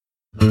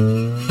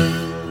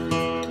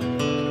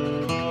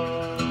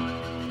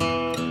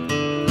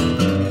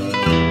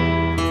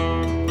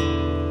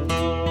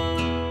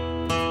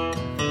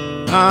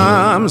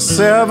I'm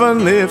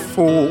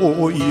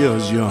 74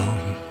 years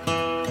young.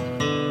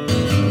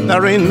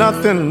 There ain't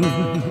nothing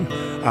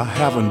I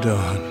haven't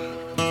done.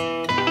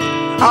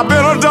 I've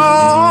been a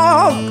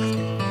dog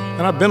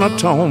and I've been a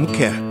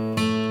tomcat.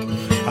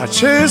 I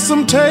chased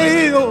some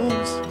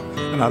tails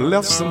and I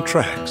left some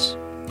tracks.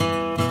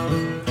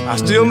 I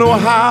still know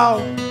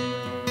how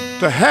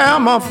to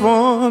have my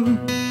fun,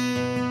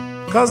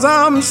 'cause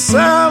I'm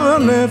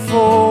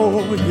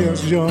 74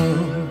 years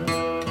young.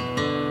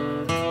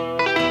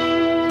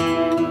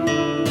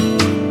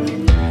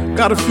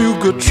 Got a few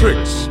good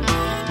tricks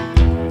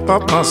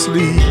up my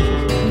sleeve.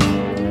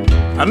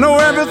 I know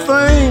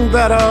everything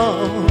that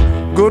a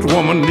good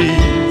woman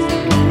needs.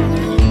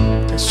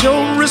 I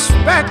show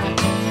respect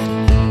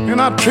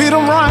and I treat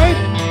them right.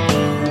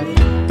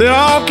 They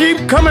all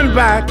keep coming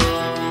back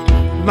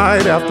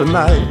night after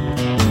night.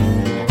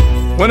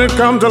 When it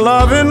comes to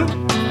loving,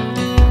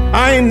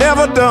 I ain't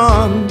never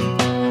done.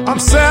 I'm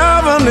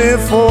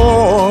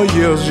 74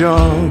 years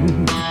young.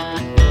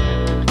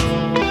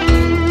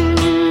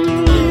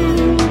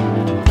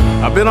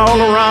 I've been all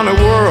around the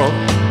world,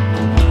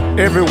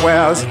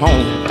 everywhere's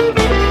home.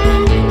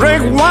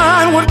 Drink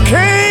wine with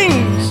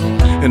kings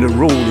and the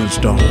Rolling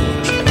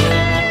Stones.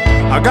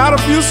 I got a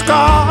few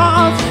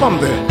scars from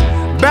the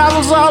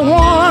battles I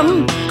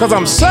won, 'cause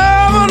I'm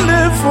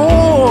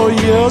 74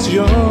 years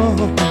young.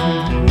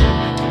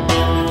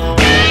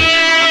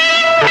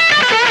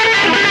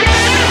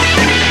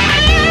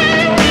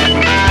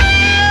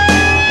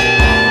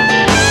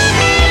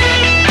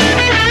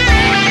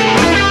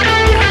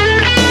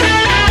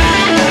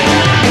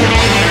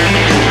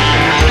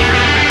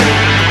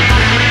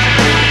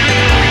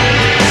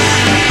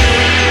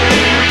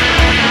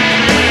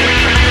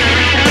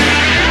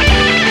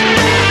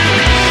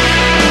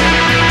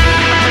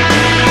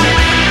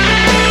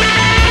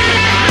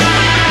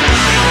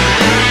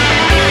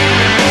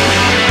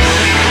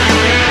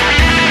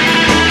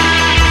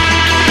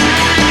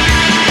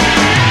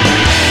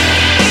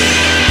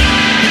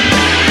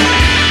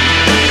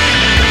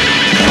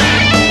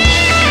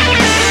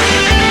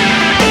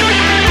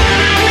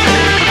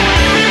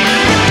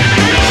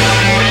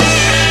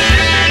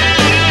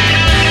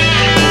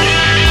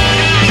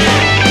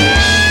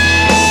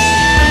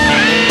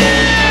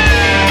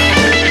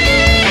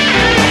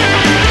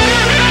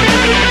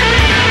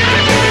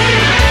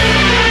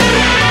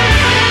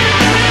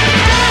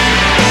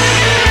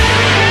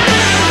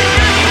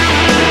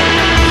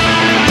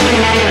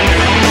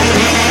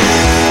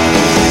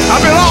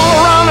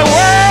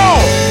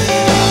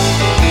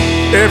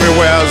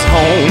 Everywhere's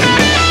home.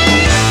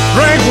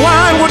 Drink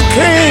wine with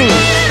kings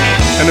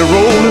and the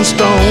Rolling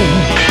Stone.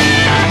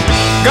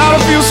 Got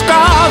a few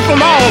scars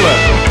from all the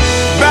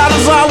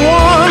battles I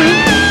won.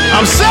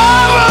 I'm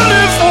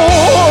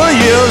 74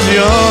 years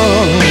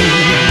young.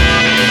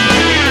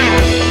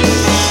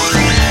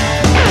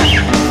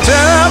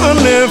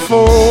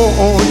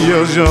 74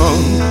 years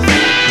young.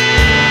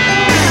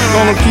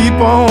 Gonna keep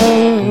on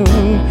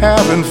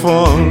having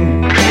fun.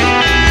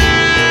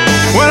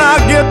 When I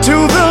get to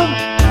the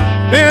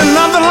end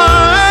of the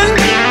line,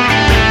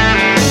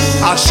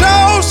 I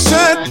sure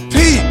sent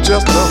Pete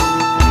just a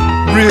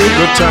real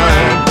good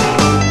time.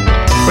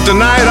 But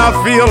tonight I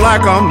feel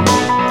like I'm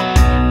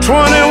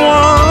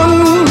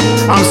 21.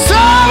 I'm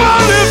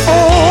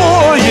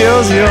 74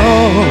 years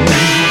young.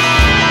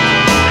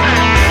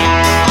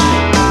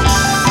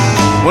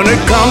 When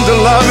it comes to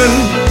loving,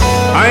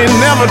 I ain't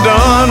never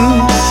done,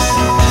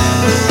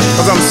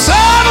 'cause I'm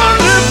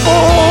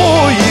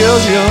 74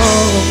 years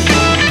young.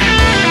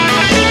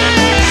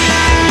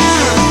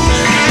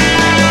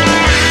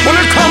 When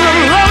it comes to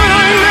loving, I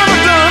ain't never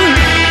done.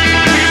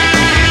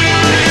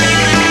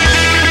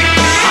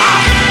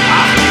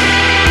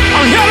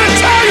 I'm here to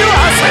tell you,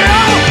 I say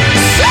I'm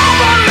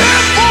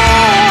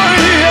 74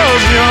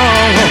 years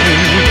young.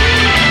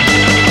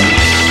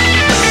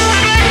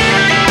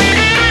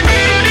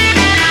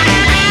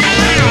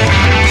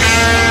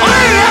 I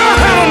ain't never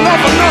had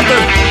enough of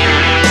nothing.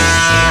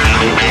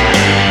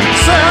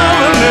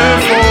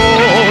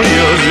 74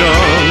 years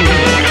young.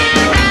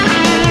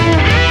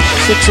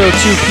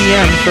 6:02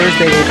 p.m.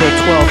 Thursday, April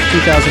 12th,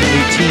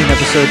 2018,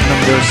 episode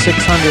number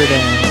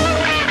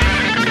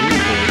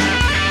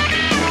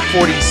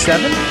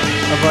 647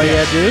 of Oh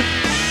Yeah Dude.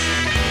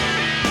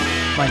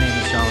 My name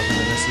is Jonathan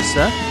and this is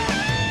Seth.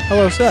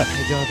 Hello, Seth.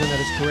 Hey, Jonathan, that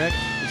is correct.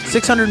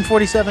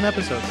 647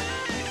 episodes.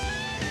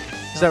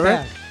 Is that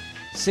right?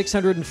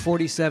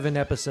 647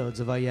 episodes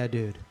of Oh Yeah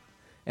Dude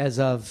as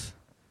of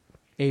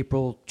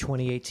April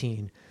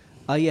 2018.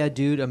 Oh Yeah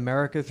Dude,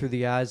 America through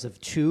the eyes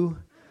of two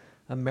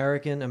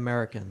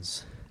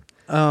Americans.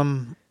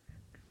 I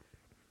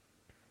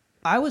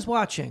was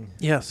watching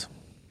Yes.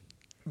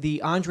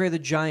 the Andre the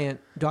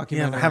Giant Yeah,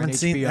 documentary. I haven't on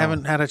seen, HBO.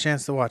 haven't had a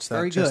chance to watch that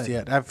Very just good.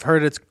 yet. I've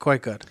heard it's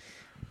quite good.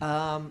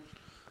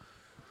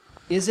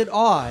 Is it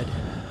odd?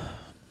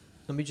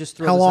 Let me just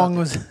throw How this long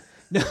out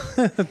there.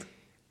 was?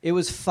 It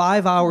was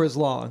 5 hours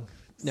long.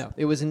 No,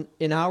 it was an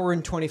hour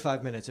and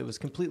 25 minutes. It was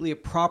completely a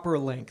proper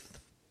length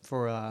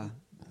for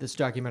this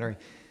documentary.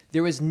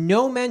 There was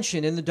no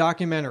mention in the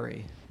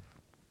documentary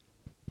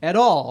at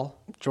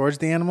all. George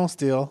the Animal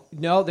Steel.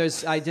 No,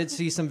 I did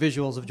see some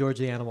visuals of George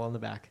the Animal on the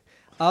back.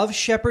 Of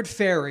Shepard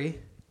Fairey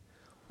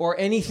or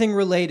anything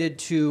related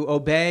to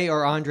Obey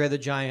or Andre the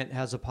Giant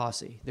Has a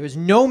Posse. There is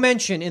no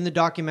mention in the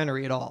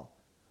documentary at all.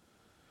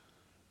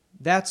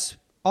 That's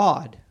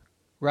odd,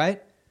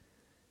 right?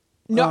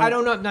 No, I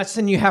don't know. I'm not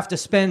saying you have to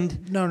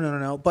spend...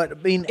 No. But, I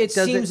mean, It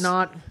does seems- it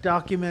not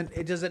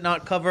document... Does it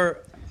not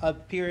cover a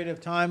period of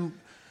time?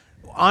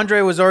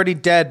 Andre was already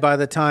dead by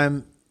the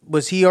time...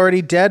 Was he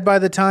already dead by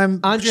the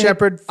time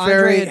Shepard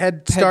Fairey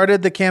had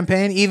started the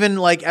campaign? Even,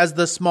 like, as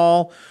the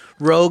small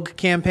rogue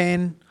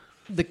campaign?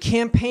 The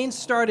campaign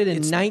started in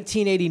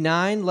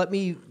 1989. Let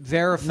me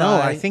verify. No,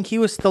 I think he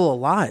was still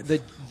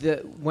alive.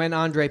 When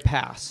Andre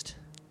passed.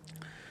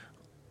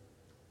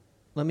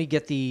 Let me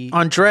get the...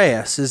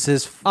 Andreas is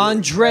his...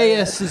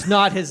 Andreas is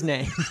not his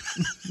name.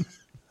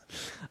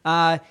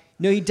 No,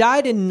 he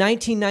died in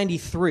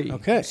 1993.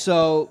 Okay.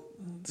 So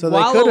they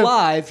while could've-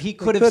 alive, he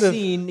could have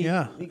seen...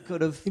 Yeah. He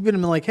could have... He'd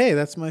been like, hey,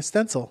 that's my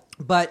stencil.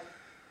 But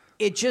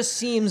it just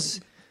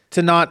seems...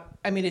 To not...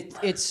 I mean,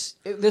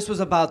 this was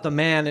about the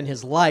man and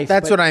his life.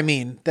 That's what I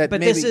mean. That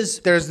but maybe this is...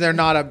 there's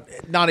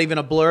not even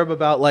a blurb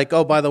about like,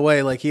 oh, by the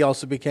way, like he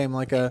also became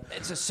like a...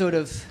 It's a sort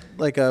of...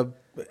 Like a...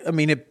 I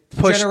mean, it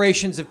pushed...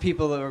 Generations of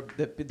people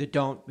that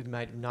don't...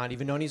 might not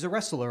even know he's a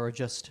wrestler or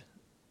just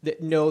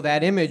that know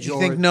that image. You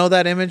think know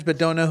that image but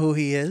don't know who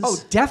he is? Oh,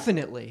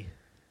 definitely.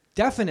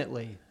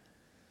 Definitely.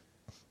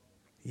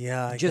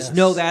 Yeah, I Just guess.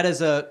 know that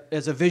as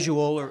a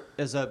visual or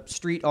as a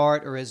street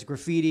art or as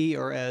graffiti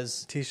or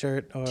as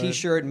T-shirt or...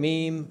 T-shirt,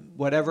 meme,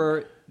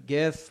 whatever,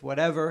 GIF,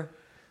 whatever.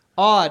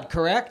 Odd,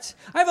 correct?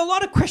 I have a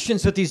lot of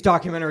questions with these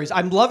documentaries.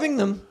 I'm loving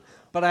them,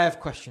 but I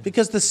have questions.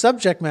 Because the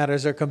subject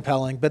matters are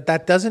compelling, but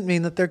that doesn't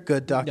mean that they're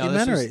good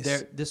documentaries. No,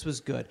 this was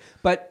good.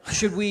 But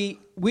should we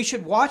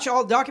should watch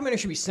all documentaries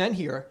should be sent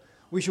here.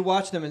 We should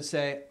watch them and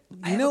say,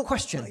 I have a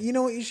question. You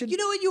know what you should... You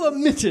know what you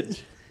omitted?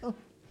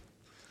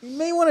 You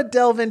may want to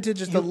delve into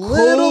just a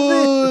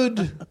little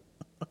bit.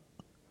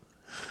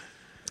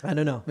 I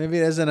don't know. Maybe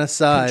as an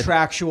aside.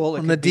 Contractual.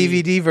 On the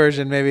DVD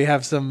version, maybe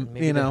have some,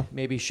 Maybe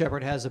maybe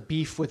Shepard has a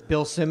beef with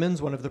Bill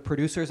Simmons, one of the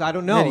producers. I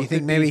don't know. Yeah, do you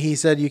think maybe he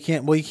said you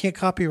can't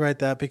copyright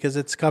that because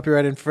it's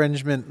copyright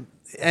infringement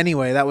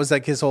anyway? That was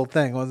like his whole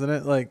thing, wasn't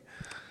it? Like,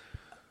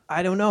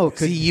 I don't know.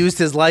 he used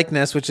his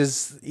likeness, which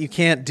is, you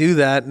can't do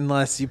that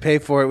unless you pay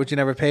for it, which you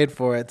never paid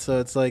for it. So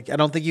it's like, I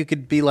don't think you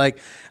could be like,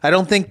 I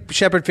don't think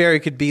Shepard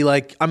Fairey could be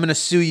like, I'm going to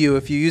sue you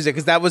if you use it.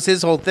 Because that was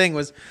his whole thing,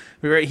 was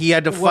he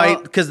had to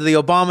fight because of the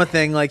Obama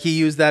thing. Like, he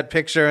used that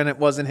picture and it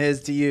wasn't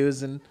his to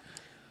use.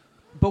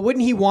 But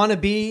wouldn't he want to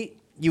be?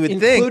 You would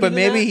think, but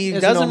maybe he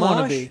as doesn't an want to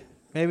homage? be.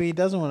 Maybe he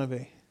doesn't want to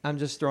be. I'm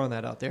just throwing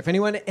that out there. If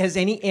anyone has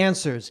any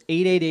answers,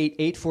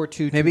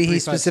 888-842-2357. Maybe he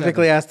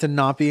specifically asked to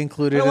not be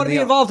included. I don't want to be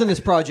involved in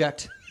this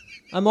project.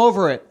 I'm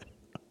over it.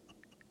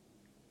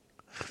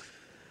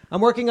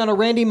 I'm working on a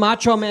Randy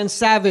Macho Man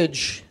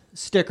Savage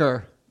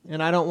sticker,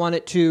 and I don't want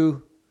it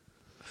to...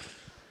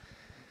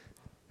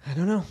 I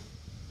don't know.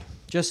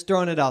 Just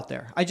throwing it out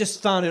there. I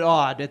just found it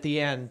odd at the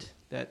end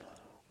that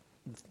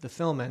the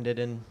film ended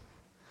and...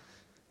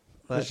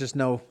 But There's just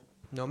no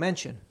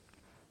mention.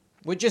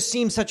 Would just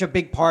seem such a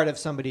big part of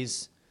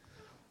somebody's...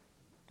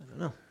 I don't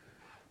know.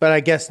 But I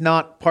guess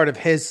not part of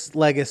his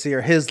legacy or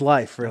his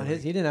life, really.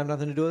 He didn't have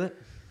nothing to do with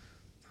it.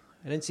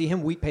 I didn't see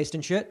him wheat pasting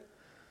shit.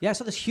 Yeah, I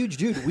saw this huge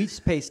dude wheat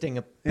pasting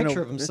a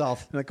picture of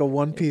himself Like a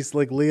one-piece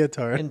like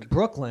leotard. in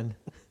Brooklyn.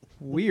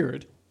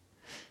 Weird.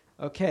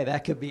 Okay,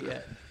 that could be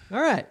it.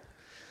 All right.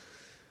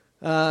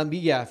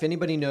 Yeah, if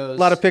anybody knows... A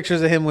lot of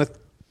pictures of him with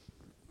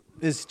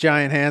his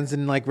giant hands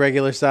in like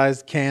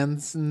regular-sized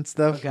cans and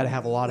stuff. I've got to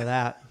have a lot of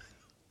that.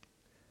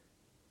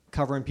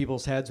 Covering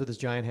people's heads with his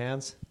giant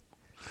hands.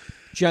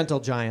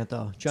 Gentle giant,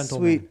 though.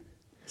 Gentleman.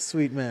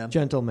 Sweet man.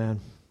 Gentleman.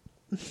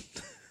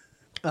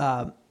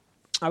 I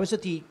was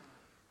at the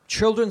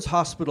Children's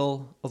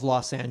Hospital of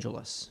Los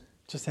Angeles.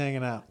 Just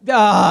hanging out.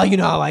 You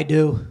know how I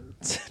do.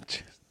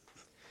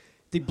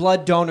 The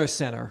Blood Donor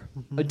Center,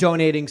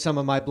 donating some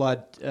of my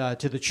blood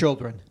to the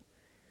children.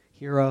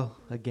 Hero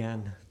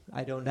again.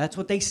 I don't. That's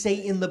what they say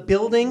in the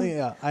building.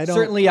 Yeah, I don't.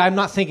 Certainly, I'm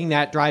not thinking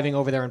that driving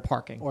over there and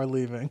parking Or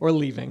leaving. or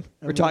leaving.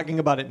 We're talking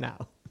about it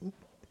now.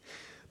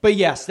 But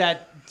yes,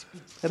 that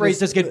phrase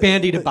does get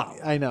bandied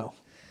about. I know.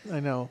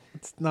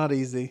 It's not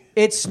easy.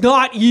 It's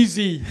not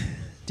easy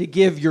to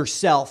give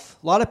yourself.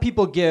 A lot of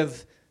people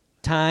give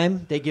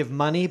time, they give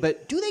money,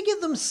 but do they give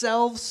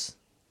themselves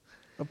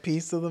A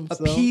piece of a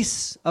themselves.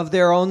 piece of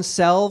their own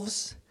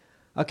selves?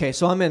 Okay,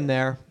 so I'm in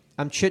there.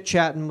 I'm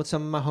chit-chatting with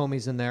some of my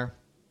homies in there.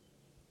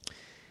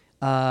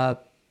 The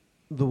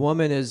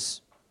woman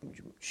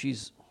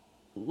she's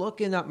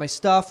looking at my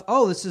stuff.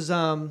 Oh, this is,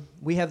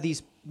 we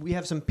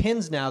have some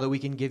pins now that we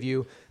can give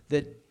you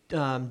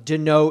that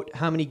denote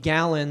how many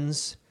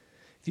gallons.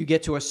 If you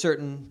get to a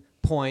certain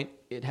point,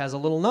 it has a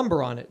little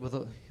number on it with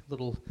a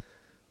little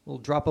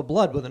drop of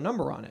blood with a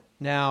number on it.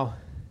 Now,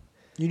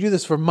 You do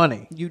this for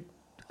money.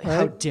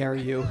 how dare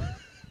you?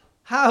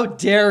 How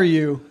dare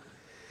you?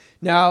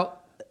 Now,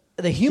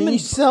 the Can human. you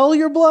sell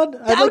your blood?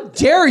 How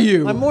dare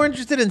you? I'm more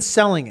interested in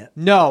selling it.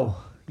 No,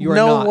 you are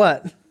no, not.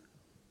 what?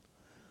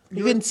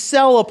 You can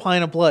sell a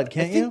pint of blood, I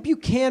can't think you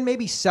can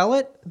maybe sell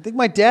it. I think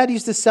my dad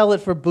used to sell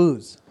it for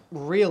booze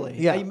Really?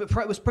 Yeah.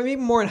 It was probably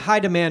more in high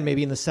demand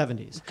maybe in the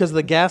 70s. because of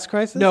the gas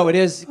crisis. No, it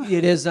is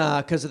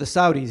because of the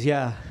Saudis.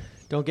 Yeah,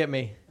 don't get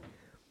me.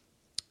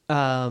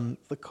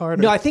 The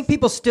Carter. No, I think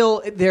people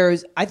still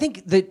I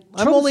think the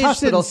I'm Children's only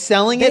interested in Hospital,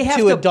 selling they it have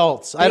to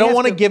adults. I they don't have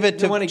want to give it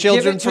they to wanna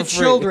children give it to for free.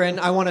 children.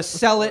 I want to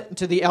sell it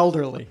to the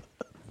elderly.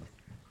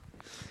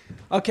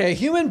 Okay,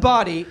 human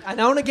body. And I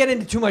don't want to get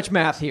into too much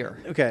math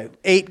here. Okay,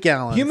 8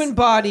 gallons. Human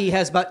body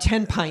has about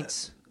 10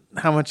 pints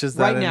How much is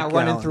that right in now gallons?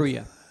 running through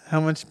you. How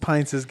much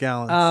pints is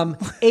gallons?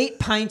 8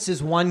 pints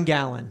is 1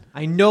 gallon.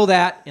 I know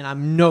that, and I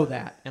know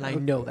that, and I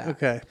know that.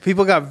 Okay.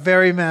 People got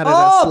very mad at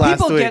us Oh, last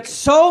people week get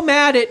so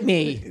mad at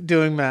me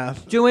doing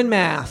math doing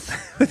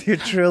math. with your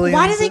trillions.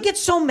 Why do they get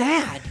so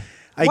mad?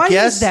 I Why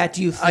guess, is that,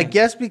 do you think? I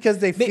guess because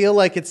they feel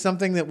like it's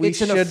something that we it's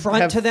should an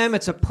affront have, to them.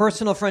 It's a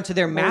personal affront to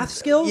their math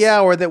skills.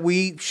 Yeah, or that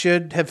we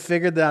should have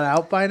figured that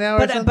out by now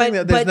or something.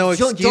 That there's no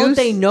excuse. Don't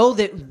they know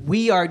that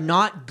we are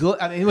not good?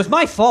 I mean, it was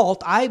my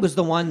fault. I was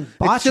the one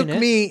botching it. It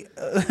took me,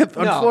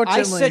 unfortunately. No,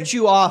 I set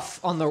you off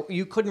on the.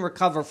 You couldn't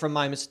recover from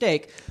my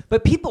mistake.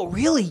 But people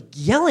really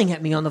yelling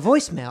at me on the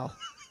voicemail.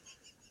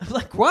 I'm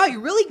like, wow,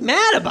 you're really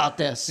mad about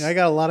this. I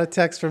got a lot of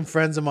texts from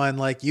friends of mine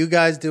like, you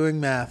guys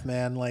doing math,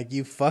 man. Like,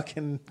 you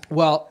fucking...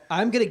 Well,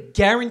 I'm going to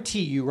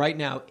guarantee you right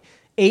now,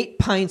 8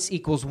 pints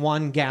equals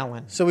 1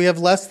 gallon. So we have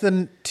less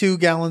than 2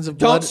 gallons of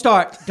blood. Don't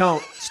start.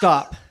 Don't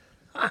stop.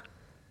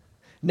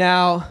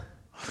 Now,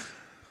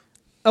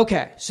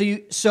 okay.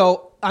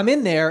 So I'm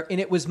in there,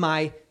 and it was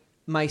my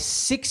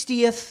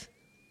 60th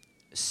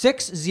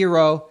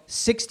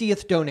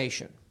 60th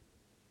donation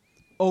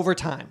over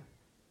time.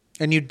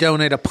 And you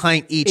donate a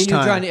pint each time.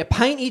 You're trying a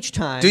pint each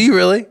time. Do you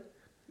really?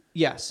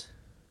 Yes.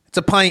 It's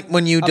a pint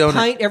when you donate. A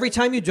pint every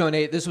time you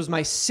donate. This was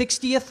my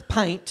 60th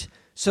pint,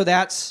 so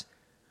that's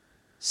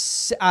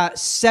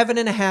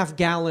 7.5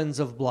 gallons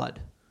of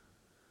blood.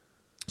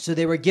 So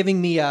they were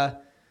giving me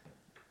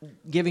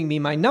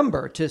my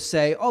number to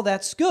say, oh,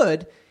 that's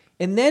good.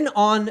 And then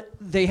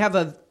they have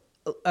a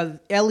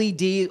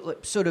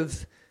LED sort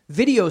of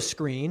video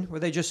screen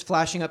where they're just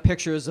flashing up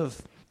pictures of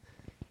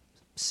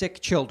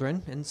sick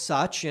children and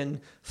such,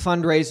 and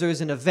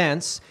fundraisers and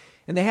events,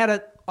 and they had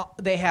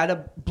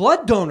a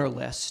blood donor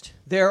list,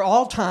 their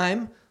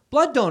all-time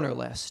blood donor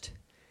list,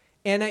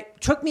 and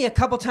it took me a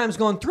couple times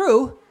going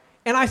through,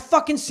 and I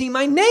fucking see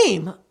my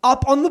name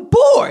up on the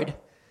board.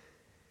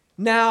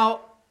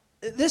 Now,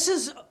 this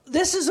is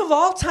of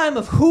all time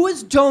of who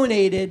is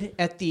donated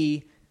at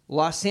the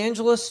Los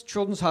Angeles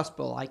Children's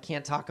Hospital. I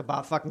can't talk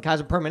about fucking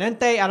Kaiser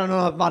Permanente. I don't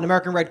know about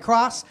American Red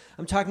Cross.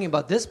 I'm talking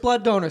about this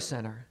blood donor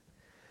center.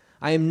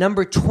 I am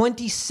number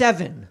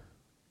 27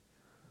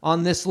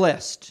 on this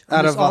list,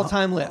 on this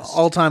all-time list.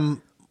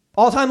 All-time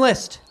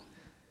list.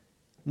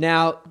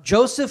 Now,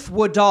 Joseph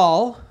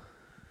Woodall,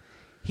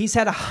 he's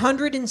had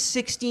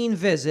 116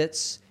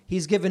 visits.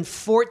 He's given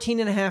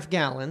 14.5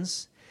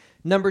 gallons.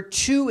 Number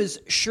 2 is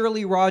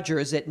Shirley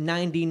Rogers at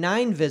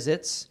 99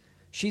 visits.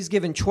 She's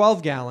given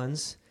 12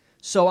 gallons.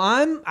 So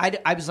I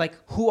was like,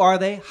 who are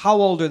they? How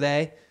old are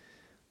they?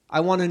 I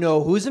want to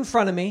know who's in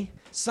front of me.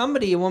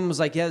 A woman was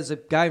like, yeah, there's a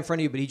guy in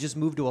front of you, but he just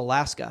moved to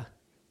Alaska.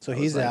 So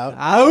he's like, out.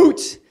 Out!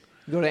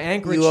 You go to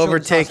Anchorage. You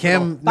overtake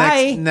him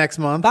next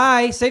month.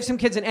 Bye. Save some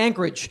kids in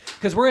Anchorage,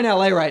 because we're in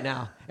LA right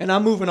now, and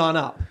I'm moving on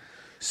up.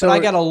 So but I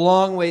got a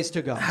long ways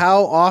to go.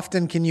 How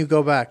often can you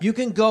go back? You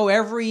can go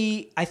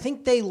I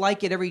think they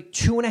like it every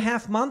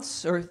 2.5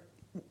 months, or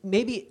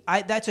maybe,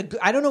 I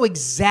don't know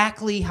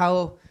exactly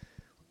how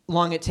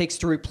long it takes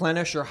to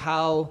replenish, or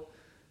how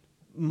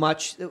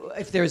much,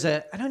 if there's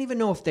I don't even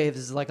know if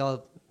there's like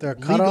a They're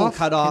legal cutoff.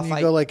 cutoff. Can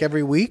you go like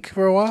every week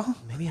for a while?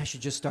 Maybe I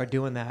should just start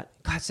doing that.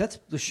 God,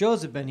 the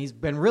shows have been. He's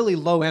been really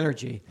low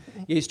energy.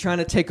 He's trying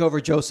to take over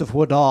Joseph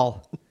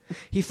Woodall.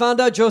 He found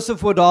out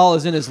Joseph Woodall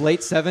is in his late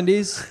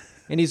 70s,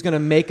 and he's going to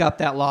make up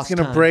that lost time.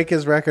 He's going to break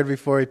his record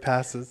before he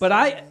passes. But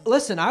I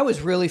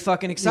was really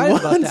fucking excited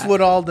about that. He wants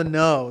Woodall to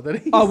know that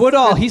he's... Oh,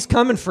 Woodall, he's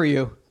coming for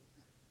you.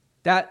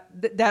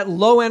 That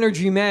low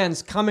energy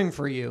man's coming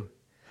for you.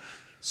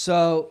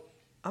 So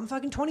I'm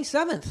fucking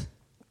 27th.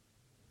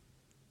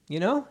 You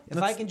know, if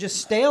I can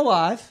just stay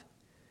alive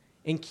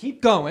and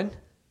keep going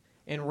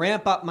and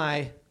ramp up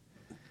I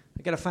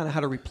got to find out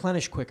how to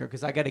replenish quicker,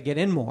 because I got to get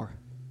in more.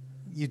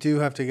 You do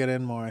have to get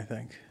in more, I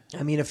think.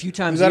 I mean, a few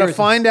times You got to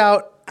find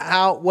out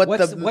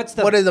what is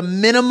the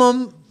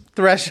minimum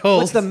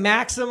threshold. What's the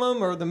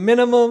maximum or the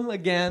minimum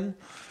again,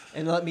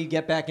 and let me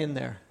get back in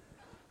there.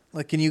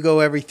 Like, can you go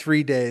every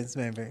 3 days,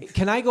 maybe?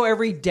 Can I go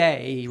every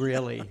day,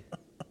 really?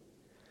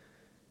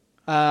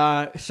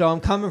 So I'm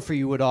coming for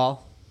you,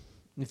 Woodall.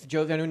 If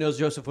anyone knows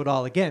Joseph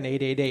Woodall, again,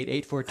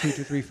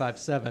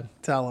 888-842-2357.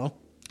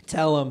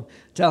 Tell him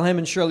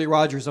and Shirley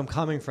Rogers I'm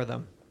coming for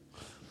them.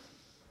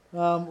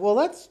 Well,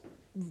 that's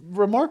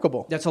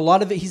remarkable. That's a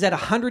lot of it. He's at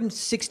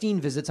 116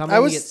 visits. I'm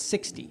only at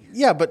 60.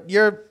 Yeah, but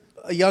you're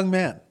a young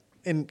man.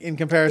 in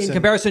comparison. In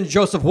comparison to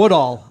Joseph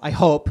Woodall, I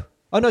hope.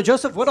 Oh, no,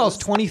 Joseph Woodall's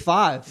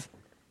 25.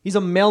 He's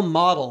a male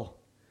model.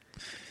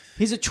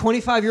 He's a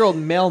 25-year-old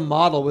male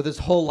model with his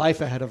whole life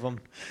ahead of him.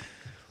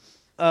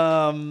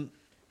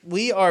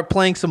 We are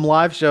playing some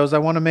live shows. I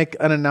want to make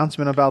an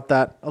announcement about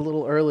that a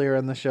little earlier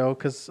in the show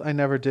because I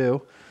never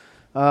do.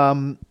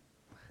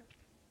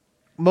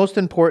 Most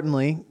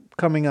importantly,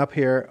 coming up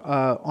here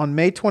on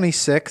May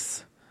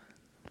 26th,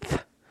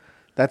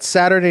 that's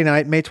Saturday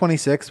night, May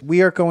 26th,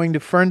 we are going to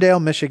Ferndale,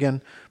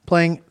 Michigan,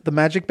 playing the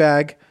Magic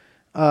Bag.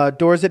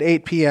 Doors at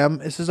 8 p.m.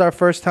 This is our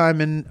first time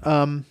in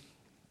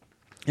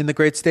the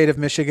great state of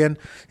Michigan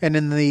and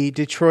in the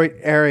Detroit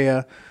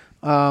area.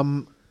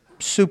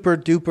 Super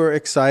duper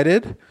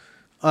excited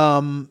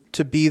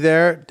to be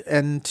there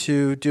and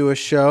to do a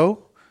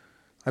show.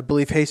 I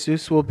believe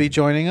Jesus will be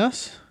joining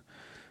us.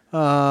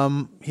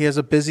 He has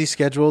a busy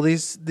schedule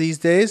these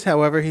days.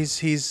 However,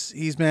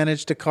 he's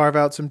managed to carve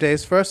out some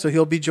days for us, so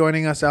he'll be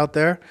joining us out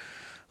there.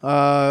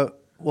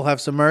 We'll have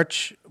some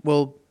merch.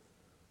 We'll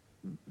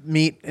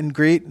meet and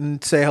greet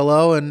and say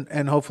hello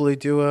and hopefully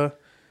do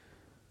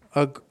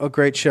a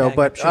great show.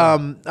 But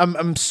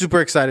I'm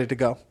super excited to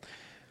go.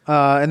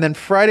 And then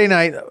Friday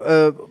night,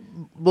 a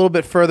little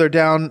bit further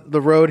down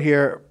the road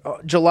here,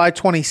 July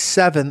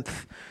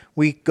 27th,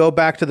 we go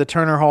back to the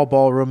Turner Hall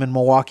Ballroom in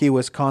Milwaukee,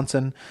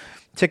 Wisconsin.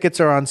 Tickets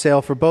are on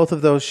sale for both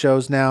of those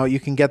shows now. You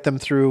can get them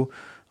through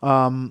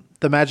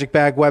the Magic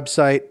Bag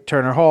website,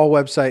 Turner Hall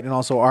website, and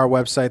also our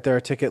website. There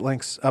are ticket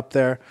links up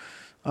there.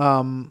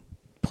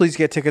 Please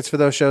get tickets for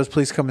those shows.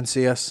 Please come and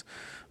see us.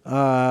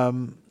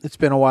 It's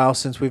been a while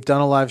since we've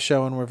done a live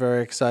show, and we're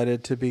very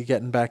excited to be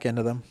getting back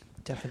into them.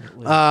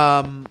 Definitely.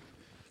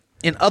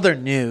 In other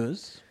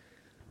news,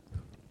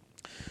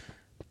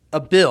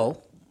 a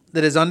bill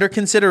that is under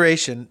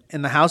consideration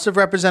in the House of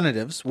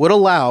Representatives would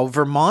allow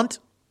Vermont,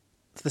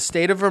 the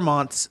state of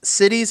Vermont's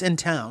cities and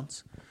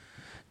towns,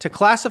 to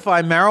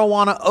classify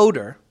marijuana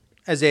odor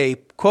as a,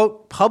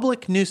 quote,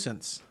 public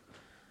nuisance,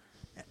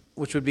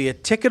 which would be a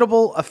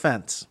ticketable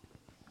offense.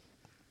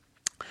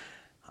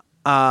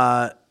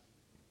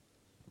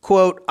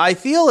 Quote, I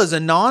feel as a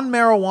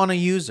non-marijuana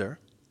user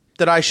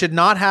that I should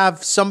not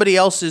have somebody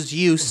else's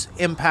use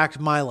impact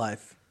my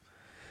life,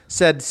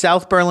 said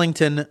South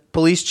Burlington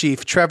Police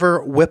Chief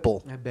Trevor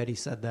Whipple. I bet he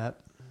said that.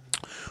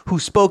 Who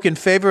spoke in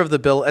favor of the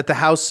bill at the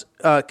House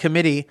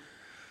committee.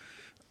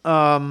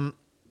 Now,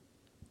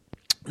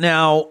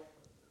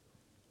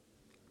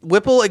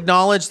 Whipple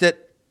acknowledged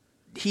that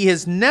he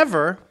has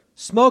never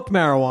smoked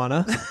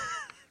marijuana.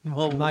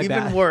 Well, My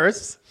even bad.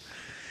 worse,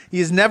 he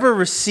has never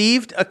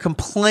received a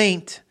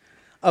complaint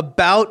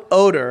about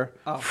odor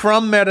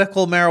from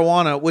medical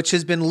marijuana, which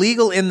has been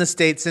legal in the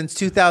state since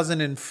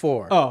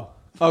 2004. Oh,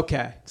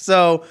 okay.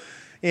 So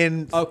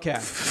in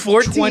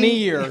 20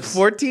 years.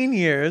 14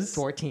 years.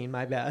 14,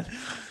 my bad.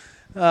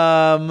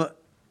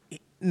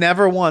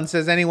 Never once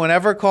has anyone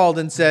ever called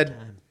and said,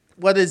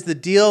 what is the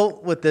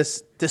deal with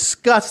this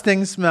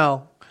disgusting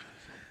smell?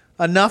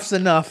 Enough's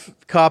enough,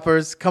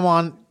 coppers. Come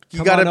on.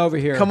 Come on over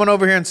here. Come on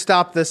over here and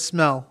stop this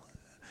smell.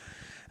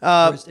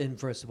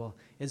 First of all,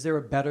 is there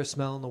a better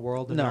smell in the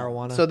world than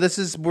marijuana? So this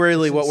is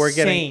really It's what we're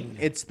insane. getting.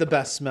 It's the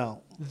best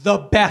smell. The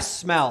best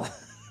smell.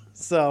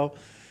 So,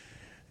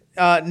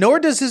 nor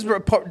does his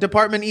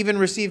department even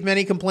receive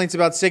many complaints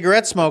about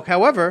cigarette smoke.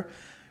 However,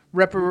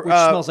 Which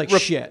smells like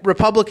shit.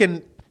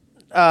 Republican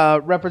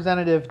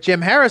Representative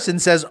Jim Harrison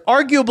says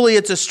arguably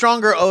it's a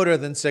stronger odor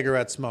than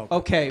cigarette smoke.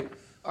 Okay.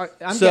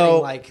 I'm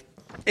getting like...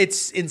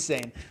 It's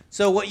insane.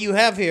 So what you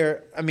have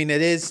here, I mean,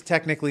 it is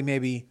technically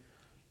maybe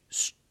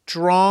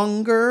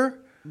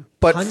stronger,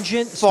 but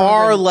Pungent,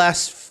 far stronger.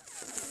 less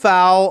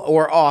foul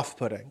or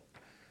off-putting.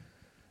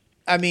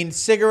 I mean,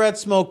 cigarette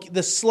smoke,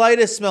 the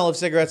slightest smell of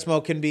cigarette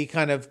smoke can be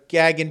kind of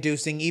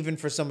gag-inducing even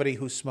for somebody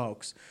who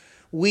smokes.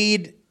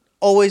 Weed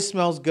always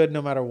smells good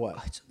no matter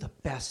what. It's the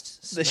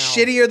best smell. The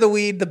shittier the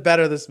weed, the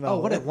better the smell. Oh,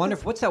 what a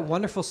wonderful... What's that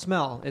wonderful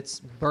smell?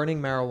 It's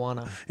burning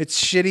marijuana.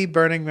 It's shitty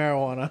burning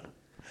marijuana.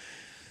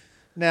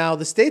 Now,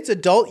 the state's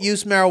adult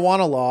use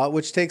marijuana law,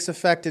 which takes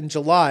effect in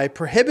July,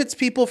 prohibits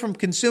people from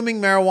consuming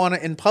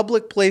marijuana in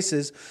public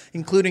places,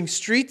 including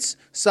streets,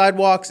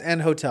 sidewalks,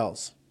 and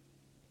hotels.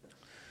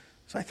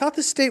 So I thought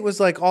the state was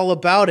like all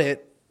about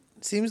it.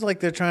 It seems like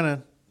they're trying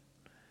to...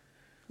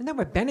 Isn't that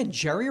where Ben and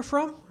Jerry are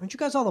from? Aren't you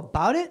guys all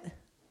about it?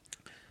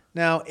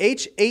 Now,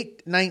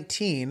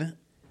 H819,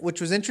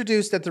 which was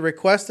introduced at the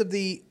request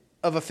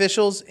of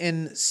officials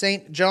in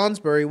St.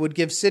 Johnsbury, would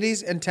give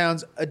cities and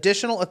towns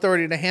additional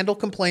authority to handle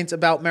complaints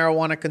about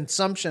marijuana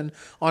consumption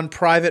on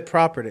private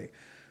property.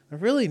 They're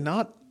really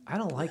not... I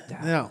don't like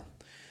that. No.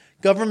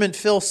 Government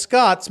Phil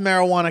Scott's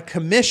Marijuana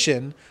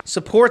Commission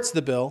supports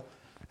the bill,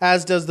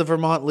 as does the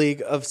Vermont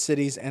League of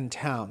Cities and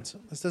Towns.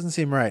 This doesn't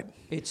seem right.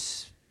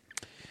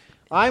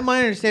 My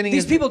understanding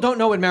These is... people don't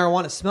know what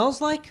marijuana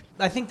smells like.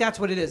 I think that's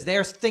what it is.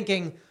 They're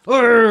thinking,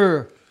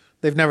 "Urgh."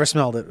 They've never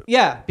smelled it.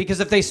 Yeah, because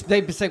if they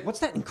say, what's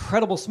that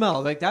incredible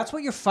smell? Like, that's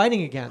what you're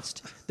fighting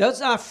against.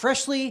 Those are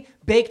freshly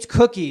baked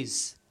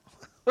cookies.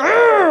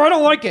 Urgh, I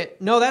don't like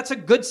it. No, that's a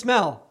good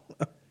smell.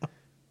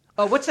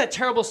 Oh, what's that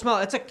terrible smell?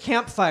 It's a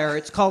campfire.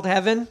 It's called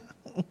heaven.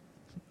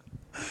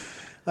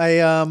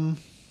 Like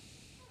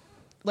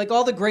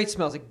all the great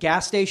smells, like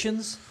gas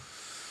stations,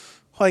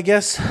 Well, I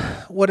guess,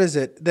 what is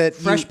it that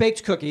fresh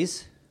baked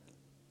cookies.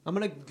 I'm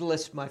going to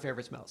list my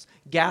favorite smells.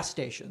 Gas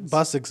stations.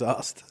 bus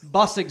exhaust?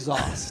 Bus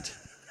exhaust.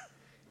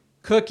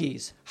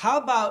 Cookies. How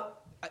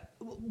about,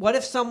 what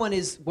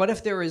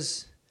if there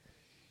is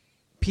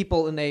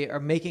people and they are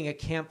making a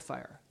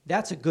campfire?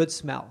 That's a good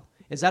smell.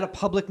 Is that a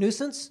public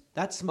nuisance?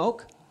 That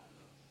smoke?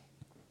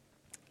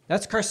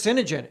 That's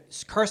carcinogen.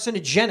 It's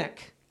carcinogenic.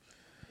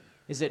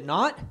 Is it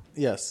not?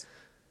 Yes.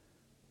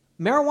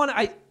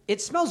 Marijuana,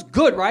 it smells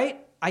good, right?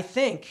 I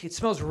think it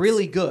smells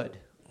really good.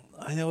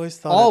 I always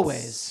thought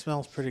Always. it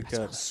smells pretty It good.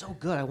 smells so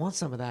good. I want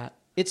some of that.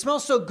 It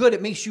smells so good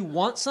it makes you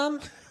want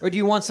some? Or do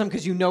you want some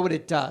because you know what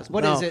it does?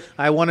 What is it?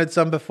 I wanted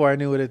some before I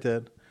knew what it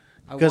did.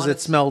 Because it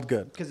smelled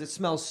good. Because it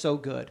smells so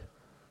good.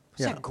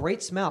 It's Yeah. that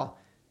great smell.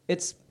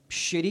 It's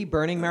shitty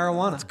burning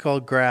marijuana. It's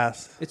called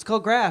grass. It's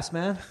called grass,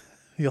 man.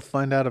 You'll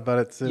find out about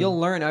it soon. You'll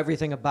learn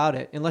everything about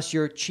it, unless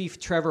you're Chief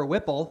Trevor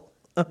Whipple.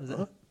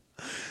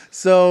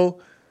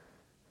 So,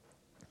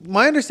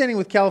 my understanding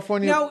with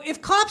California... Now,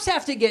 if cops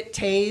have to get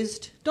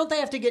tased, don't they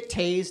have to get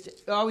tased?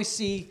 I always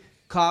see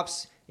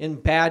cops in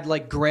bad,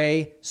 like,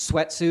 gray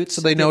sweatsuits.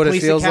 So they at know the what it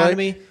police feels like?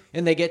 academy,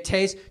 and they get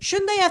tased.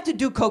 Shouldn't they have to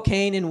do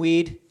cocaine and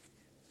weed?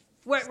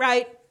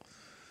 Right.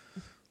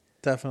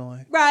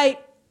 Definitely. Right.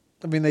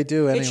 I mean, they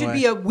do anyway. It should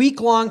be a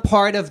week-long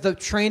part of the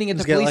training at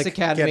the Just police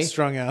academy. Get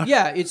strung out.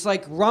 Yeah, it's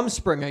like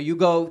Rumspringer. You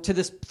go to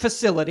this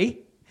facility,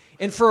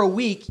 and for a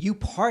week, you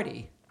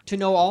party to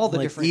know all the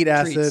Like different eat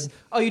treats. acid.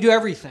 Oh, you do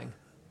everything.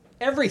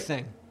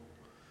 Everything.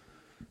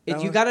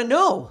 You got to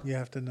know. You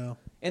have to know.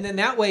 And then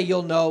that way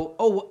you'll know,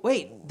 oh,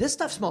 wait, this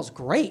stuff smells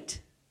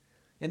great.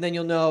 And then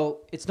you'll know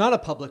it's not a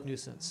public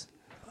nuisance.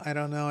 I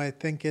don't know. I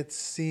think it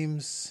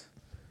seems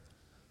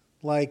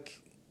like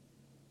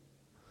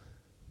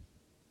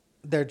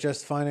they're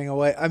just finding a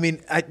way. I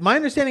mean, my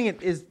understanding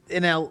is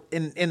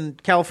in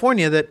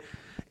California that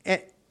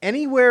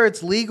anywhere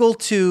it's legal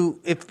to,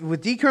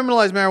 with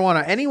decriminalized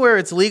marijuana, anywhere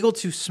it's legal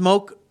to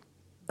smoke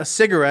a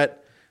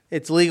cigarette,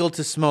 it's legal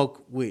to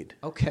smoke weed.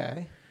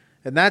 Okay.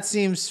 And that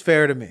seems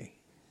fair to me.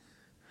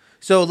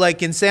 So,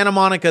 like in Santa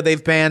Monica,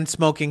 they've banned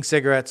smoking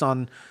cigarettes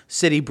on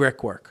city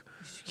brickwork.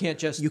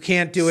 You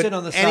can't do it sit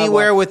on the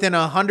anywhere sidewalk within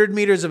 100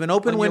 meters of an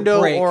open on your window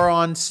break. or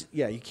on.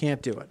 Yeah, you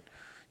can't do it.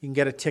 You can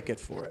get a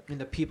ticket for it. in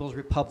the People's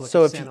Republic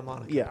So of if Santa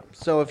Monica. yeah,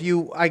 so if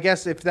you, I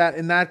guess if that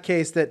in that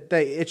case that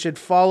it should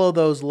follow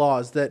those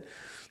laws. That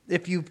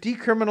if you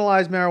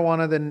decriminalize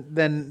marijuana,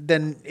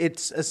 then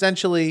it's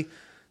essentially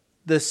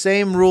the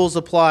same rules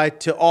apply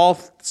to all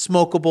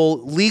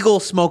legal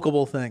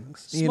smokable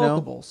things. You know,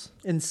 Smokables.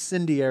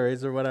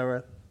 incendiaries or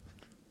whatever.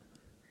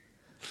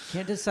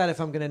 Can't decide if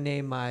I'm going to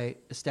name my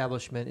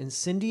establishment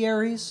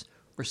Incendiaries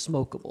or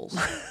Smokables.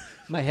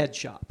 My head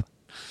shop.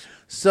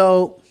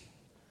 So,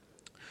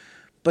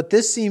 but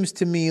this seems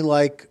to me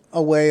like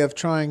a way of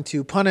trying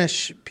to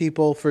punish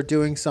people for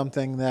doing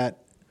something that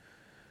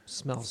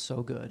Smells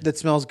so good.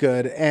 smells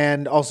good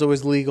and also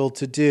is legal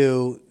to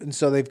do. And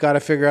so they've got to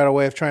figure out a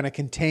way of trying to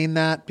contain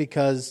that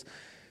because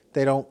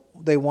they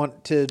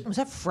want to, Was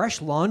that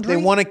fresh laundry?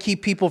 they want to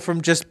keep people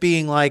from just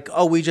being like,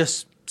 oh, we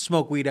just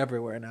smoke weed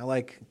everywhere now.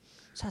 Like,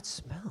 What's that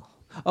smell?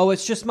 Oh,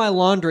 it's just my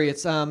laundry.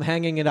 It's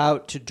hanging it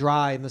out to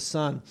dry in the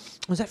sun.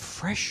 Was that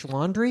fresh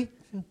laundry?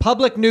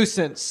 Public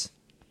nuisance.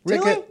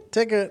 Really?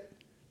 Ticket.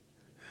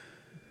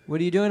 What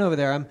are you doing over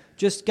there? I'm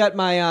just got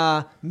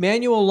my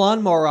manual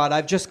lawnmower out.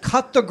 I've just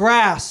cut the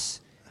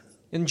grass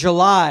in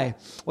July.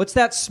 What's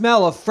that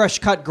smell of fresh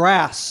cut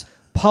grass?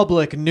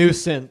 Public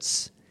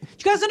nuisance. Do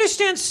you guys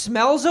understand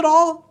smells at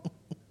all?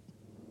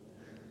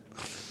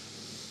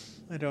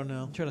 I don't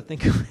know. I'm trying to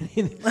think of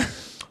anything.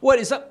 What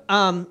is up?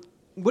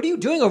 What are you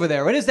doing over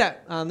there? What is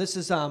that? This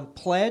is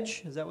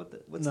Pledge. Is that what?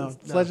 What's No,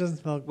 the, Pledge doesn't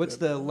smell What's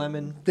good. the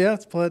lemon Yeah,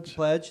 it's Pledge.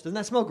 Pledge? Doesn't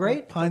that smell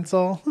great? Pine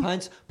Sol.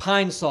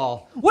 Pine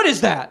Sol. What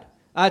is that?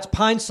 It's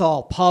Pine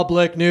Sol.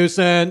 Public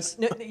nuisance.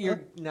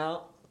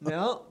 No.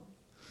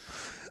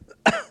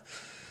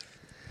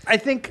 I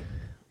think.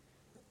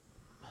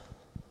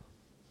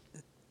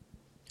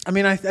 I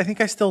mean, I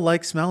think I still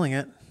like smelling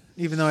it,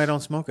 even though I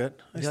don't smoke it.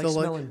 I You still like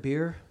like. smelling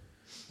beer?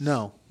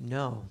 No,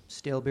 No,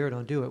 stale beer.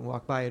 Don't do it.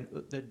 Walk by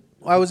it.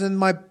 I was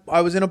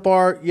in a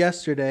bar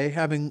yesterday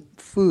having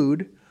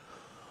food.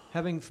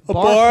 Having A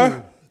bar bar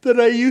food. that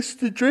I used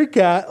to drink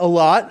at a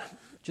lot.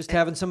 Just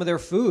having some of their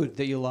food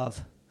that you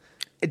love.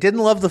 I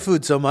didn't love the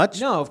food so much,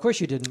 No, of course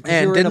you didn't. 'cause you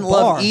and were in a didn't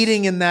love bar.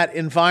 eating in that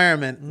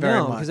environment very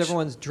No, much. because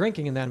everyone's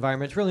drinking in that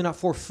environment. It's really not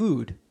for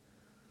food.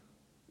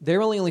 They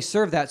only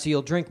serve that so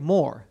you'll drink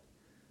more.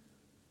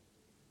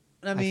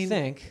 I mean, I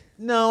think.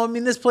 no. I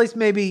mean, this place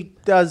maybe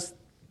does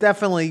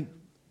definitely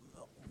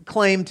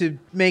claim to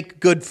make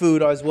good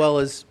food as well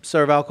as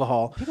serve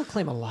alcohol. People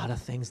claim a lot of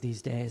things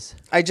these days.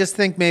 I just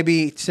think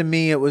maybe to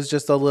me it was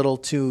just a little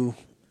too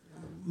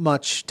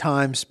much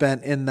time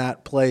spent in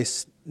that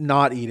place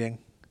not eating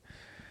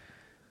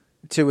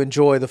to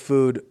enjoy the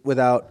food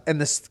without.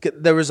 And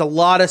there was a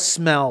lot of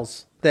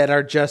smells that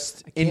are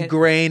just can't-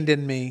 ingrained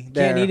in me. Can't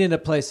there. eat in a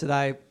place that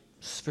I,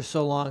 for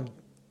so long,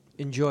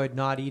 enjoyed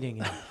not eating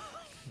in.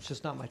 It's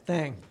just not my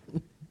thing.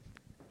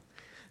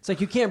 It's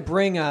like you can't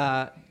bring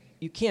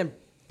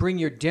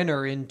your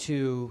dinner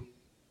into.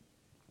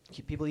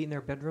 Can people eat in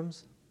their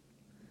bedrooms?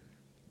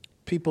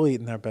 People eat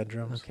in their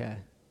bedrooms. Okay,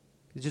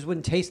 it just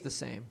wouldn't taste the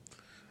same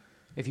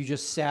if you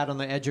just sat on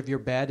the edge of your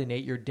bed and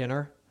ate your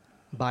dinner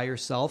by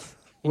yourself.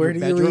 Where do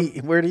you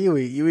eat? Where do you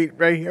eat? You eat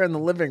right here in the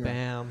living room.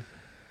 Bam.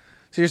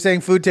 So you're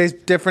saying food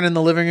tastes different in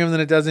the living room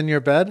than it does in your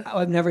bed?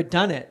 I've never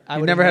done it.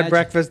 You've never had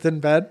breakfast in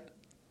bed?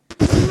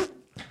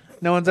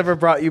 No one's ever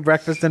brought you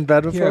breakfast in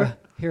bed before?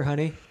 Here,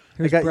 honey. I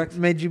Here's got breakfast.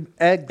 made you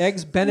eggs.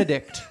 Eggs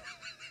Benedict.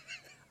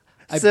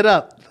 Sit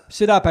up.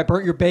 Sit up. I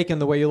burnt your bacon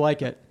the way you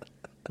like it.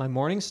 My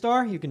Morning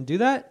Star? You can do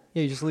that?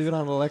 Yeah, you just leave it on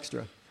a little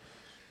extra.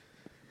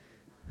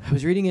 I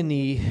was reading in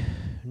the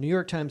New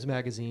York Times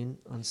Magazine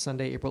on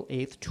Sunday, April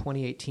 8th,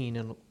 2018,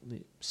 in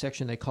the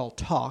section they call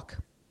Talk.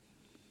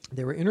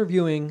 They were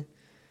interviewing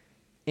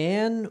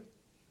Anne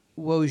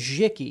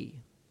Wojcicki.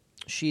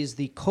 She's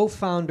the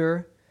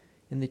co-founder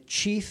and the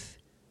chief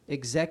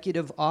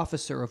executive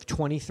officer of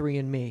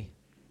 23andMe,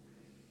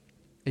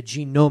 a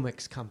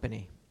genomics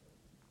company.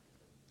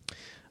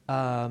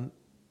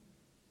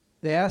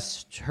 They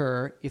asked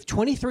her if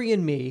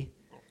 23andMe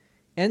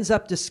ends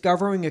up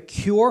discovering a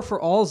cure for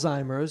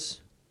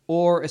Alzheimer's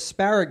or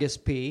asparagus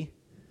pea.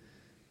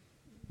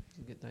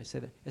 Did I say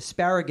that?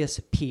 Asparagus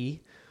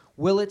pea.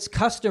 Will its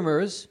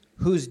customers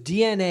whose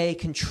DNA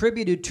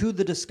contributed to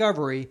the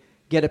discovery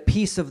get a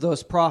piece of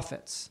those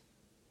profits?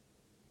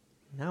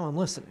 Now I'm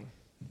listening.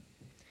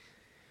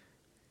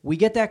 We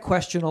get that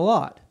question a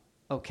lot.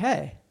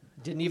 Okay.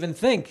 Didn't even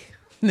think.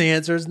 The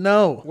answer is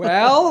no.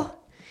 Well,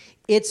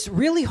 it's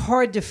really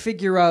hard to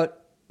figure out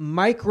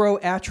micro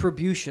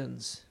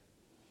attributions.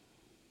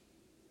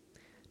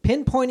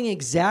 Pinpointing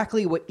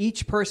exactly what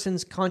each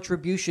person's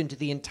contribution to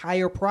the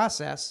entire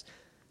process,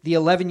 the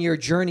 11-year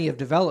journey of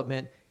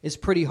development, is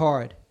pretty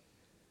hard.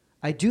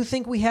 I do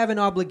think we have an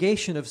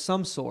obligation of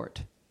some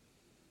sort.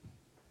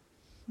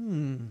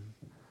 Is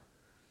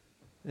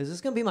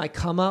this going to be my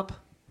come up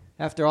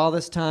after all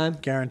this time?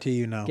 Guarantee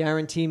you no.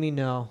 Guarantee me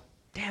no.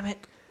 Damn it.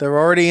 They're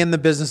already in the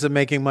business of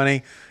making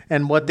money,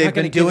 and what they've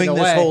been doing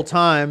this whole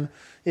time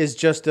is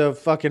just a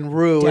fucking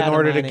ruse in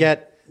order to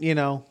get,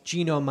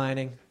 genome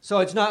mining. So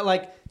it's not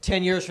like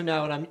 10 years from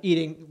now when I'm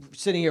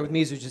sitting here with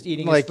Mizu just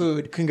eating like, his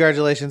food.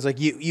 Congratulations, like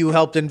you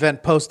helped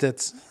invent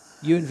Post-its.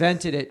 You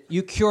invented it.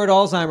 You cured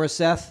Alzheimer's,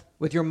 Seth,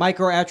 with your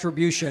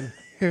microattribution.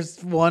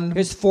 Here's one.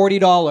 Here's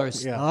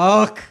 $40. Yeah.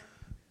 Fuck.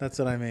 That's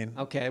what I mean.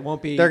 Okay, it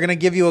won't be. They're going to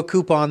give you a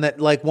coupon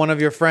that, like, one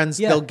of your friends,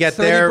 Yeah, they'll get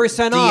their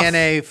 30% off.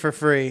 DNA for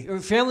free. A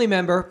family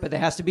member, but it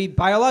has to be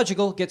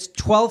biological, gets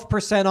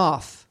 12%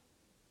 off.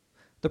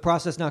 The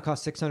process now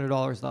costs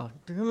 $600, though.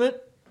 Damn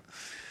it.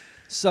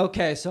 So,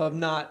 okay, so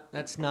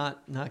that's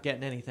not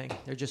getting anything.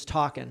 They're just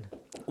talking.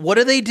 What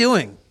are they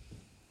doing?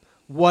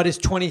 What is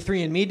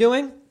 23andMe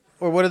doing?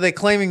 Or what are they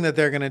claiming that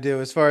they're going to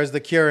do as far as the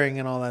curing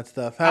and all that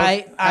stuff?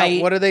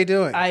 What are they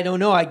doing? I don't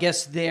know. I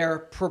guess their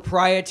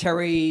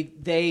proprietary,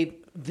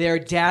 their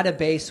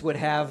database would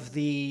have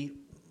the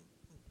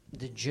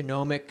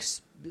genomics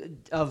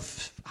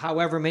of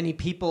however many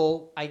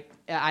people.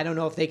 I don't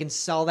know if they can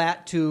sell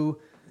that to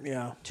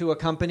a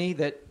company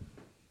that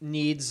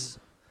needs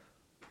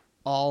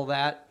all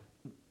that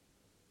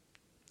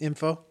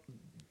info.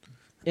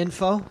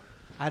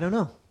 I don't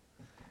know.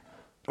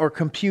 Or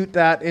compute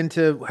that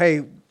into,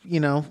 hey,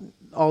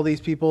 all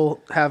these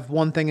people have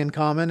one thing in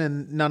common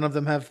and none of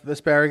them have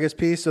asparagus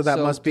pea, so that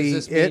must be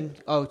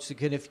it. So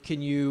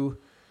can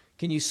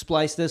you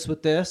splice this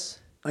with this?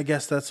 I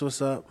guess that's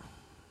what's up.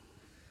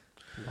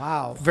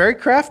 Wow. Very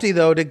crafty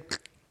though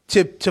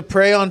to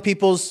prey on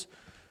people's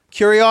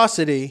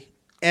curiosity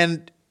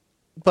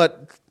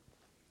but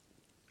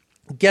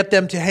get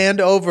them to hand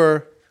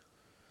over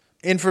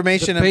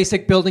information The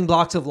basic building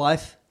blocks of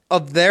life.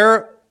 Of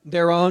their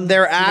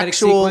actual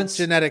sequence,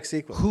 genetic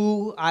sequence.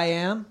 Who I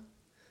am.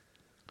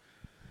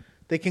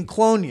 They can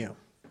clone you.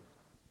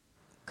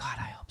 God,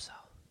 I hope so.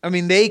 I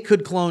mean, they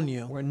could clone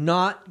you. We're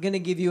not going to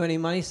give you any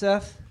money,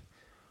 Seth.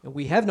 And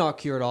we have not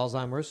cured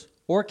Alzheimer's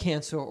or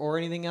cancer or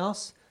anything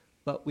else,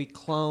 but we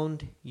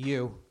cloned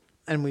you.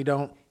 And we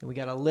don't. And we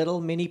got a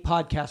little mini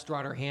podcaster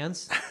on our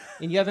hands.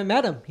 And you haven't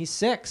met him. He's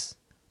 6.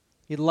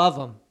 You'd love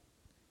him.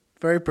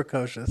 Very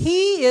precocious.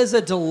 He is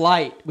a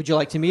delight. Would you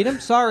like to meet him?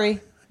 Sorry.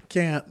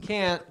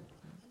 Can't.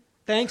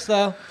 Thanks,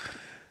 though.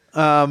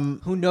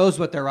 Who knows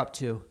what they're up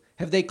to?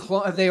 Have they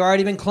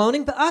already been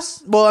cloning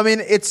us? Well, I mean,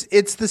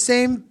 it's the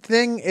same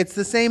thing. It's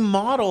the same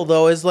model,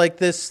 though, as like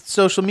this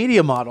social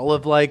media model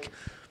of like,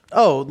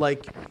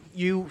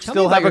 you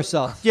still have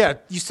yourself. Yeah,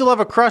 you still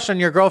have a crush on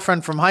your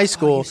girlfriend from high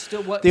school.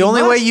 The you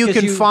only way must, you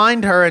can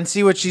find her and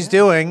see what she's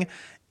doing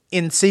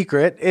in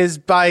secret is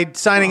by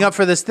signing up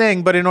for this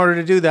thing. But in order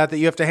to do that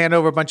you have to hand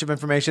over a bunch of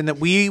information that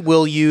we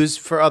will use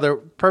for other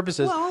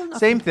purposes.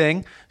 Same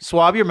thing.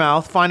 Swab your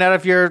mouth. Find out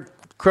if you're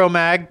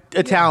Cro-Mag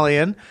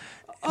Italian.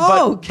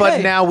 Oh,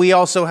 but now we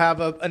also have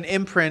an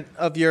imprint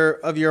of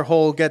your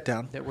whole Get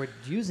Down that we're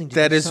using to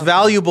that do is something.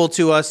 valuable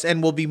to us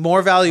and will be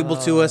more valuable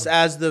to us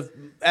as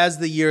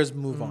the years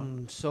move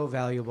on. So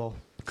valuable.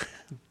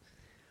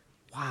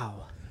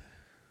 Wow.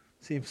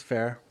 Seems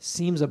fair.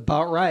 Seems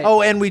about right.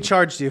 Oh, and we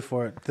charged you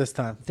for it this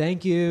time.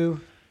 Thank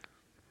you.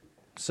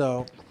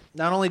 So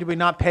not only did we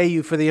not pay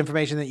you for the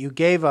information that you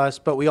gave us,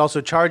 but we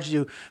also charged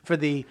you for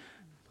the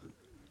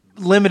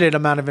limited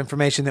amount of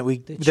information that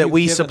we you've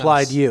given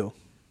supplied us. you.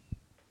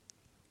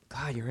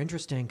 God, you're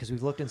interesting because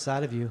we've looked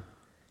inside of you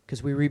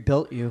because we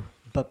rebuilt you,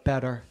 but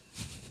better.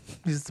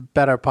 He's a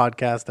better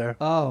podcaster.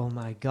 Oh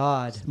my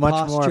God.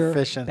 Much more Posture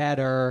efficient.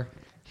 Better.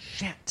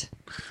 Shit.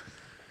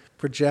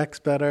 Projects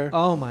better.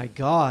 Oh my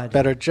God.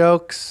 Better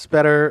jokes,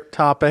 better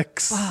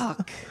topics.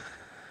 Fuck.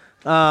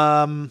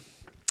 I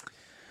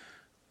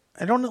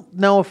don't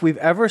know if we've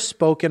ever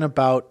spoken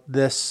about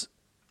this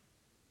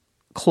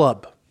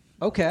club,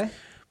 Okay.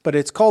 but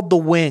it's called The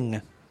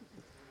Wing.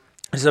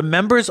 It's a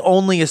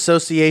members-only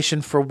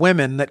association for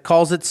women that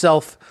calls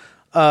itself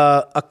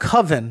a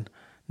coven,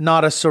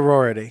 not a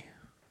sorority.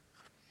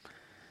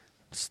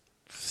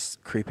 It's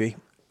creepy.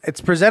 It's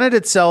presented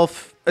its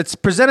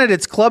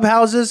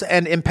clubhouses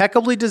and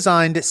impeccably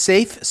designed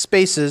safe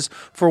spaces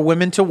for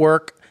women to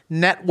work,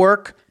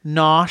 network,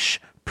 nosh,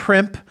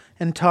 primp,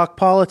 and talk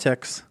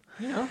politics.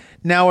 Yeah.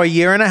 Now, a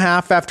year and a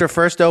half after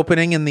first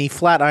opening in the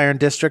Flatiron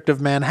district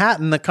of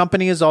Manhattan, the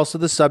company is also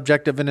the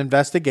subject of an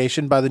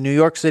investigation by the New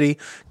York City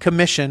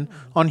Commission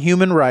on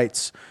Human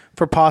Rights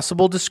for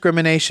possible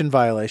discrimination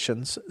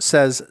violations,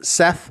 says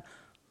Seth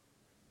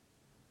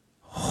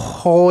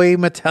Hoy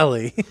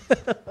Matelli.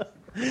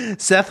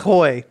 Seth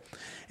Hoy,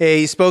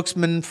 a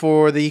spokesman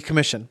for the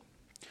commission.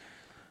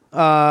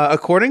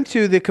 According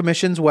to the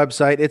commission's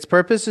website, its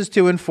purpose is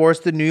to enforce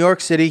the New York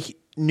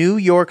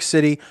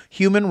City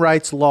human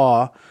rights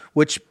law,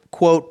 which,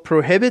 quote,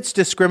 prohibits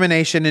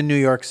discrimination in New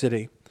York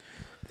City.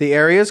 The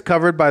areas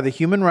covered by the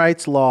human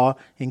rights law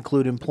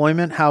include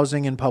employment,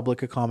 housing, and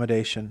public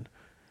accommodation.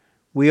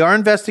 We are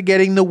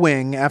investigating The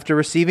Wing after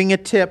receiving a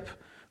tip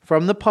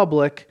from the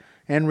public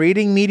and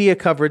reading media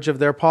coverage of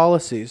their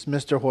policies,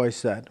 Mr. Hoy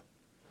said.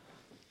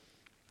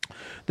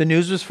 The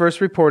news was first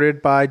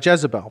reported by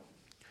Jezebel.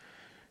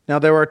 Now,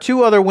 there are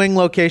two other Wing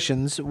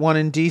locations, one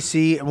in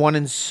D.C. and one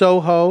in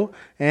Soho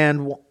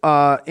and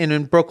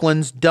in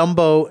Brooklyn's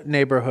Dumbo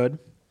neighborhood.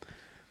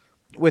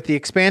 With the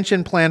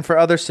expansion plan for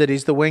other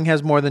cities, the Wing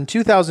has more than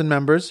 2,000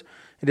 members.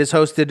 It has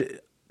hosted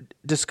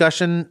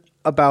discussion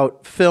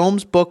about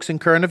films, books, and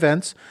current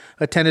events,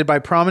 attended by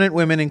prominent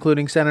women,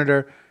 including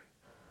Senator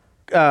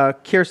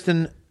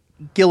Kirsten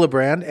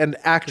Gillibrand and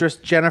actress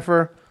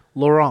Jennifer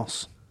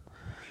Lawrence.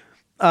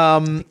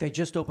 I think they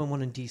just opened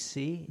one in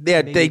D.C.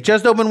 Yeah, Maybe. they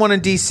just opened one in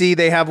D.C.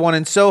 They have one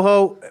in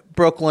Soho,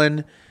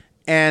 Brooklyn,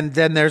 and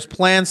then there's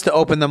plans to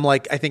open them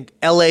like, I think,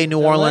 L.A.,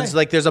 New Orleans.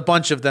 Like, there's a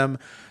bunch of them.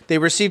 They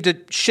received a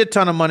shit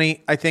ton of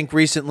money, I think,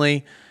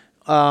 recently.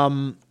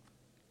 Where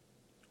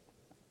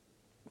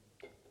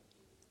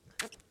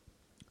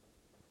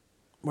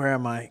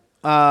am I?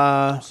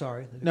 I'm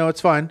sorry. No,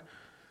 it's fine.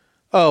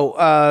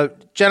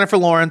 Jennifer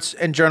Lawrence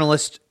and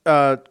journalist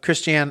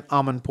Christiane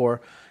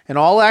Amanpour. An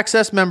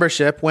all-access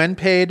membership, when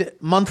paid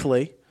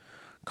monthly,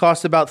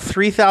 costs about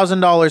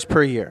 $3,000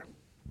 per year.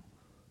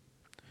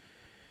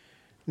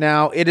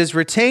 Now, it has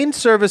retained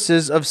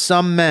services of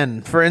some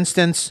men. For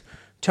instance,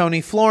 Tony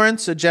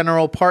Florence, a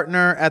general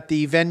partner at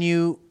the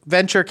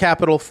venture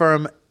capital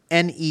firm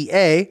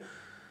NEA,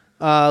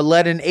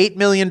 led an $8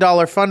 million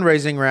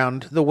fundraising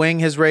round. The Wing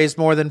has raised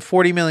more than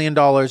 $40 million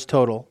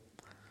total.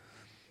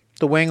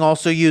 The Wing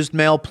also used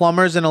male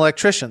plumbers and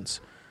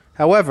electricians.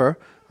 However,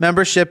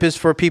 membership is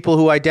for people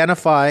who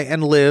identify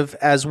and live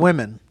as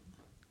women,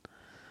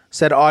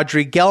 said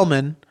Audrey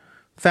Gelman,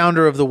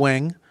 founder of The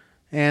Wing,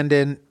 and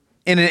in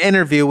an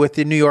interview with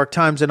the New York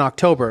Times in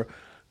October.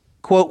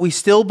 Quote, "We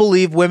still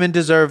believe women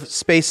deserve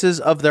spaces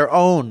of their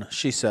own,"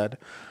 she said.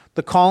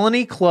 The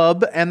Colony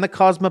Club and the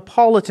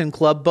Cosmopolitan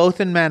Club,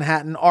 both in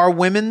Manhattan, are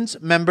women's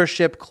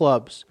membership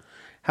clubs.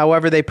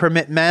 However, they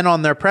permit men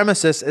on their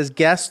premises as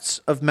guests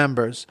of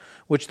members,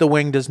 which The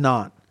Wing does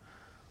not.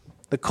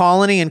 The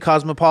Colony and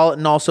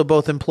Cosmopolitan also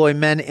both employ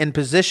men in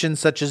positions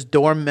such as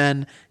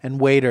doormen and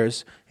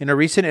waiters. In a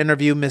recent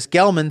interview, Ms.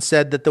 Gelman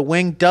said that The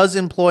Wing does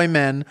employ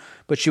men,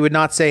 but she would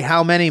not say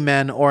how many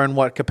men or in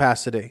what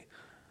capacity.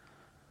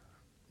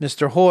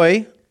 Mr.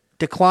 Hoy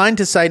declined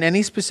to cite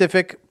any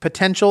specific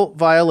potential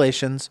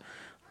violations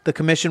the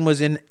commission was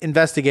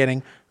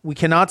investigating. We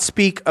cannot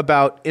speak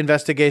about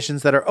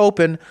investigations that are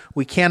open.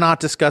 We cannot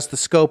discuss the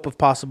scope of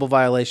possible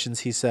violations,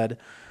 he said.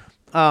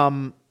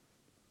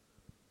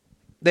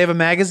 They have a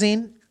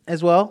magazine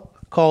as well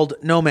called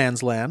No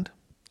Man's Land.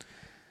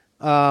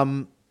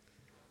 I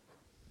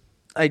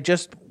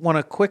just want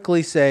to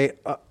quickly say,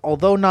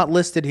 although not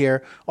listed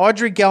here,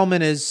 Audrey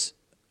Gelman is,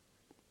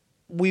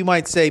 we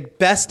might say,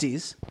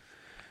 besties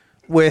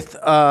with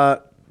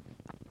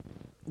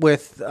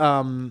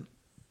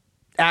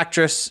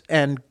actress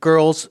and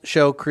girls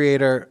show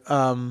creator.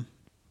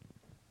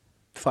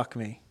 Fuck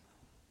me,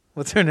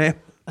 what's her name?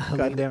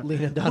 Goddamn.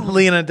 Lena Dunham.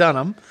 Lena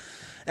Dunham.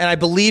 And I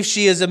believe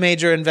she is a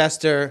major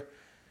investor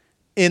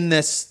in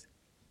this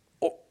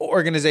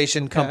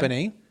organization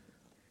company.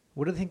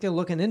 What do they think they're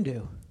looking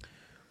into?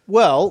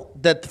 Well,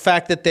 that the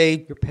fact that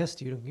they... You're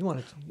pissed. You want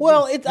to...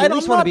 Well, you at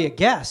least want to be a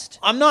guest.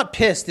 I'm not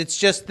pissed. It's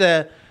just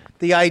the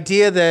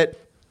idea that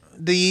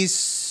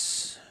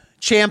these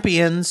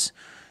champions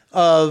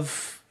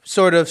of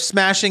sort of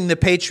smashing the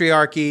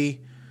patriarchy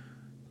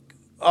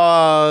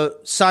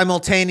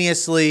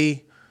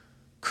simultaneously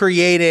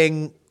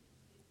creating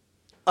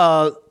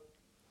a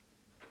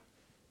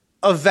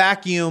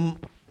vacuum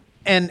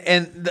and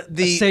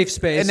the a safe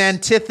space, an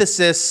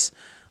antithesis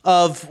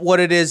of what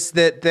it is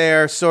that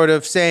they're sort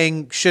of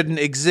saying shouldn't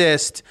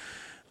exist,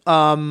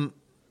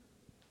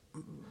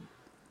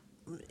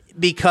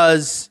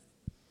 because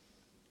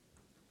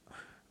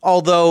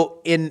although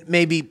in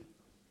maybe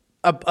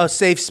a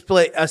safe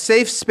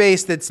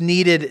space that's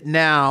needed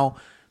now,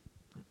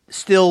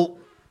 still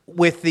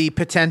with the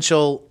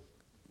potential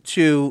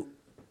to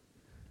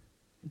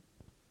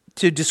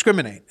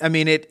discriminate. I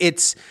mean,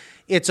 it's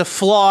a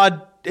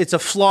flawed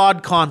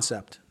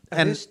concept.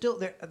 And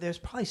there's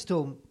probably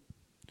still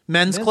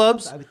men's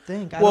clubs. I would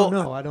think. I don't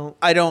know.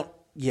 I don't.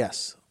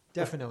 Yes.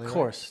 Definitely. Of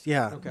course. Right?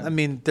 Yeah. Okay. I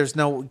mean, there's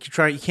no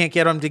you can't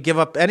get them to give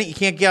up any. You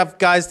can't get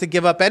guys to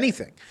give up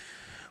anything,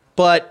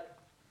 but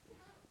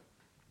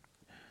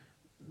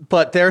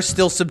they're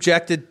still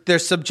subjected. They're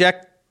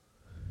subject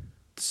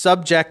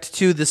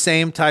to the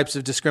same types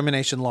of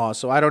discrimination laws.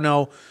 So I don't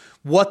know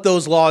what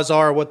those laws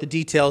are, what the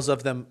details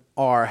of them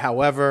are.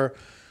 However,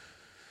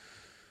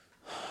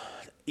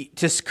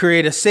 to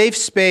create a safe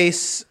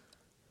space,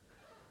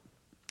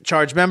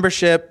 charge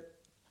membership,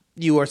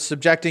 you are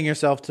subjecting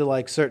yourself to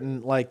like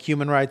certain like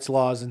human rights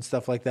laws and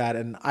stuff like that.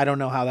 And I don't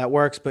know how that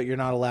works, but you're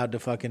not allowed to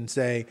fucking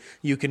say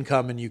you can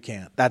come and you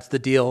can't. That's the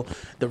deal.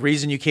 The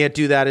reason you can't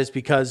do that is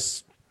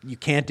because you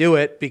can't do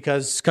it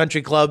because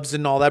country clubs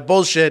and all that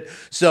bullshit.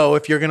 So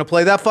if you're going to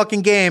play that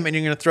fucking game and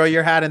you're going to throw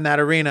your hat in that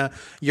arena,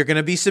 you're going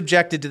to be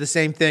subjected to the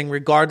same thing,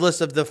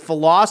 regardless of the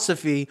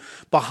philosophy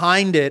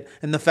behind it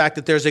and the fact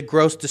that there's a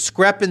gross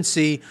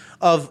discrepancy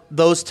of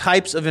those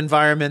types of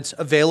environments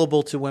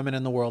available to women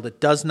in the world. It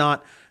does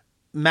not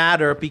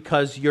matter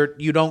because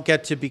you don't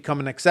get to become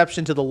an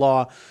exception to the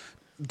law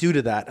due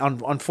to that.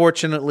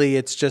 Unfortunately,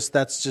 that's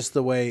just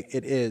the way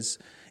it is.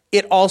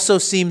 It also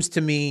seems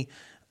to me,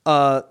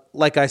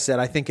 like I said,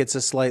 I think it's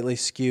a slightly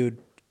skewed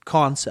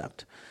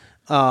concept.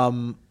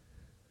 I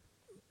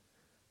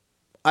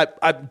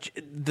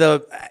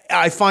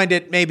find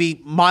it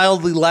maybe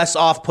mildly less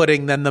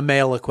off-putting than the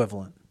male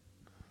equivalent.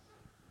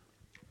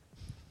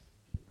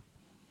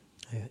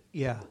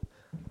 Yeah,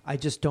 I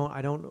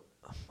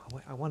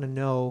want to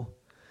know.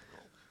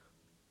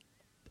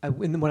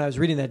 When I was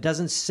reading that, it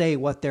doesn't say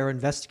what they're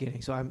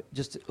investigating. So I'm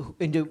just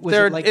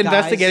they're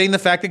investigating the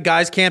fact that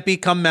guys can't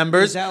become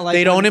members. Like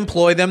they don't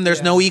employ them.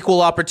 There's no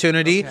equal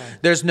opportunity. Okay.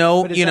 There's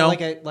no, but is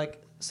that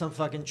like some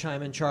fucking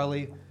Chime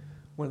Charlie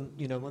when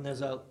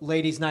there's a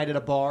ladies' night at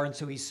a bar and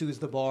so he sues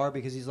the bar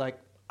because he's like.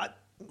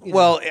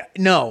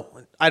 No,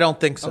 I don't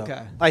think so.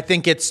 Okay. I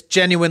think it's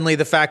genuinely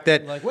the fact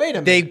that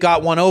they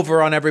got one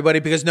over on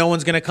everybody because no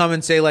one's going to come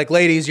and say, like,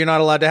 ladies, you're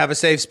not allowed to have a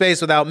safe space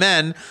without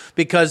men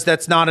because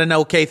that's not an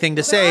okay thing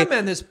to say. There are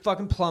men. There's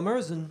fucking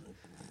plumbers and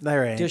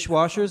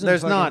dishwashers. And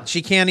there's not.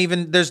 She can't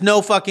even. There's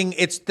no fucking.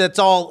 That's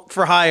all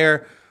for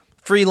hire.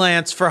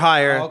 Freelance for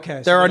hire. Oh,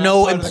 okay. There are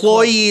no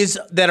employees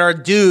that are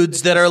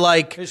dudes that are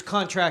like. There's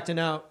contracting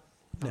out.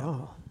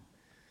 No.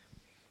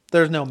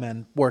 There's no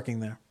men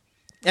working there.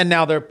 And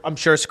now they're, I'm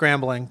sure,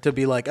 scrambling to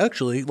be like,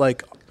 actually,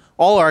 like,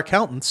 all our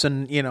accountants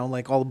and,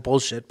 like, all the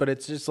bullshit. But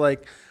it's just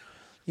like,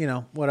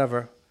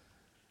 whatever.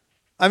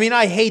 I mean,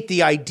 I hate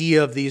the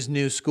idea of these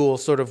new school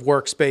sort of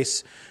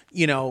workspace,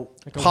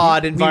 like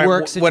pod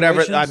environment,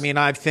 whatever. I mean,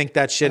 I think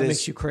that shit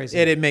makes you crazy.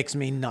 It makes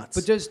me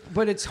nuts.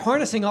 But it's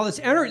harnessing all this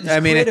energy.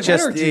 I mean, it's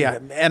just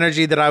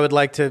energy that I would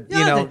like to,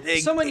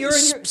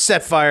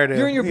 set fire to.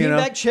 You're in your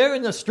beanbag chair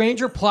and a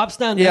stranger plops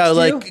down next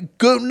to you.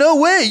 Go, no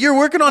way. You're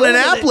working on an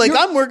app like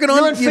I'm working on.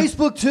 You're on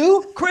Facebook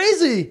too?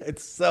 Crazy.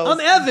 I'm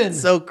Evan. It's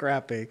so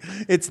crappy.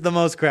 It's the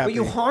most crappy. But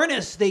you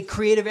harness the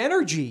creative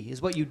energy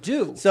is what you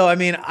do. So I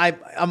mean,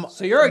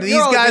 these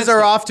guys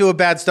are off to a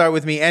bad start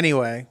with me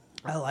anyway.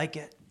 I like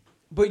it.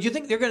 But you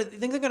think they're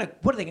gonna?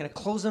 What are they gonna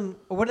close them?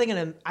 Or what are they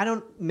gonna? I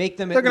don't make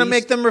them. They're gonna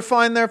make them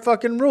refine their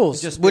fucking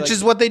rules, which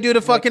is what they do to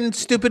fucking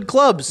stupid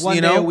clubs.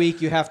 One day a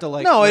week, you have to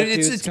like. No,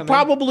 it's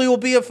probably will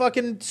be a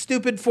fucking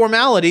stupid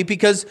formality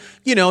because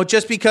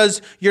just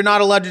because you're not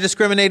allowed to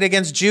discriminate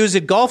against Jews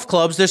at golf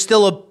clubs, there's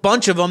still a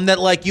bunch of them that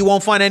like you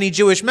won't find any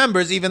Jewish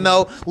members, even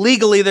though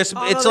legally there's.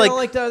 It's they don't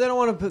like that. They don't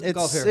want to put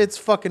golf here. It's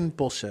fucking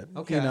bullshit.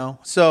 Okay.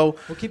 So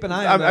we'll keep an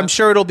eye on that. I'm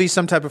sure it'll be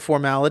some type of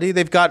formality.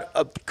 They've got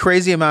a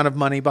crazy amount of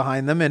money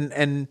behind them,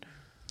 and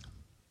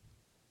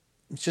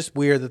it's just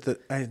weird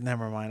that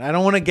never mind. I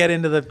don't want to get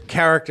into the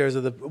characters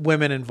of the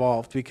women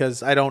involved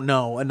because I don't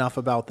know enough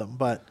about them.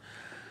 But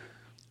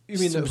you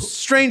mean some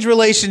strange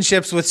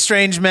relationships with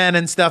strange men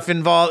and stuff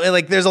involved?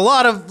 Like there's a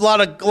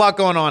lot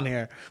going on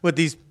here with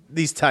these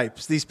these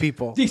types, these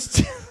people.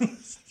 These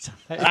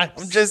I'm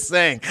just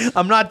saying,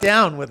 I'm not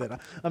down with it.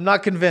 I'm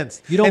not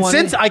convinced. You don't and want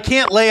since any- I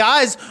can't lay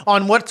eyes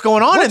on what's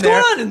going on, in,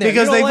 there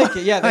because You they don't like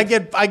it. Yeah,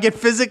 I get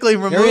physically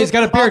removed. He's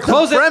got a beard. off the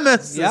Close it.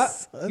 premise. Yeah.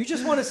 You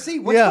just want to see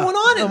what's going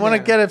on in I want to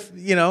there. get I'm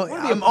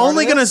be a part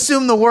only of going to this.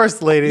 assume the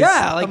worst, ladies.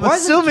 Yeah, like, I'm why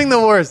is it- assuming the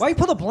worst. Why you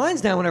pull the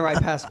blinds down whenever I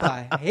pass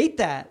by? I hate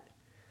that.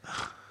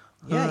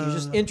 Yeah, you're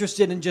just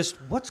interested in just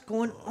what's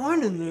going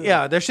on in there.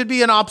 Yeah, there should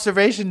be an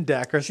observation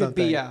deck or should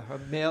something. be a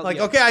male. Like,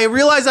 yeah. okay, I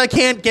realize I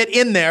can't get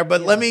in there,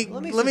 but let me for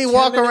walk 10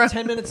 minutes, around.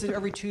 10 minutes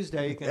every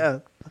Tuesday. You can. Yeah.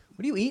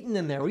 What are you eating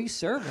in there? What are you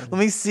serving? Let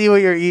me see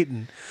what you're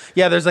eating.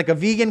 Yeah, there's like a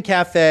vegan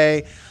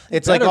cafe.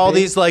 It's like better all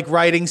be. these like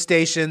writing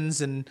stations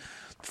and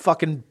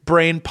fucking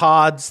brain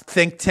pods,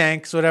 think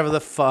tanks, whatever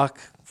the fuck.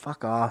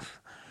 Fuck off.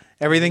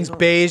 Everything's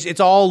beige. It's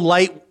all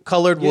light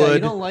colored Yeah, wood. you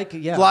don't like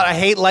it, yeah. I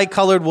hate light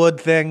colored wood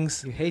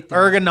things. You hate that.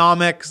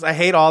 ergonomics. I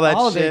hate all that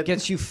All of shit. it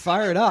gets you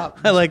fired up.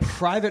 I like-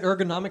 private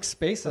ergonomic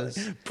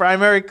spaces.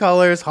 Primary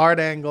colors, hard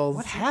angles.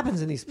 What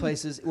happens in these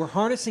places? We're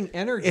harnessing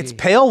energy. It's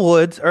pale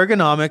woods,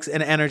 ergonomics,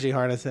 and energy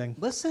harnessing.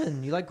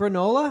 Listen, you like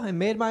granola? I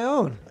made my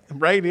own.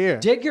 Right here.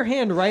 Dig your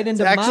hand right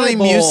into It's actually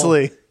my bowl.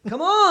 muesli.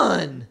 Come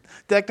on.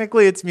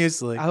 Technically, it's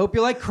muesli. I hope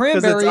you like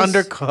Because cranberries.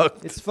 it's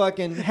undercooked. It's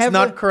fucking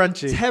not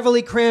crunchy. It's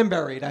heavily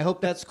cranberried. I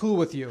hope that's cool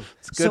with you.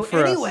 It's good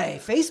for us.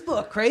 anyway,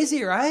 Facebook,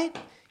 crazy, right?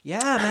 Yeah,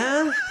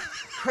 man.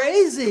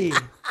 Crazy.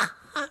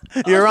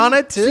 You're on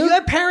it too? So you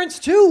had parents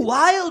too.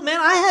 Wild, man.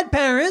 I had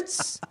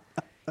parents.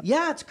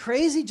 Yeah, it's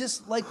crazy.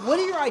 Just like, what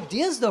are your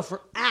ideas though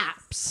for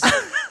apps?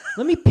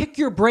 Let me pick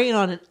your brain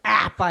on an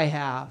app I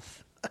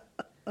have.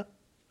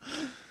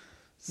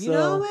 You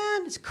know,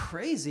 man, it's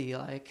crazy.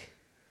 Like,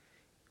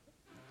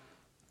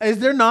 Is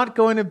there not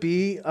going to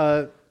be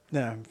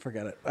no,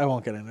 forget it. I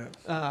won't get into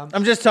it. Um,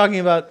 I'm just talking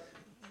about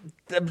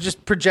I'm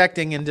just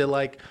projecting into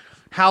like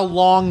how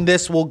long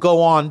this will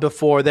go on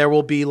before there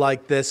will be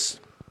like this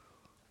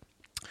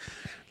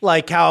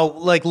like how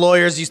like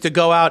lawyers used to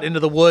go out into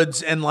the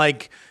woods and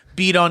like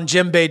beat on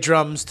djembe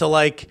drums to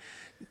like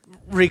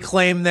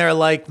reclaim their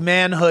like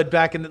manhood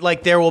back in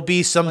like there will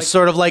be some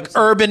sort of like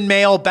urban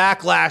male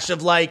backlash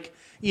of like,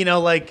 you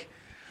know, like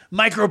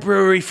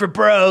microbrewery for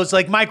bros,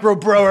 like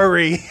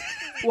microbrewery.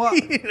 well,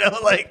 You know,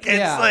 like it's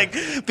Yeah.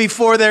 like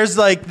before there's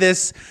like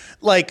this,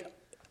 like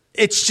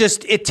it's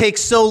just it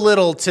takes so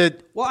little to.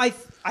 well,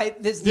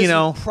 this You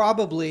know. is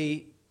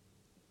probably,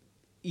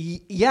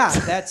 yeah,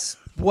 that's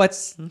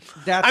what's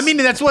that's. I mean,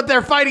 that's what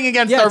they're fighting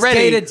against Yeah, it's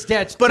already.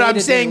 that's but I'm day-to-day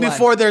saying life.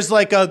 before there's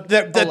like a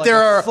that like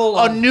there a are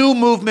full-on- a new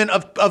movement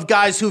of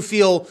guys who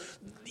feel,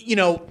 you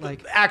know,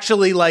 Like-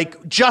 actually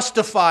like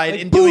justified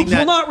like, in doing boobs that.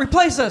 will not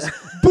replace us.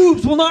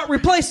 Boobs will not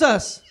replace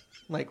us.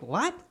 Like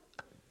what?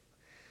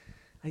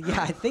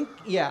 Yeah, I think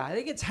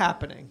it's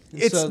happening.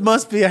 And It so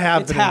must be a it's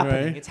happening,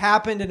 happening. right? It's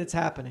happened and it's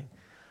happening.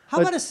 How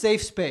But- about a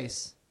safe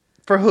space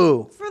For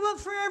who?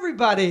 for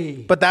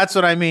everybody? But that's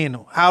what I mean.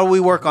 How do we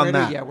work on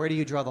that? Where do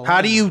you draw the line?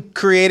 How do you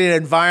create an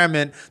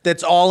environment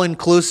that's all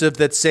inclusive,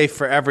 that's safe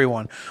for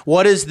everyone?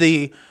 What is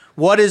the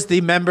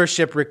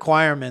membership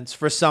requirements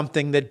for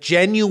something that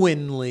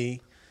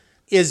genuinely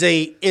is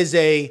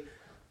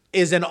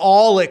an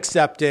all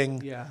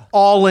accepting, Yeah.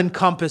 all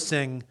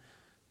encompassing,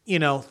 you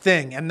know,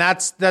 thing? And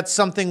that's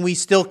something we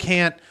still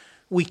can't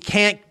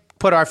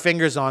put our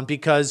fingers on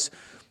because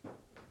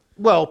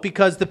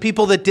the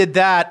people that did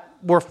that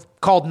were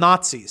called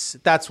Nazis.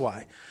 That's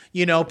why.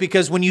 You know,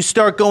 because when you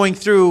start going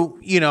through,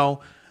 you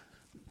know,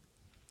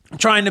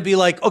 trying to be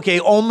like, okay,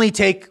 only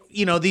take,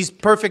 you know, these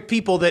perfect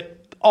people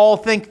that all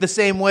think the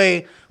same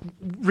way,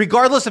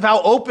 regardless of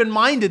how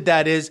open-minded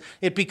that is,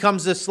 it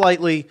becomes a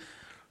slightly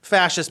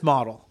fascist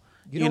model.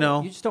 You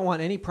know? you just don't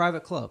want any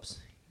private clubs.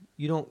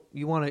 You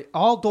want to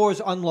all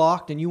doors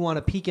unlocked, and you want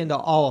to peek into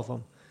all of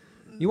them.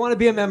 You want to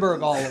be a member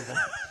of all of them.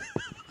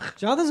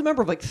 Jonathan's a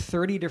member of like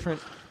 30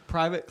 different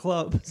private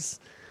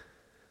clubs.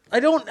 I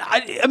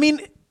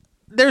mean,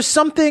 there's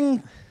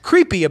something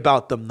creepy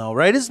about them though,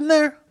 right? Isn't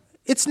there?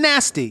 It's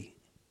nasty.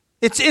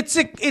 It's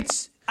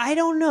I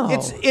don't know.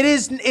 it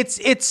is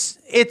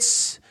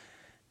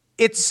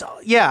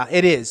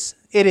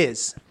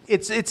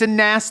it's a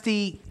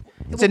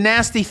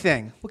nasty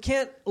thing.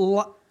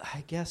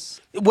 I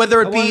guess.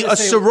 Whether I it be wanted to a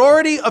say-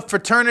 sorority, a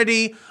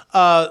fraternity,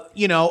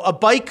 you know, a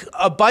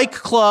bike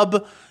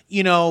club,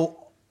 you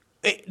know,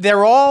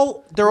 they're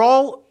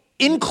all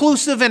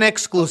inclusive and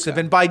exclusive.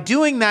 And by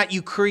doing that,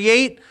 you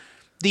create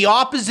the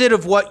opposite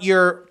of what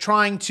you're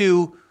trying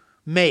to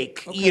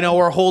make, you know,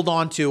 or hold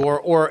on to,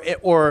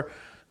 or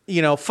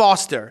you know,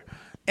 foster.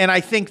 And I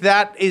think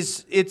that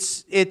is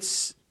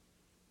it's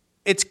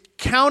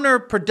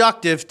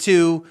counterproductive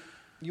to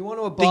You want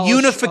to the abolish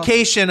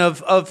unification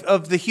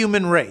of the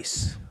human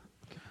race.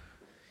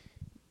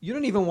 You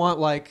don't even want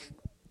like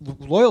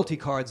loyalty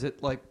cards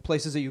at like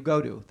places that you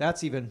go to.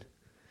 That's even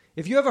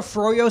if you have a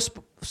Froyo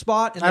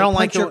spot and I they don't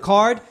punch like your the-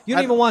 card, you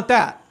don't I- even want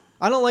that.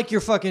 I don't like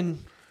your fucking.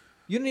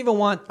 You don't even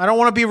want. I don't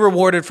want to be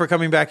rewarded for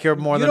coming back here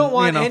more You than don't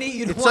want you know. any.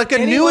 You don't It's want like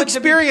a new anyone to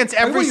be- experience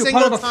every What are you,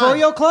 single part of a time.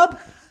 Froyo club?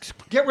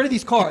 Get rid of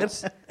these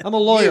cards. I'm a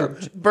lawyer.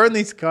 You, burn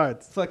these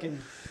cards. Fucking.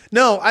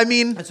 No, I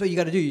mean, That's what you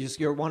got to do.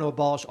 You want to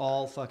abolish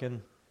all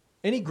fucking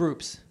any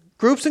groups.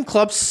 groups and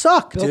clubs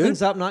suck, Build dude.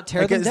 things up, not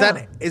tear Like, them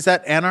down. Is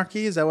that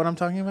anarchy? Is that what I'm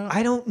talking about?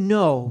 I don't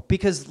know,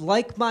 because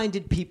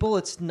like-minded people,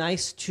 it's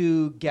nice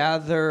to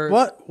gather.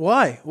 What?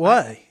 Why?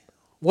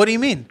 What do you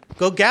mean?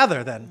 Go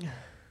gather then.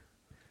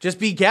 Just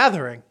be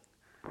gathering.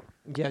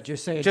 Yeah,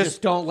 just say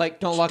Just- don't lock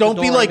the door.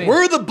 Don't be on like, me.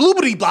 we're the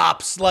bloobity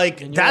bops.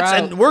 Like And you're that's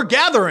out. and we're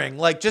gathering.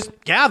 Like just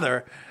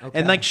gather Okay.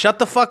 and like shut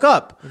the fuck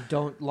up. And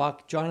don't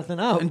lock Jonathan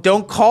out. And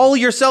don't call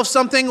yourself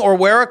something or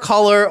wear a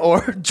color or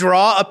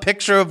draw a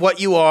picture of what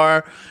you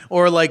are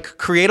or like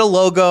create a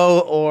logo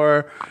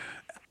or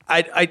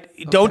I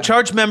don't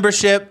charge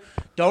membership.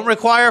 Don't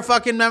require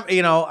fucking I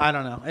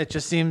don't know. It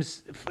just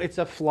seems it's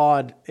a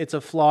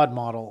flawed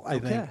model, I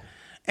think.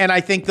 And I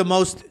think the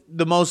most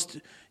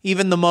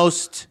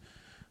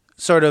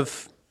sort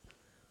of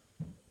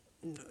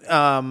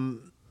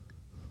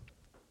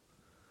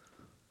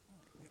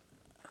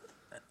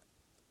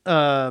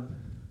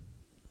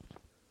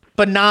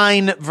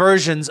benign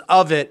versions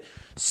of it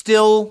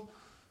still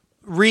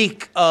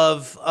reek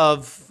of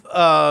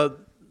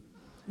an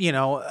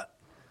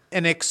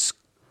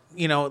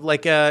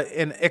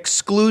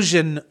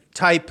exclusion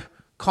type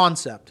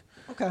concept.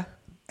 Okay.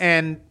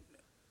 And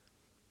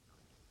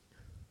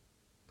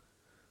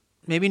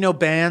maybe no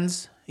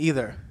bands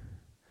either.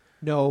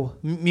 No.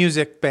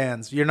 Music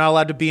bands. You're not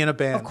allowed to be in a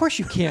band. Of course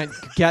you can't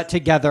get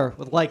together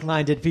with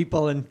like-minded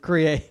people and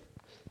create.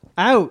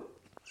 Out.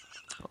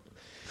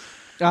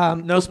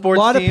 No sports a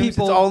lot teams. of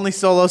people, It's only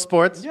solo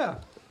sports. Yeah.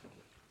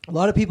 A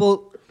lot of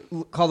people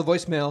call the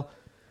voicemail.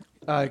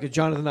 Because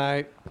Jonathan and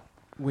I,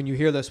 when you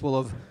hear this,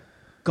 will have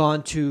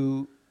gone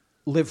to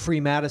Live Free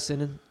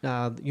Madison,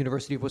 the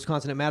University of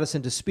Wisconsin at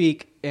Madison, to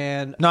speak.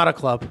 And Not a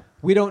club.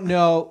 we don't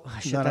know. Oh,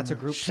 shit, Not that's a- a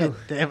group shit, too.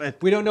 damn it.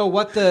 We don't know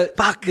what the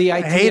Fuck, the I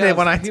idea. hate it of-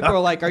 when I people talk. are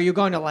like, "Are you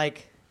going to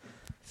like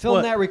film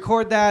What? that,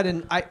 record that?"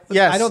 And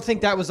Yes. I don't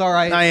think that was our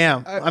idea. I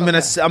am. I'm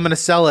gonna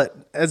sell it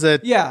as a.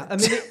 Yeah, I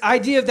mean, the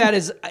idea of that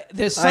is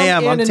there's some I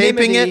am. I'm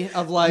taping anonymity it,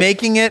 of like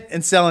making it,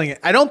 and selling it.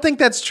 I don't think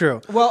that's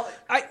true. Well,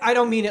 I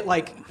don't mean it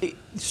like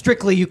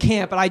strictly you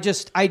can't, but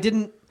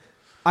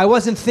I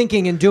wasn't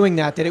thinking in doing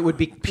that it would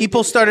be.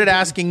 People started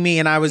asking me,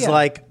 and I was Yeah.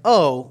 like,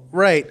 "Oh,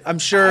 right. I'm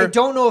sure." I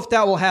don't know if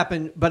that will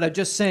happen, but I'm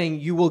just saying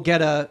you will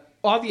get a.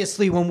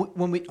 Obviously,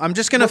 when we I'm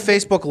just gonna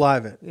Facebook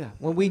Live it. yeah,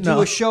 when we do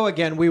No. a show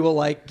again, we will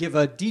like give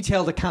a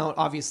detailed account,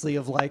 obviously,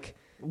 of like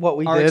What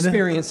we our did.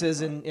 experiences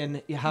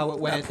and how it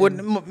went. Would,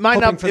 and might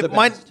hoping not. for the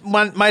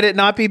It might it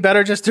not be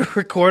better just to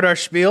record our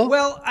spiel?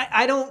 Well,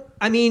 I don't.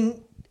 I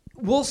mean,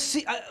 we'll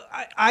see.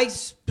 I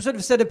sort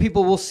of said to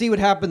people, we'll see what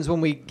happens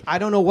when we. I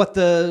don't know what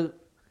the.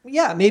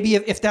 Yeah, maybe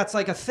if that's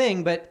like a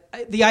thing, but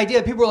the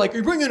idea people are like,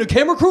 "You're bringing a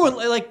camera crew," and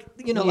like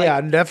Yeah,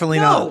 definitely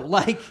no, not.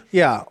 like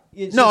Yeah.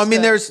 It's No, I just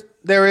mean that-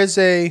 there is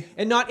a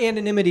and not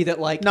anonymity that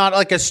like not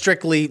like a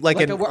strictly like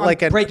I'm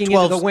breaking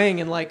 12 into the wing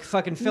and like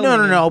fucking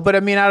filming. No. But I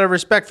mean, out of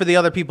respect for the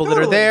other people that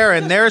are Totally. there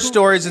and Yeah, their cool.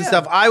 stories and Yeah.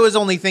 stuff, I was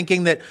only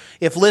thinking that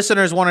if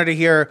listeners wanted to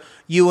hear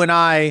you and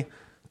I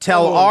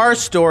tell Totally. our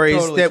stories,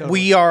 Totally, that totally.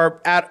 we are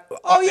at.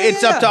 Oh, yeah,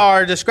 it's yeah. up to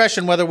our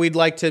discretion whether we'd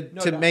like to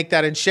doubt. make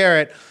that and share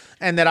it.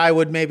 And that I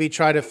would maybe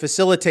try to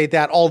facilitate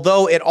that,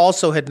 although it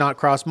also had not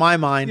crossed my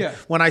mind. Yeah.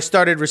 When I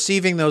started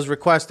receiving those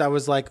requests, I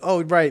was like,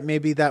 "Oh, right,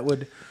 maybe that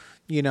would,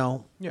 Yeah,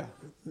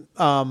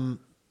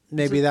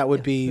 maybe that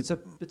would be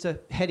it's a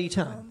heady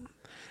time.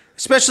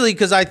 especially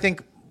because I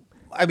think,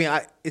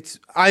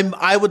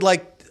 I would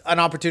like an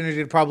opportunity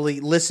to probably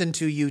listen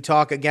to you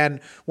talk again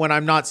when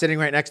I'm not sitting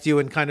right next to you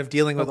and kind of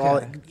dealing with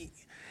all.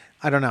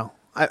 I don't know.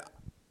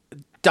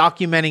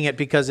 Documenting it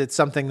because it's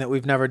something that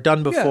we've never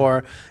done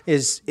before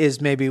is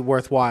maybe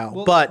worthwhile,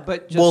 Well, but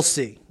just- we'll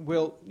see.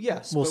 We'll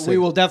see. we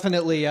will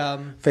definitely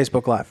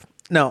Facebook Live.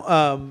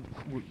 No,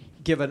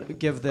 give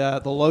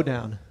the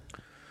lowdown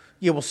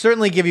yeah, we'll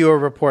certainly give you a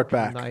report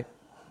back tonight.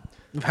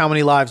 of how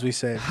many lives we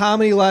saved. How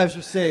many lives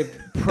were saved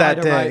prior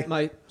That to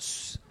day.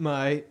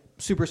 my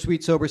Super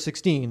Sweet Sober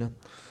 16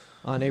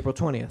 on April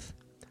 20th?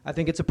 I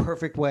think it's a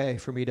perfect way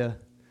for me to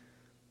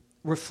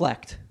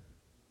reflect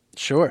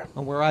Sure,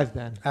 on where I've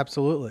been,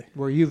 absolutely,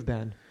 where you've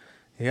been.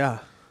 yeah.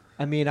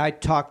 I mean, I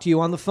talked to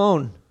you on the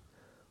phone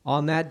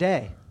on that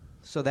day.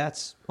 So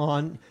that's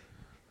on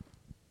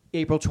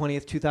April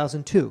 20th,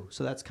 2002.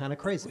 So that's kind of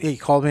crazy. Yeah, you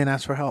called me and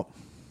asked for help.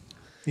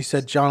 You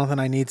said, "Jonathan,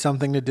 I need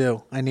something to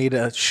do. I need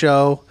a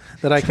show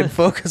that I can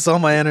focus all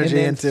my energy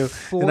then into."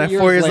 4 And then years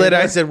 4 years later, I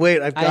later, said,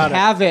 "Wait, I've got it." I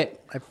have it.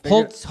 I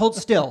figured- Hold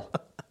still.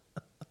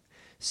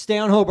 Stay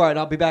on Hobart.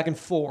 I'll be back in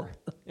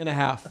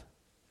 4.5.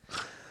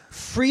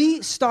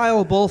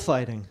 Freestyle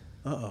bullfighting.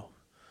 Uh-oh.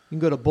 You can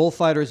go to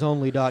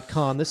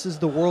bullfightersonly.com. This is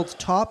the world's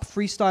top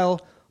freestyle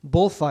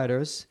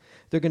bullfighters.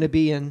 They're going to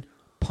be in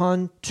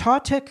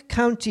Pontotoc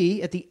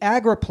County at the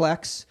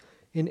Agriplex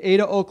in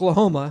Ada,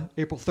 Oklahoma,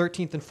 April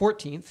 13th and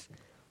 14th.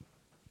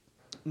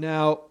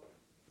 Now,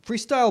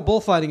 freestyle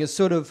bullfighting is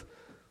sort of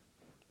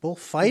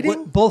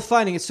Bullfighting?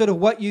 bullfighting is sort of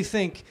what you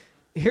think.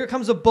 Here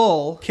comes a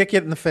bull, Kick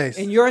it in the face.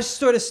 and you're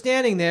sort of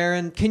standing there,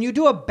 and can you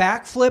do a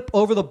backflip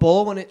over the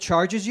bull when it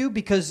charges you?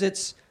 Because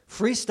it's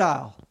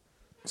freestyle.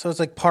 So it's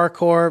like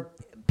parkour.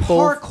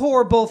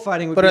 Parkour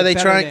bullfighting would But be are a they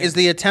better trying? name. Is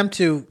the attempt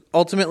to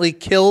ultimately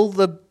kill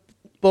the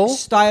bull,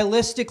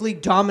 stylistically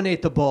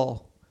dominate the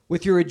bull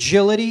with your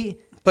agility,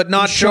 but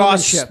not and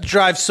showmanship.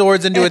 drive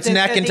swords into its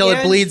neck At until the it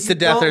end, bleeds to you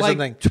death don't, or like,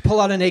 something? to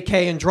pull out an AK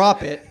and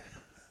drop it.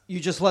 You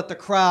just let the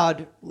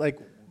crowd Like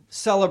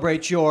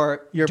celebrate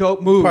your Your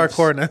dope moves,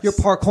 parkourness. your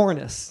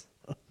parkourness.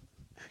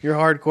 your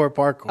hardcore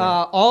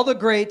parkour. All the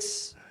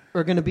greats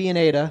are going to be in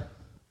Ada.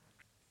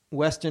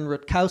 Weston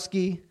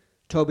Rutkowski,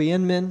 Toby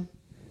Inman,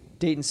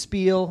 Dayton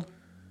Spiel,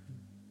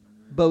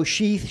 Bo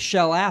Sheath,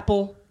 Shell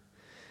Apple.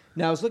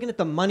 Now, I was looking at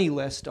the money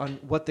list on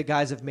what the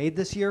guys have made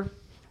this year.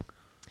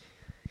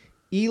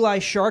 Eli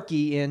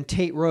Sharkey and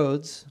Tate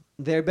Rhodes,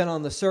 they've been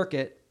on the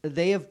circuit.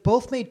 They have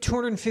both made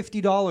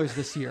 $250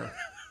 this year.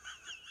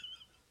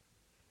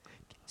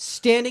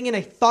 Standing in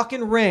a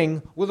fucking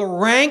ring with a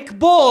rank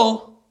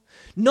bull,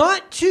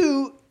 not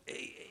to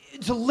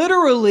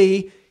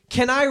literally,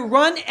 can I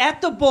run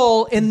at the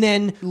bull and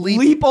then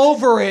leap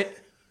over it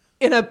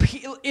in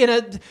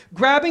a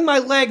grabbing my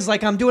legs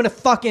like I'm doing a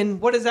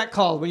fucking, what is that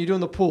called when you're doing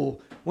the pool?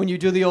 When you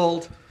do the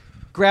old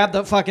grab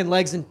the fucking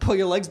legs and pull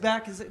your legs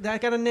back? Is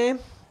that got a name?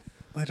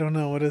 I don't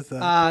know. What is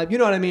that? You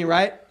know what I mean,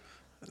 right?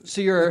 So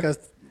you're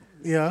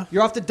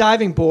off the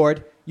diving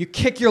board. You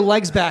kick your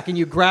legs back and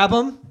you grab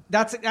them.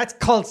 That's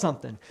called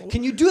something.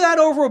 Can you do that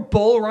over a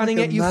bull running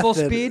Like at a you full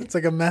method. speed? It's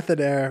like a method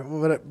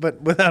error,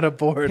 but without a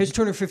board. Here's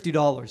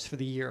 $250 for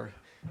the year.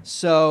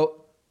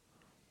 So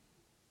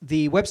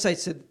the website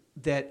said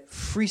that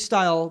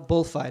freestyle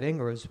bullfighting,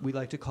 or as we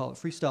like to call it,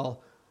 freestyle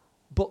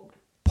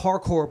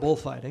parkour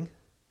bullfighting,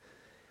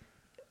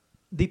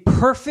 the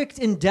perfect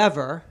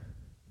endeavor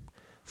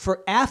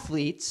for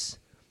athletes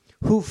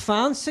who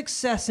found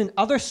success in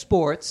other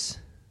sports,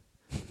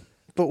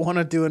 but want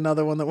to do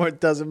another one that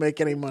doesn't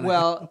make any money.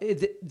 well,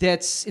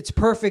 it's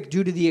perfect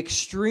due to the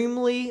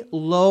extremely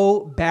low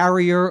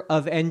barrier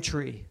of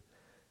entry.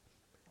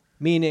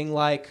 Meaning,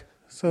 like,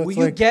 So will it's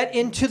you like- get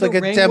into it's the like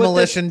a ring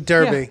demolition with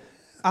this? derby.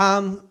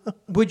 Yeah.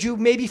 Would you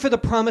maybe for the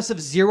promise of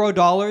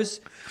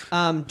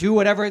 $0 do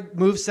whatever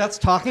move Seth's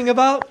talking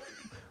about?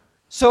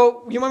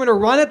 So you want me to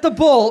run at the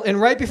bull,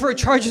 and right before it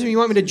charges me, you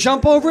want me to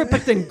jump over it,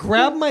 but then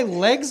grab my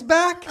legs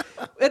back?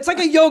 It's like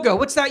a yoga.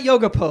 What's that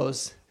yoga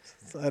pose?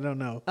 I don't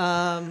know.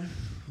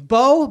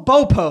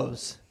 Bow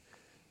pose.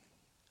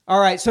 All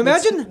right, so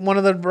imagine. It's one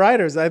of the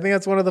riders. I think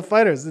that's one of the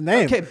fighters. The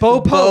name. Okay,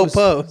 Bo Pose.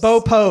 Bo Pose.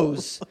 Bo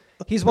Pose.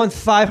 He's won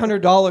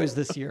 $500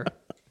 this year.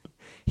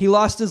 He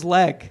lost his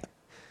leg.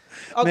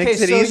 Okay,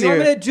 Makes it so you easier. want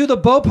me to do the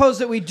Bo Pose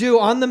that we do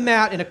on the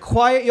mat in a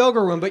quiet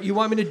yoga room, but you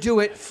want me to do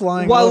it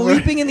Flying while over.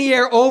 leaping in the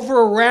air over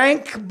a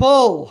rank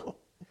bull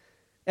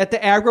at the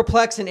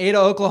Agriplex in Ada,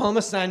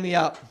 Oklahoma? Sign me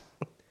up.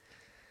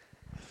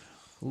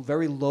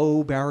 Very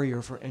low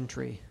barrier for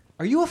entry.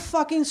 Are you a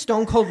fucking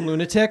stone cold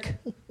lunatic?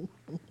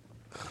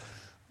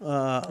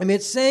 I mean,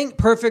 it's saying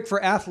perfect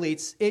for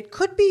athletes. It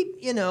could be,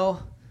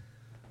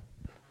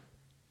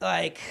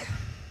 like,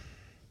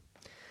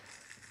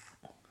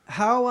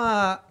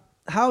 how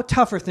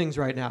tough are things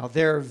right now?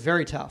 They're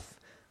very tough.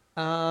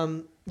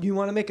 You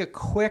want to make a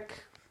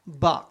quick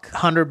buck?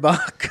 $100.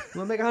 You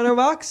want to make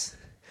 $100?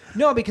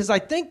 No, because I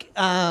think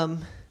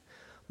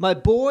my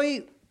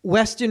boy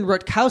Weston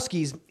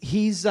Rutkowski's,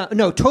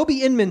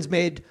 Toby Inman's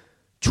made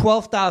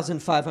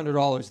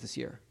 $12,500 this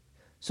year.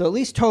 So at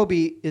least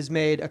Toby has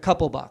made a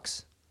couple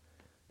bucks.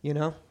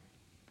 I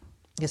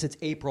guess it's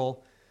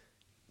April.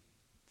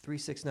 3,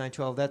 6, 9,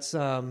 12. That's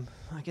I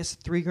guess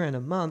 $3,000 a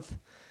month.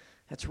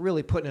 That's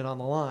really putting it on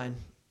the line.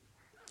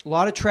 A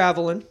lot of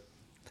traveling,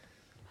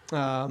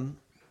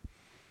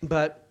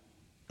 but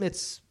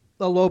it's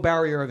a low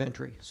barrier of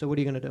entry. So what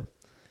are you going to do?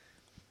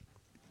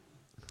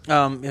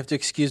 You have to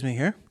excuse me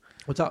here.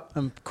 What's up?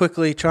 I'm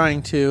quickly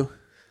trying to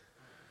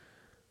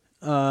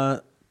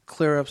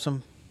clear up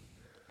some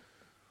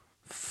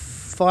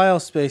file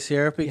space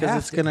here because have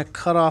it's to. going to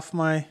cut off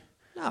my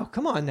No,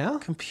 come on now.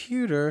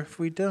 computer if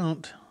we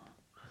don't.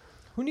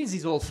 Who needs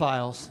these old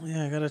files?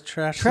 Yeah, I got to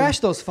trash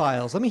Those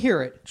files. Let me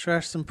hear it.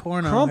 trash some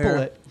porno Crumple here.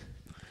 it.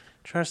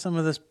 Trash some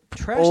of this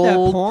Trash old that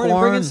porn and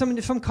bring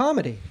in some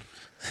comedy.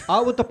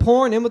 Out with the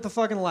porn, in with the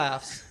fucking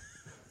laughs.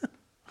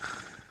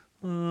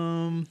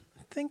 I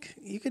think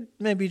you could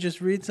maybe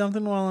just read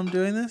something while I'm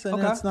doing this. I know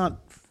Okay. it's not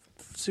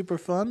super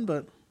fun,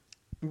 but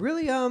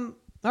Really, all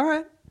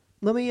right.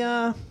 Let me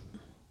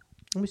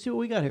see what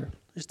we got here.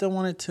 I just don't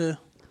want it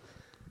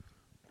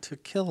to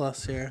kill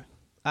us here.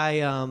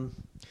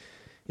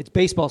 It's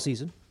baseball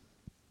season,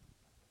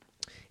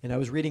 and I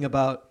was reading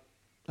about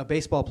a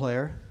baseball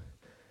player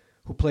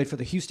who played for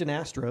the Houston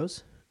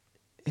Astros.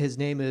 His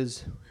name,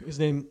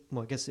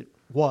 well, I guess it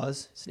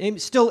was. His name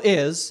still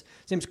is.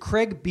 His name's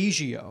Craig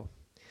Biggio,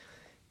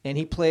 and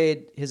he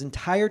played his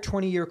entire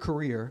 20-year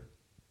career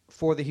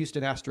for the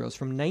Houston Astros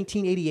from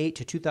 1988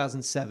 to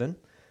 2007.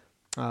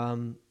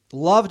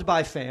 Loved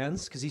by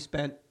fans because he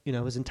spent,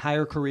 his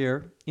entire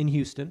career in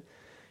Houston.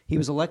 He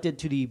was elected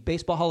to the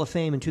Baseball Hall of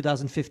Fame in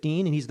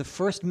 2015, and he's the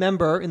first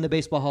member in the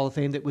Baseball Hall of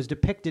Fame that was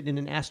depicted in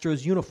an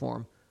Astros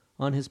uniform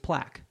on his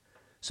plaque.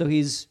 So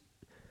he's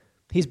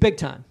big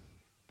time.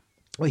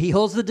 Well, he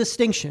holds the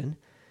distinction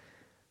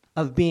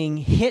of being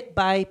hit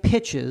by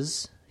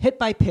pitch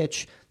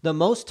the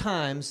most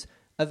times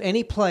of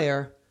any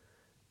player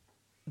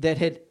that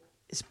had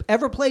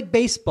ever played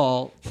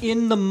baseball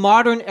in the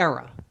modern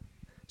era.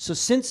 So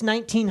since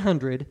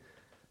 1900,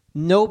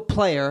 no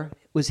player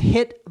was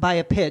hit by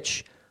a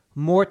pitch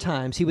more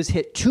times. He was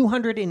hit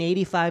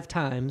 285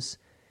 times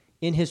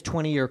in his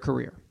 20-year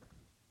career.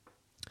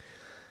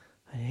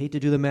 I hate to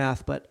do the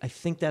math, but I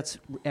think that's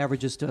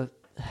averages to,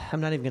 I'm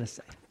not even going to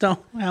say. Don't,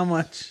 how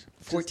much?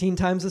 14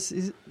 times a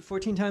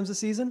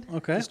season?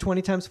 Okay. It's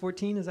 20 times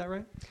 14, is that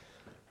right?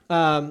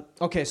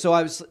 Okay, so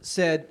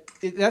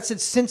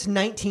that's since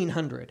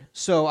 1900.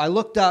 So I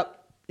looked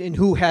up in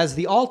who has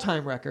the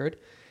all-time record.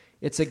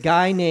 It's a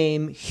guy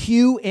named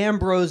Hugh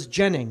Ambrose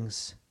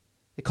Jennings.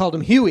 They called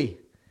him Huey.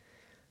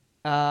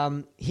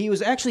 He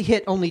was actually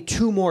hit only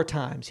 2 more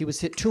times. He was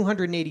hit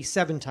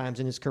 287 times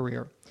in his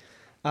career.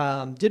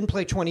 Didn't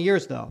play 20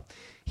 years, though.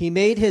 He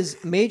made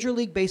his Major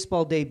League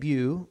Baseball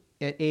debut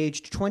at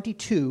age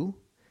 22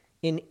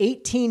 in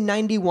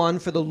 1891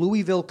 for the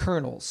Louisville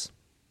Colonels.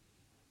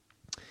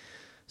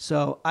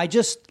 So I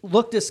just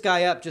looked this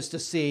guy up just to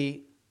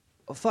see,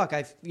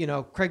 Craig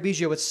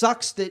Biggio, it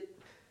sucks that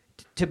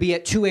to be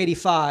at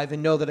 285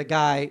 and know that a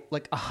guy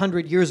like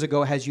 100 years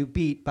ago has you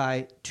beat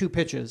by 2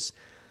 pitches.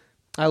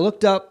 I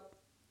looked up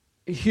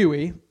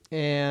Huey,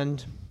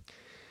 and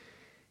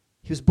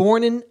he was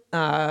born in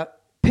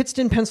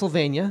Pittston,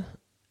 Pennsylvania.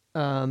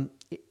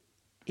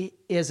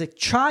 As a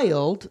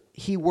child,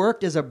 he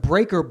worked as a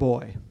breaker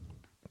boy.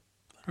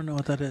 I don't know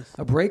what that is.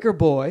 A breaker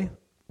boy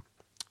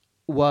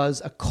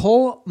was a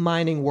coal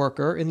mining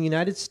worker in the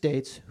United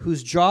States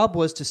whose job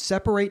was to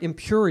separate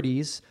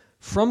impurities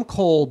from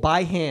coal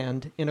by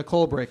hand in a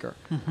coal breaker.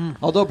 Mm-hmm.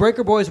 Although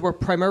breaker boys were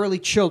primarily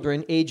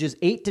children, ages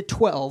 8 to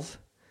 12,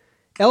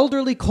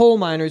 elderly coal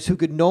miners who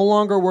could no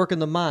longer work in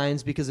the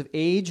mines because of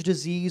age,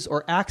 disease,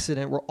 or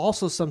accident were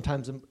also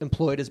sometimes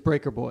employed as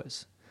breaker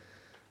boys.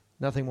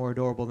 Nothing more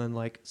adorable than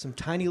like some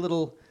tiny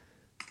little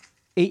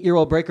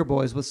 8-year-old breaker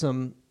boys with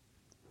some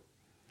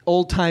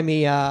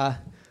old-timey,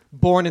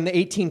 born in the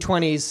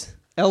 1820s,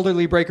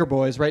 elderly breaker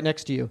boys right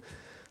next to you.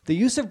 The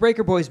use of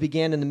breaker boys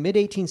began in the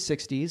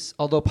mid-1860s.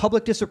 Although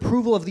public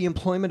disapproval of the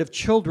employment of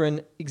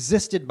children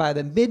existed by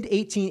the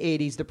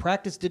mid-1880s, the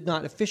practice did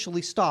not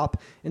officially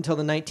stop until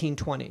the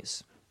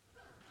 1920s.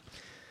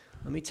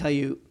 Let me tell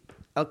you,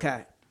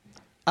 okay,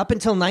 up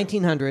until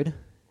 1900,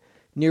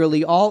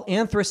 nearly all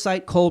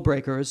anthracite coal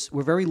breakers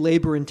were very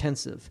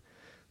labor-intensive.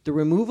 The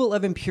removal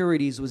of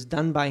impurities was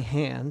done by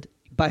hand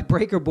by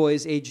breaker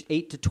boys aged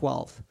 8 to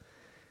 12.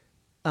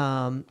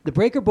 The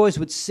breaker boys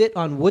would sit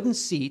on wooden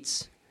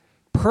seats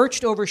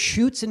perched over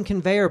chutes and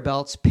conveyor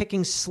belts,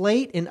 picking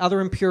slate and other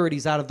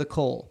impurities out of the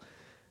coal.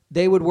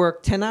 They would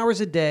work 10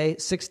 hours a day,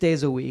 6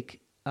 days a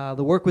week.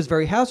 The work was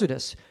very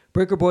hazardous.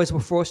 Breaker boys were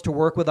forced to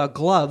work without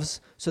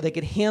gloves so they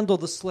could handle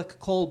the slick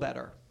coal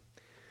better.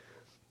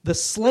 The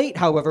slate,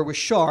 however, was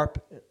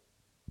sharp,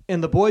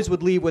 and the boys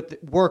would leave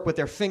work with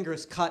their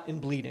fingers cut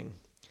and bleeding.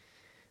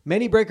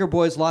 Many breaker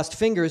boys lost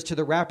fingers to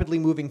the rapidly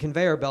moving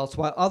conveyor belts,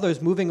 while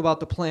others moving about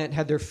the plant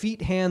had their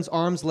feet, hands,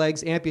 arms,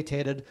 legs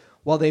amputated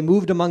while they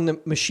moved among the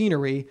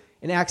machinery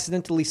and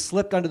accidentally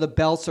slipped under the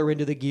belts or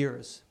into the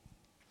gears.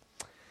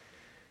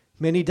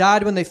 Many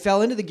died when they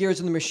fell into the gears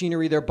of the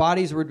machinery. Their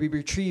bodies would be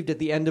retrieved at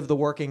the end of the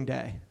working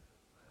day.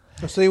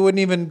 So you wouldn't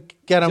even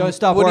get them. Don't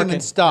stop wouldn't working.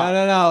 Even stop.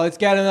 No. Let's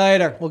get it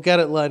later. We'll get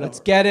it later. Let's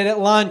get it at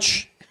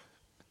lunch.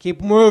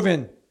 Keep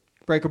moving,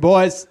 breaker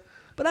boys.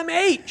 But I'm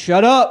 8.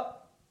 Shut up.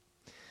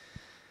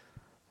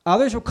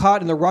 Others were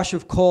caught in the rush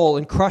of coal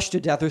and crushed to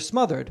death or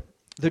smothered.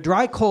 The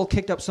dry coal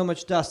kicked up so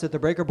much dust that the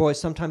breaker boys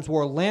sometimes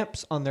wore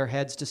lamps on their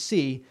heads to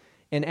see,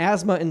 and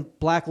asthma and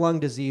black lung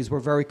disease were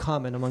very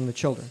common among the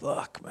children.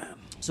 Fuck, man.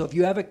 So if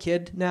you have a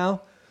kid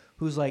now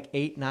who's like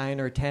 8, 9,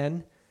 or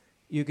 10,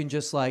 you can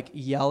just like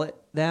yell at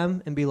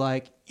them and be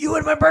like, "You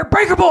and my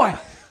breaker boy!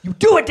 You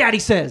do what Daddy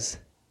says!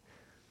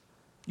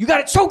 You got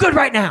it so good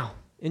right now!"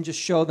 And just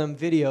show them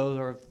videos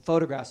or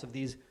photographs of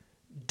these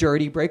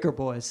dirty breaker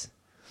boys.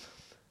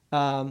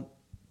 Okay,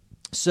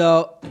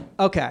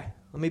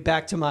 let me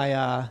back to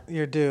my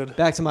your dude.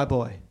 Back to my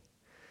boy.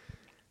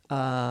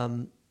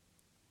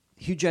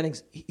 Huey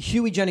Jennings,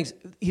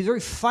 he's very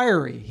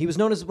fiery. He was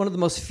known as one of the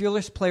most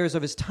fearless players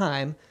of his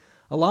time,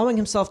 allowing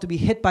himself to be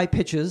hit by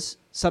pitches,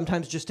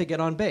 sometimes just to get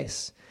on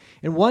base.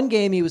 In one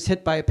game, he was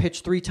hit by a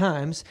pitch 3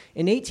 times.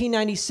 In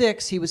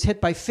 1896, he was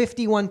hit by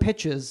 51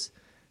 pitches,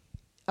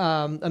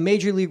 a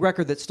major league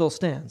record that still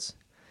stands.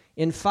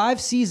 In 5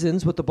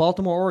 seasons with the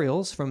Baltimore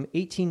Orioles from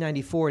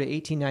 1894 to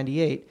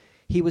 1898,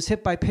 he was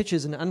hit by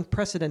pitches an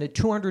unprecedented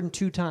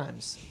 202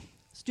 times.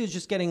 This dude's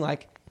just getting,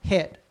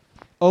 hit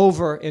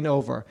over and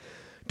over.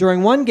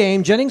 During one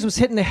game, Jennings was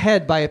hit in the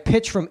head by a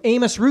pitch from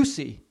Amos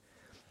Rusi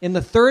in the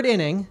 3rd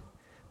inning,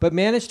 but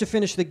managed to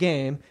finish the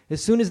game.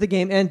 As soon as the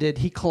game ended,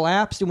 he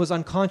collapsed and was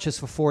unconscious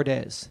for 4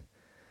 days.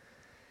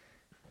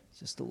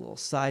 Just a little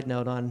side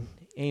note on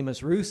Amos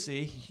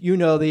Rusi. You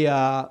know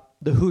the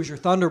Hoosier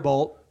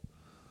Thunderbolt.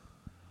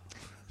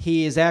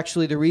 He is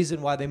actually the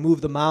reason why they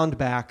moved the mound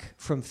back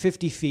from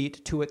 50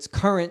 feet to its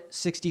current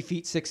 60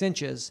 feet 6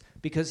 inches,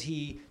 because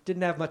he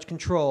didn't have much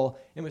control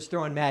and was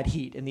throwing mad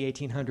heat in the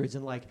 1800s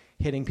and like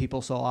hitting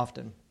people so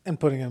often. And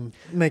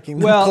making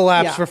them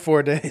collapse for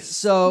 4 days.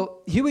 So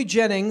Huey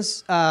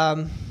Jennings,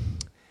 the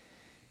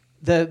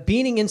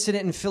beating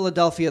incident in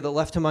Philadelphia that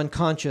left him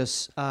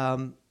unconscious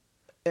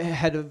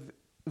had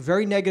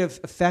very negative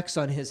effects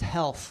on his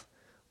health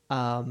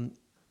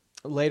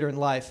later in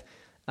life.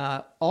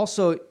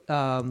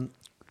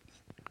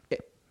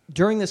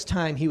 During this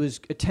time, he was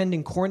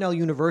attending Cornell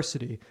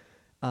University,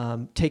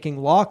 taking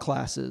law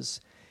classes.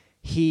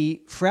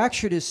 He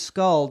fractured his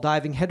skull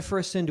diving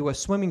headfirst into a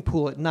swimming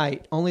pool at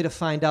night, only to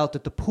find out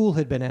that the pool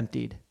had been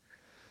emptied.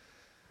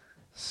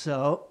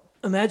 So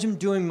imagine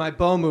doing my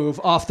bow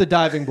move off the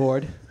diving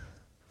board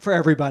for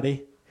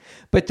everybody.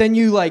 But then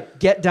you like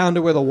get down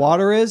to where the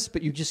water is,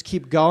 but you just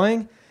keep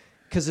going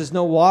because there's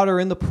no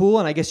water in the pool,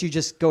 and I guess you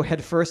just go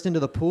headfirst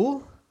into the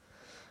pool.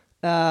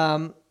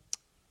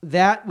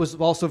 That was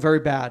also very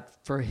bad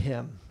for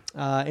him.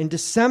 In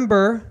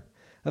December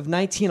of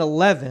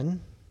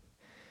 1911,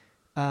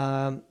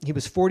 he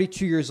was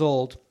 42 years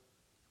old.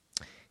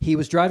 He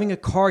was driving a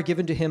car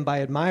given to him by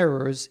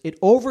admirers. It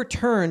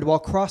overturned while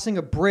crossing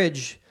a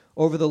bridge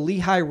over the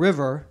Lehigh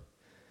River,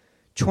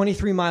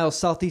 23 miles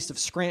southeast of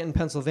Scranton,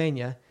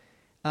 Pennsylvania.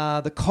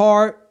 The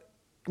car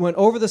went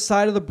over the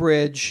side of the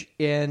bridge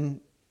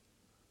and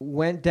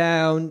went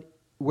down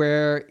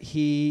where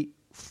he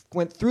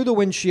went through the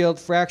windshield,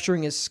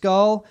 fracturing his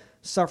skull,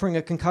 suffering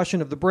a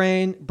concussion of the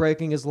brain,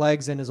 breaking his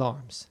legs and his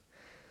arms.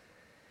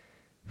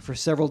 For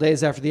several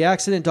days after the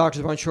accident,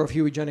 doctors were unsure if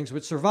Huey Jennings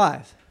would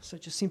survive. So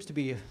it just seems to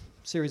be a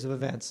series of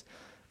events.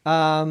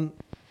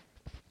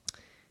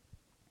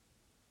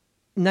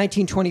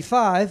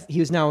 1925, he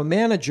was now a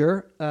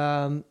manager.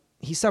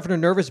 He suffered a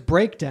nervous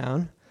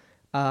breakdown,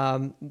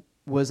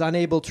 was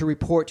unable to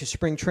report to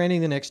spring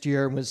training the next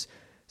year, and was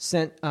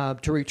sent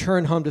to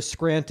return home to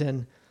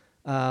Scranton.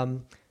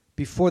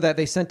 Before that,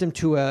 they sent him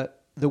to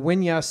the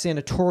Winyah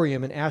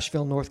Sanatorium in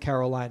Asheville, North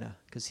Carolina,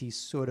 because he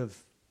sort of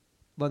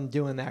wasn't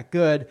doing that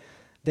good.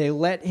 They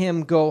let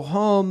him go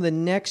home the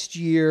next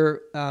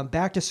year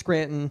back to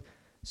Scranton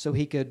so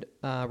he could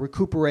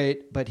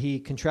recuperate, but he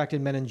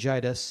contracted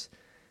meningitis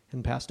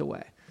and passed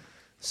away.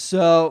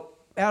 So,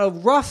 a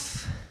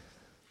rough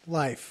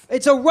life.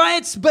 It's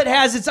but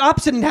has its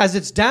ups and has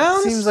its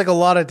downs. Seems like a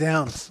lot of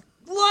downs.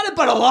 A lot of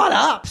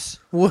ups.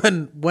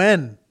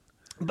 When?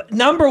 But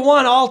number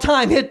one all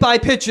time hit by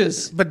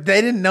pitches. But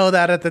they didn't know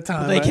that at the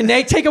time.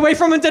 They take away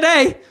from him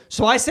today.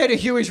 So I say to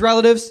Huey's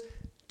relatives,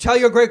 tell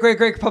your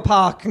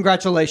great-great-great-papa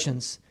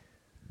congratulations.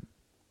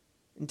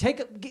 And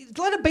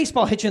let a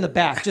baseball hit you in the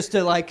back just to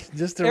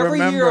every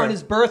remember. Year on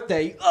his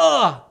birthday,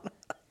 go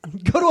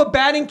to a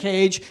batting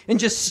cage and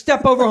just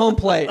step over home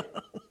plate.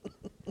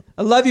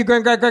 I love you,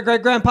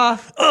 great-great-great-great-grandpa.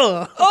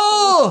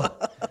 Oh!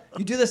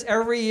 You do this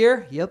every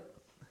year? Yep.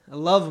 I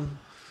love him.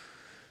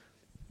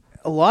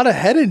 A lot of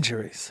head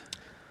injuries.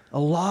 A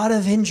lot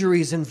of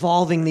injuries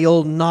involving the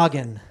old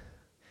noggin.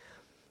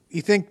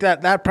 You think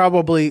that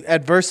probably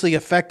adversely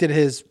affected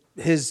his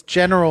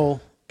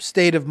general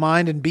state of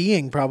mind and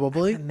being,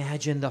 probably?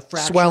 Imagine the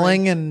fracturing.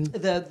 Swelling and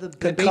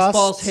the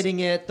baseballs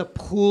hitting it, the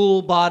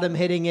pool bottom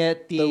hitting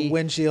it, the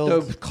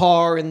windshield, the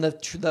car and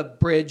the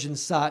bridge and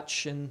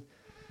such, and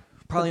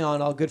probably not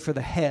all good for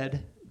the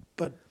head.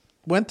 But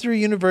went through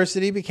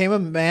university, became a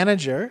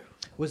manager.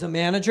 Was a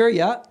manager,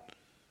 yeah.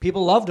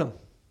 People loved him.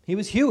 He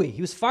was Huey.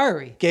 He was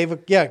fiery.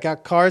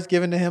 Got cars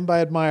given to him by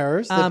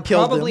admirers that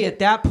killed him. Probably at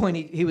that point,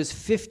 he was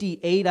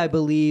 58, I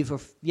believe,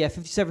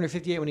 57 or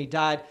 58 when he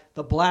died.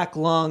 The black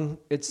lung,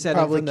 it said,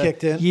 probably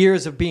kicked in.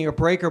 Years of being a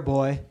breaker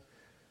boy.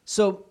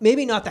 So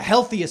maybe not the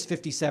healthiest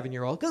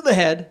 57-year-old. Because the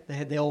head,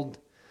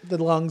 the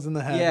lungs and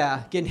the head.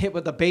 Yeah, getting hit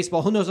with a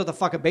baseball. Who knows what the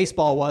fuck a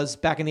baseball was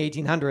back in the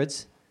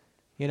 1800s?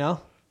 You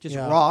know? Just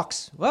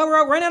rocks. Well,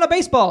 we're running out of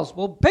baseballs.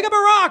 Well, pick up a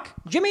rock,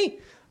 Jimmy.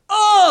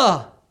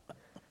 Oh!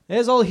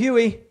 There's old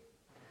Huey.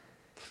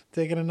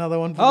 Taking another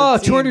one for the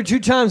team. 202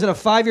 times in a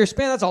 5-year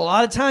span. That's a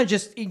lot of time.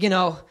 Just,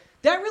 that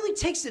really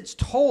takes its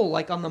toll,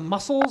 on the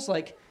muscles,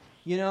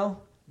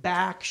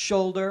 back,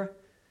 shoulder.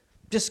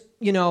 Just,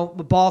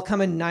 the ball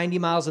coming 90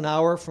 miles an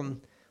hour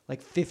from,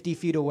 50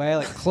 feet away,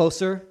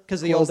 closer.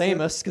 Because the old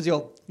Amos, because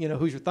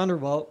who's your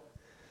Thunderbolt.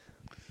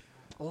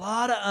 A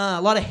lot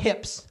of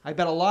hips. I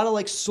bet a lot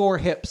of, sore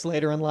hips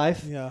later in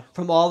life. Yeah.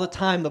 From all the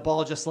time the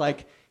ball just,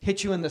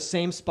 hit you in the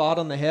same spot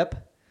on the hip.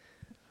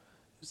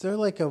 Is there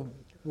a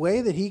way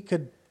that he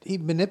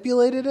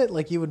manipulated it?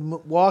 Like you would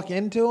walk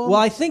into him? Well,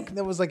 I think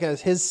that was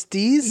his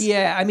steez?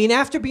 Yeah, I mean,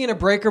 after being a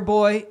breaker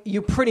boy,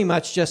 you pretty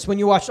much just, when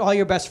you watch all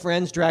your best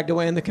friends dragged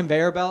away in the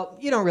conveyor belt,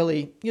 you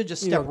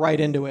just step right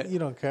into it. You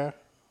don't care.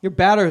 Your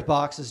batter's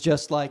box is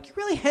just you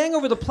really hang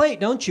over the plate,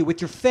 don't you,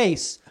 with your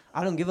face?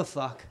 I don't give a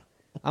fuck.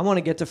 I want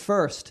to get to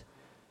first.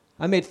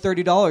 I made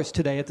 $30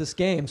 today at this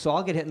game, so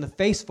I'll get hit in the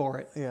face for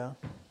it. Yeah.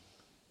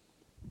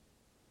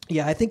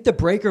 Yeah, I think the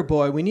breaker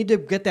boy, we need to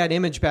get that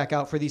image back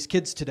out for these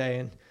kids today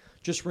and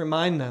just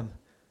remind them.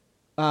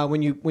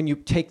 when you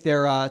take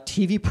their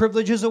TV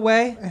privileges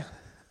away.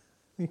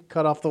 You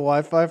cut off the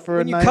Wi-Fi for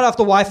When a you night. cut off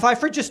the Wi-Fi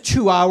for just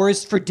 2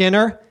 hours for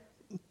dinner.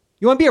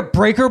 You want to be a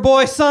breaker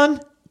boy,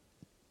 son?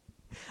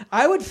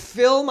 I would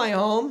fill my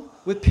home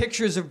with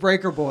pictures of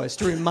breaker boys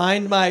to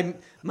remind my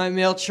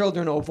male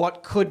children of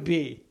what could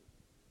be.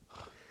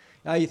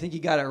 Now you think you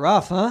got it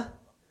rough, huh?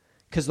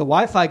 Because the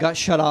Wi-Fi got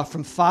shut off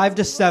from 5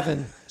 to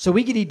 7, so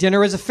we could eat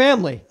dinner as a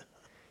family.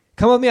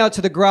 Come with me out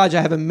to the garage. I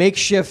have a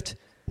makeshift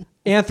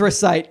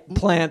anthracite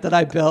plant that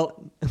I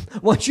built. I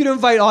want you to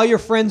invite all your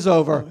friends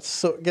over.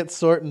 So get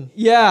sorting.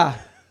 Yeah,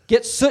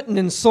 get sootin'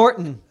 and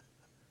sorting.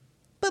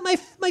 But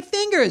my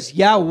fingers.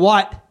 Yeah,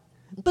 what?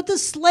 But the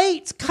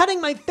slate's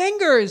cutting my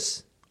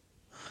fingers.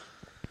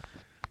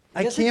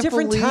 I guess can't a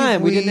different believe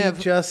time. we didn't have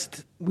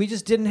just. we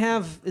just didn't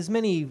have as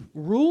many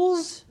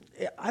rules,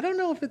 I don't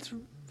know if it's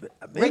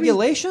maybe,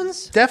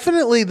 regulations.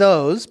 Definitely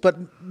those, but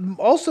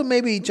also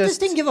maybe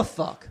Just didn't give a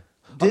fuck.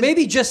 Or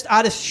maybe just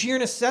out of sheer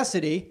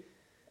necessity,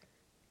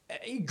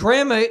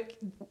 grandma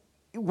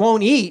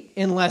won't eat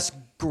unless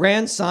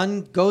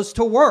grandson goes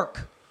to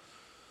work.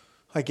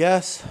 I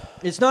guess.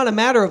 It's not a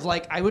matter of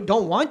like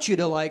don't want you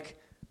to like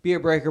be a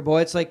breaker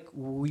boy. It's like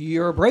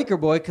you're a breaker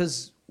boy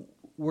because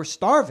we're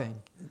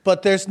starving.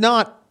 But there's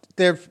not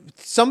there.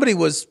 Somebody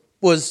was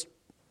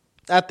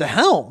at the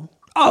helm.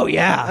 Oh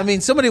yeah, I mean,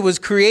 somebody was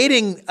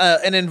creating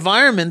an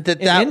environment that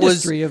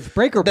industry was of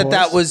breaker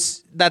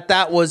boys.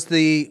 that was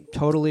the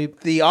Totally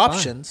the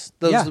options.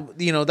 Those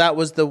Yeah. that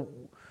was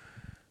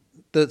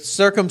the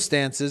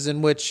circumstances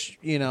in which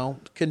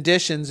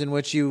conditions in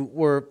which you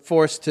were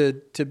forced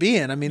to be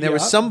in. I mean, there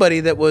was somebody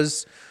that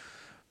was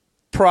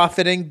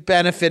profiting,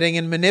 benefiting,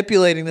 and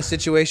manipulating the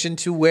situation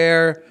to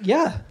where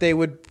they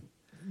would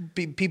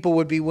be people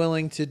would be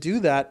willing to do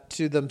that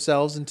to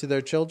themselves and to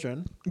their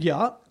children.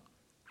 Yeah.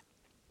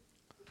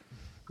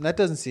 And that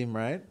doesn't seem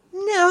right.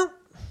 No.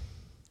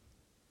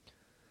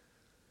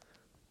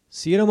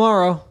 See you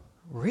tomorrow.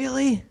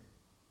 Really?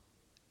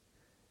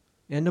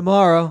 And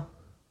tomorrow.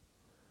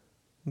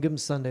 Give them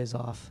Sundays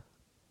off.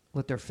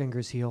 Let their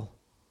fingers heal.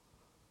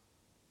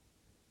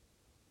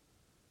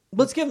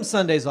 Let's give them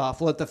Sundays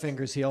off. Let the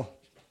fingers heal.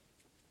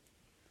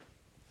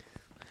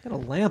 Got a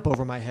lamp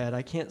over my head.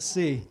 I can't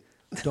see.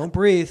 Don't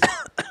breathe.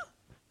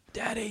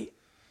 Daddy.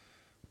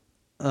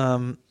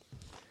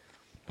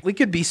 We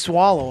could be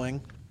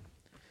swallowing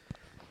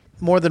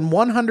more than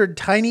 100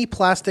 tiny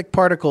plastic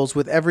particles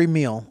with every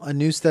meal, a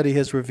new study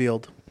has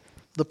revealed.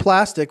 The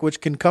plastic,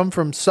 which can come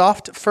from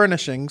soft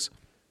furnishings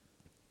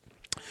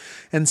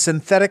and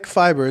synthetic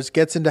fibers,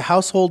 gets into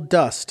household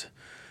dust,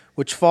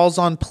 which falls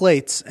on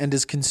plates and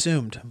is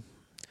consumed.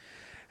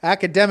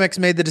 Academics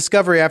made the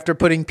discovery after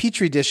putting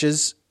petri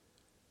dishes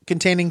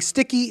containing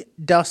sticky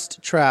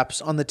dust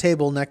traps on the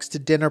table next to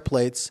dinner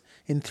plates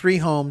in 3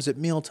 homes at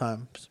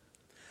mealtimes.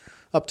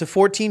 Up to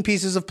 14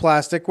 pieces of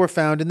plastic were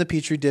found in the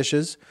petri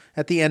dishes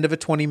at the end of a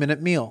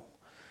 20-minute meal.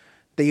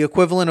 The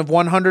equivalent of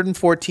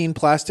 114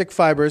 plastic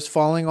fibers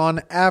falling on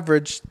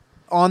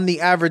the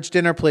average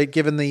dinner plate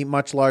given the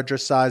much larger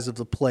size of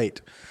the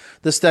plate.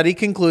 The study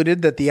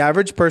concluded that the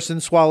average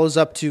person swallows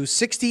up to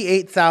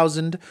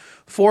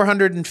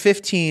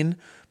 68,415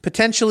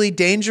 potentially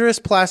dangerous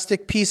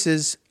plastic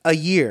pieces a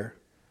year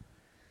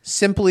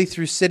simply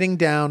through sitting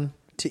down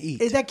to eat.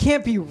 That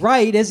can't be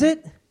right, is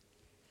it?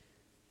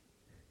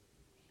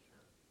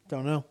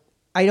 Don't know.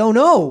 I don't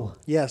know.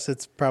 Yes,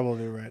 it's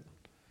probably right.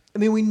 I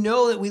mean, we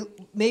know that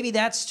maybe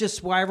that's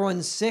just why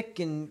everyone's sick,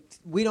 and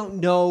we don't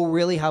know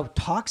really how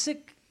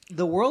toxic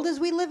the world is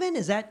we live in.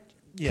 Is that?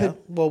 Yeah.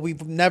 Well,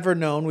 we've never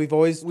known. We've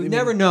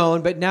never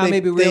known, but now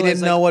maybe they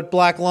didn't know what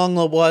black lung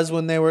was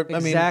when they were.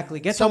 Exactly.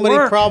 I mean, somebody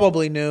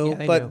probably knew,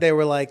 Yeah, but knew. they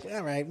were like,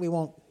 "All right, we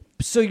won't."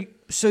 So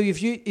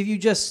if you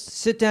just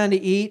sit down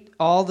to eat,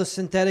 all the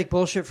synthetic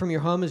bullshit from your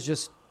home is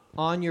just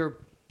on your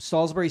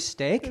Salisbury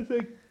steak.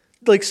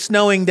 Like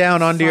snowing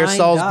down onto your Fine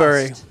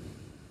Salisbury. dust.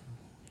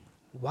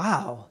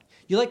 Wow.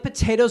 You like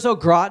potatoes au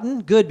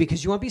gratin? Good,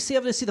 because you won't be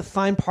able to see the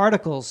fine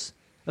particles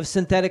of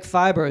synthetic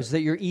fibers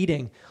that you're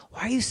eating.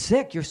 Why are you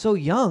sick? You're so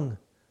young.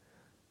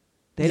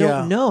 They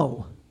don't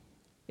know.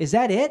 Is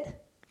that it?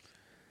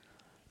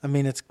 I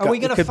mean, it Are we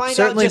going to could find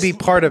certainly out? be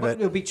part of it.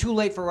 It'll be too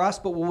late for us,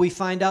 but will we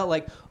find out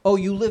like, oh,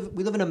 we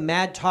live in a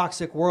mad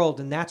toxic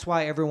world, and that's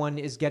why everyone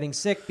is getting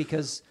sick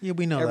because Yeah,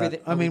 we know everything.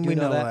 that. I mean, we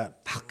know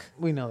that. Fuck.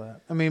 We know that.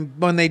 I mean,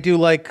 when they do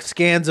like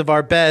scans of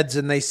our beds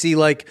and they see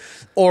like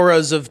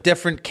auras of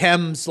different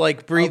chems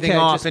like breathing Okay,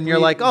 off, just and you're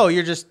like, breathing. oh,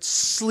 you're just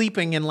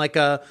sleeping in like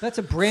a That's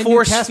a brand new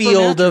force Casper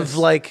field mattress. of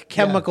like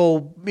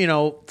chemical,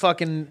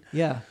 fucking,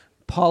 Yeah.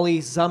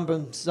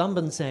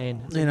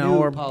 Polysumbansane.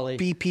 or poly.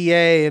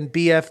 BPA and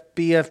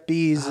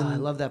BFBs. I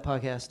And love that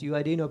podcast.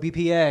 UID, no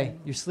BPA.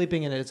 You're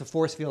sleeping in it. It's a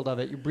force field of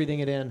it. You're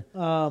breathing it in.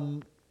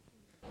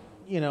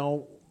 we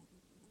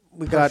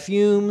got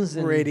Perfumes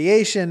and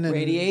radiation and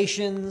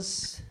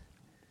radiations.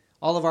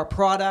 All of our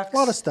products. a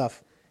lot of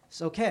stuff.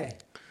 It's okay.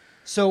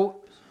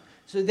 So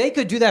they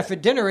could do that for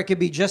dinner. It could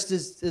be just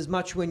as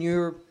much when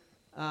you're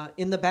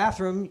in the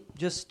bathroom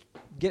just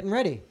getting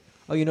ready.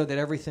 Oh, you know that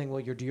everything, well,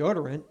 your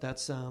deodorant,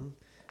 that's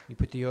You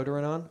put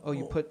deodorant on? Oh,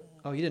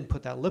 you didn't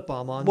put that lip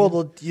balm on. Well,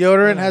 the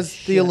deodorant Oh, has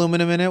shit. the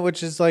aluminum in it,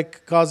 which is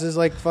like causes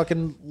like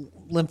fucking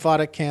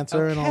lymphatic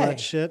cancer and all that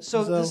shit.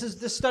 So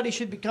this study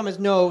should become as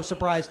no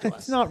surprise to us.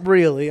 It's not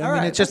really. I All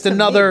mean, right, it's just that's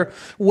another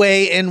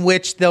way in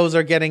which those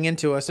are getting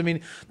into us. I mean,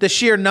 the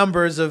sheer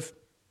numbers of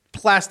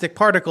plastic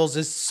particles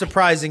is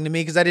surprising to me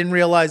because I didn't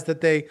realize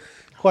that they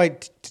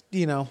quite,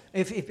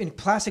 If in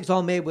plastic's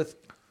all made with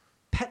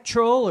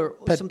petrol or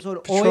some sort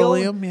of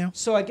petroleum, oil. yeah.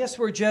 So I guess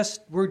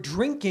we're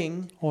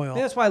drinking Oil.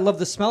 That's why I love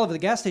the smell of the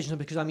gas station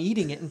because I'm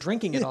eating it and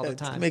drinking it all the it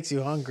time. makes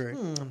you hungry.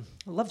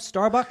 I love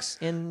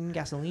Starbucks and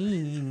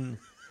gasoline.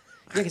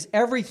 Yeah, because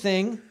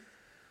everything.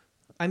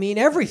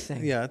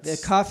 Yeah, The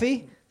it's-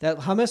 coffee, that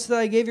hummus that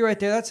I gave you right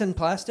there, that's in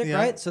plastic, Yeah.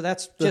 right? So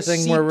that's The just thing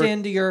seeped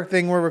into your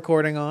thing we're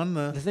recording on.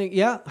 the thing.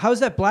 Yeah,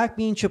 how's that black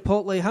bean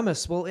chipotle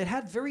hummus? Well, it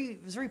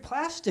was very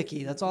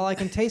plasticky. That's all I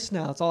can taste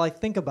now. That's all I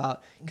think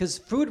about because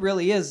food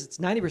really it's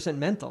 90%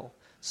 mental.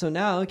 So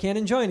now I can't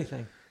enjoy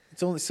anything.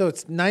 It's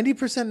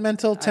 90%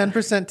 mental,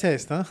 10%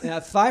 taste, huh?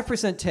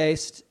 5%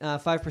 taste,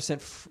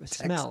 5%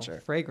 smell,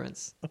 Texture.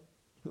 fragrance,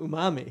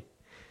 umami.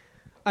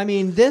 I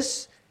mean,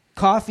 this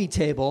coffee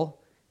table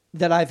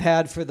that I've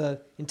had for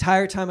the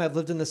entire time I've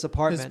lived in this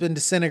apartment. It's been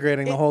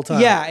disintegrating the whole time.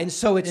 Yeah, and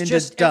so it's Into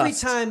just every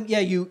dust. time,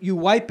 you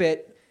wipe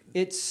it,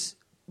 it's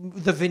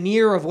the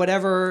veneer of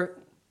whatever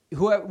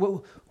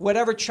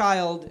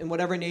child in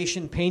whatever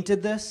nation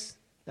painted this.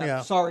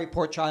 Yeah. Sorry,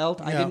 poor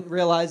child. I Yeah. didn't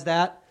realize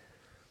that.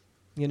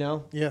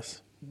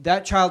 Yes.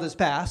 That child has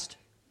passed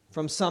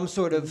from some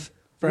sort of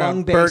From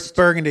lung-based...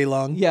 burgundy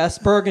lung. Yes,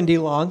 burgundy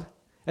lung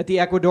at the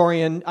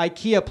Ecuadorian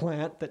IKEA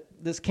plant that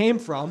this came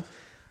from.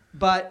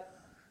 But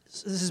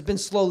this has been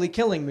slowly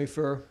killing me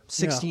for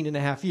 16 and a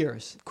half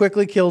years.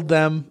 Quickly killed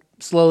them,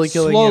 slowly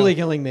killing Slowly you.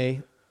 killing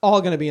me.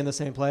 All going to be in the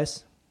same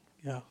place.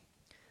 Yeah.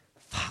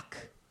 Fuck.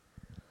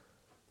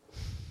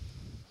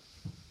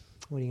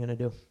 What are you going to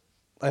do?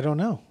 I don't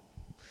know.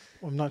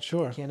 I'm not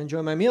sure. Can't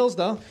enjoy my meals,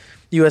 though.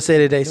 USA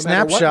Today No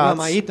matter what snapshots.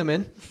 room I eat them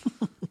in.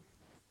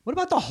 What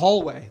about the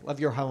hallway of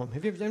your home?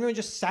 Have you ever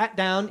just sat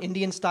down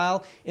Indian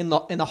style in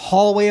the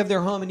hallway of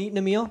their home and eaten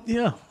a meal?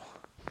 Yeah.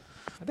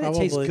 I bet it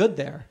tastes Probably. good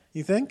there.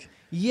 You think?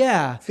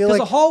 Yeah, feel because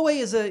like- the hallway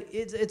is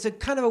it's a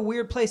kind of a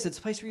weird place. It's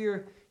a place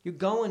where you're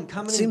going,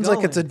 coming, It and seems going.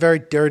 like it's a very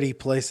dirty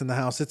place in the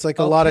house. It's like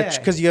a lot of Okay.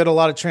 because you had a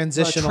lot of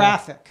transitional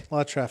traffic. A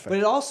lot of traffic. But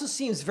it also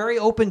seems very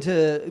open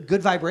to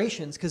good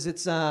vibrations because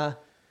it's Because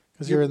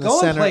you're in the going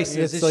center.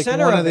 places. It's the like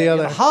center one of or the it,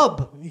 other. a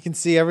hub. You can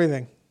see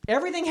everything.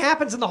 Everything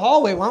happens in the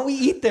hallway. Why don't we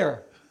eat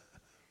there?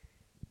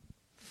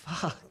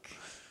 Fuck.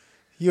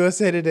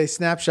 USA Today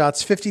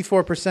snapshots: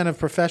 54% of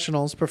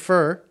professionals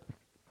prefer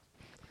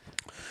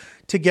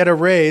to get a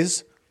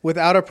raise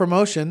without a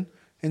promotion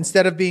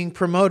instead of being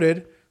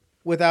promoted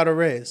without a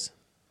raise.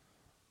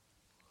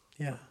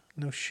 Yeah,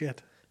 no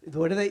shit.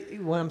 What do they?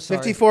 Well, I'm sorry.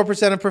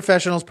 54% of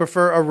professionals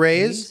prefer a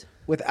raise Raise?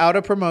 without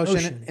a promotion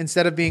Motion.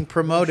 instead of being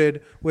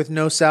promoted with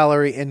no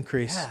salary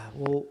increase. Yeah.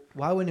 Well,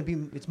 why wouldn't it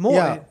be? It's more.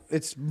 Yeah,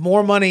 it's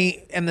more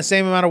money and the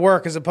same amount of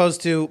work as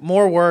opposed to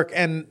more work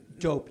and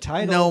Dope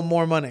title. no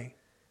more money.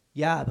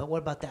 Yeah, but what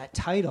about that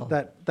title?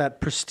 That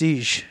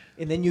prestige.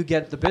 And then you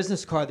get the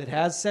business card that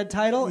has said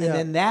title, Yeah. and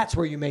then that's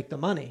where you make the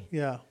money.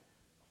 Yeah.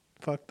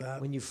 Fuck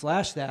that. When you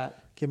flash that,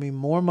 Give me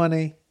more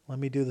money. Let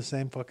me do the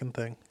same fucking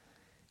thing.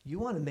 you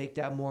want to make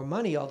that more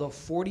money, although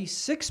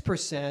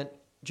 46%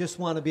 just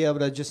want to be able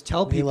to just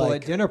tell Be people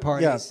at dinner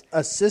parties. Yeah,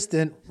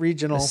 assistant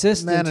regional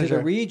Assistant manager. to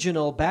the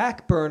regional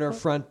back burner,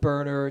 front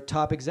burner,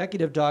 top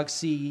executive dog,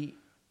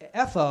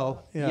 CFO.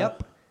 Yeah.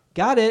 Yep.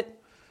 Got it.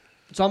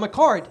 It's on my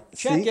card.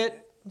 Check See? it.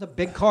 It's a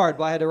big card.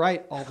 Well, I had to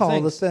write all the All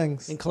things. the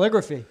things. In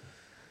calligraphy.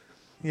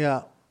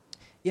 Yeah.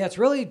 Yeah, it's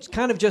really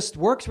kind of just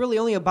work's really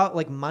only about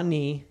like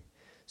money.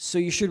 So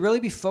you should really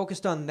be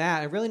focused on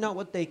that and really not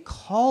what they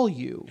call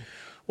you.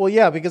 Well,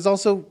 yeah, because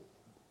also,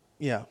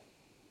 yeah,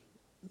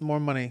 more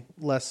money,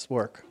 less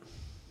work.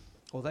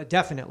 Well, that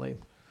definitely.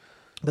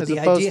 But As the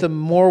opposed idea, to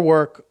more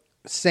work,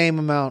 same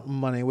amount of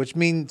money, which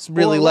means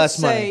really well, less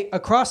let's money. say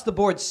across the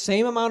board,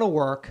 same amount of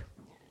work,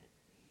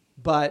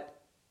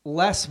 but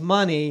less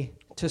money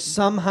to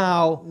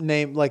somehow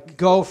Name like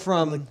go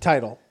from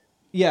title,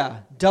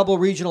 double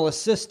regional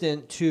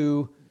assistant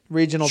to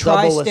regional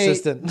double tri-state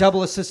assistant.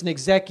 double assistant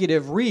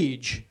executive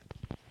Reg.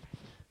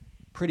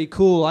 Pretty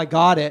cool. I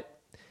got it.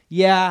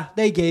 Yeah,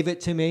 they gave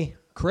it to me.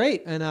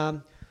 Great.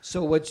 And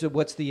so what's your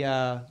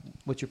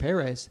pay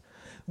raise?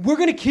 We're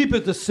gonna keep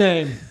it the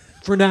same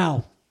for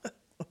now.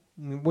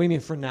 What do you mean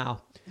for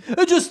now?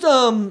 Just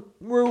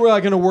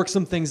we're gonna work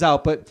some things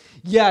out. But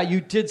yeah, you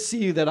did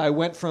see that I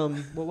went from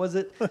what was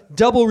it?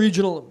 Double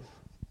regional.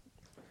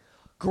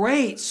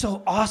 Great,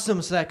 so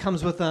awesome. So that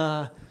comes with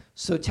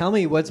so tell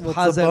me how's the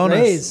that bonus?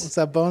 raise? What's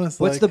that bonus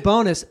What's like? the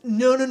bonus?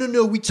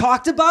 No. We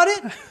talked about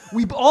it.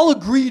 We all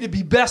agree to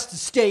be best to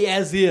stay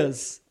as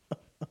is.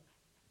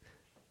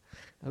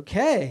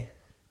 Okay.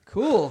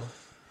 Cool,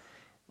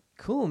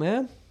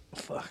 man.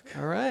 Fuck.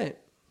 All right.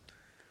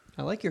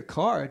 I like your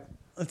card.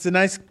 It's a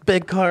nice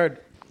big card.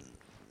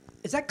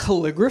 Is that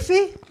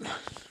calligraphy?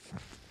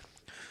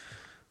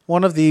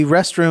 One of the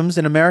restrooms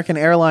in American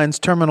Airlines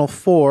Terminal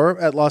 4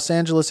 at Los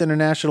Angeles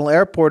International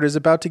Airport is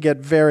about to get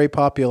very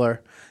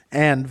popular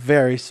and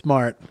very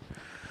smart.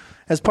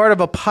 As part of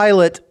a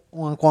pilot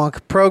wonk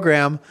wonk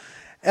program,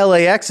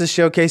 LAX is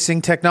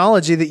showcasing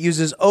technology that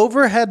uses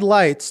overhead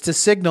lights to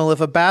signal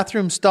if a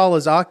bathroom stall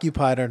is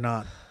occupied or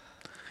not.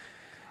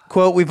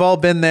 Quote, we've all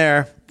been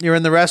there. You're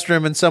in the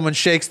restroom and someone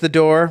shakes the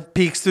door,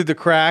 peeks through the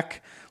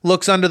crack,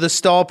 looks under the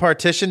stall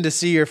partition to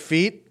see your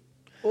feet.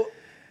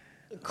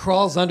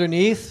 Crawls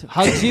underneath,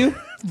 hugs you,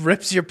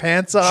 Rips your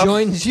pants off.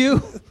 joins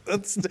you,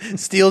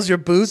 Steals your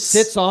boots.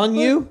 sits on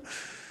you.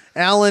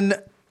 Alan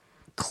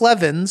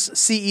Clevens,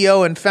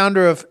 CEO and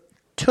founder of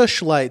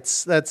Tush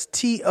Lights. That's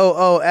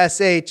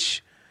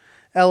TOOSHLIGHTS.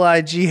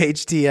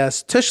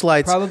 Tush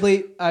Lights.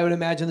 Probably, I would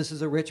imagine this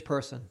is a rich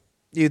person.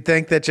 You'd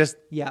think that just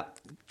Yeah.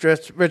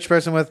 rich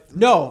person with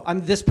No,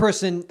 I'm this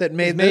person That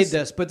made this.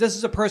 this? But this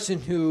is a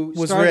person who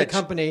Was started rich. a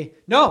company.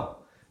 No,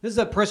 this is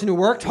a person who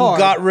worked hard,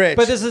 got rich.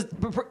 But this is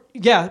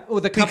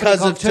with a company Because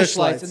called of Tush Tush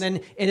Lights, Lights. and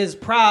then it is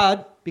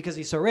proud because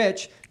he's so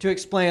rich to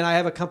explain. I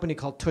have a company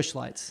called Tush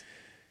Lights.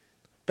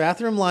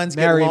 bathroom lines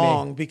Marry get me.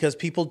 long because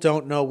people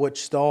don't know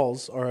which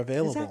stalls are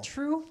available. Is that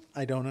true?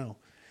 I don't know.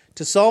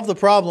 To solve the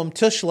problem,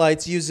 Tush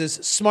Lights uses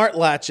smart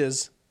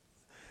latches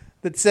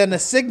that send a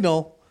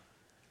signal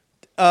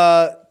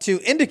to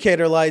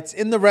indicator lights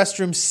in the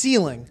restroom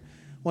ceiling.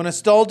 When a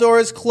stall door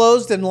is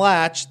closed and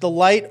latched, the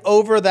light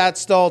over that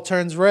stall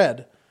turns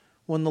red.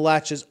 When the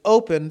latch is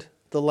opened,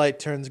 the light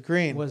turns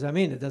green. What does that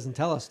mean? It doesn't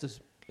tell us.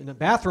 In the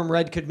bathroom,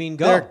 red could mean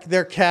go.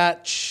 Their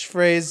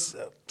catchphrase,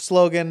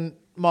 slogan,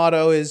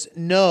 motto is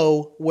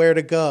know where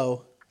to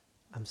go.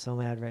 I'm so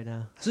mad right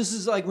now. So this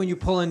is like when you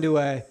pull into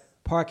a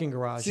parking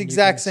garage. It's the and you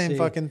exact can same see-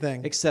 fucking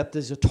thing. Except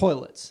there's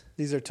toilets.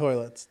 These are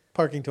toilets,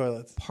 parking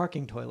toilets.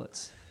 Parking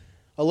toilets.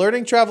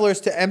 Alerting travelers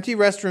to empty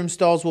restroom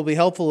stalls will be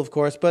helpful, of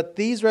course, but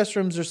these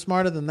restrooms are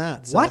smarter than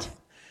that. So What?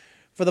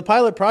 For the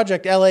pilot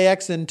project,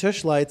 LAX and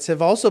Tush Lights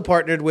have also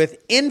partnered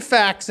with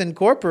Infax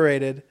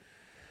Incorporated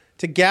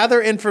to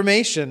gather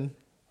information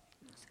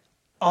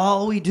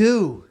All we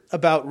do.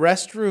 about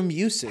restroom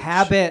usage,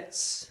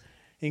 Habits.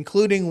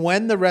 including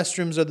when the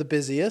restrooms are the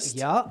busiest,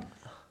 Yeah.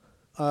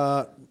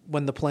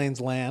 when the planes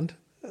land.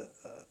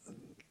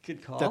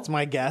 Good call. That's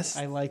my guess.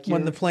 I like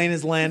When you. the plane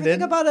is Think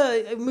landed.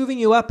 about moving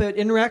you up at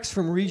INREX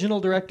from regional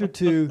director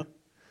to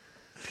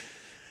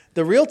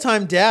The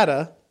real-time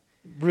data,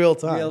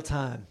 real-time. real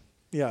time.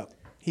 Yeah.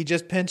 He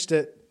just pinched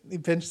it. He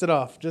pinched it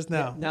off just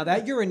now. Now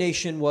that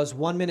urination was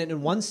 1 minute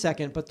and 1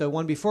 second, but the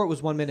one before it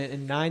was 1 minute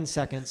and 9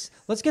 seconds.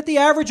 Let's get the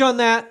average on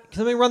that.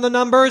 Can we run the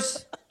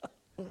numbers?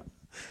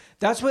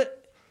 That's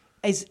what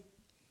is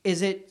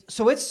it.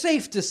 So it's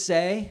safe to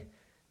say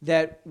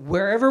that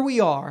wherever we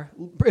are,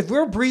 if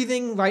we're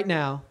breathing right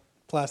now,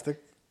 Plastic.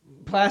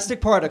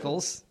 plastic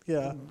particles,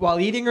 Yeah.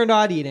 while eating or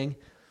not eating,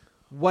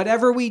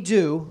 whatever we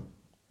do,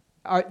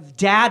 our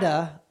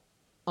data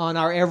on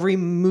our every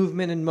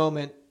movement and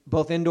moment,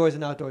 both indoors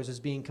and outdoors, is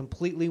being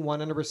completely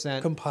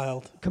 100%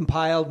 compiled,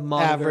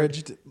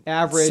 monitored,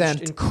 averaged, sent.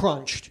 and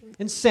crunched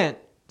and sent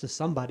to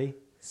somebody.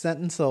 Sent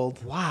and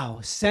sold. Wow,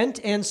 sent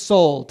and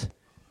sold.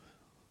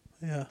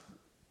 Yeah.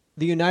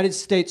 The United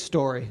States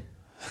story.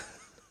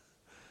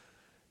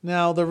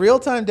 Now, the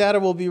real-time data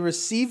will be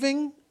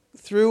receiving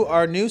through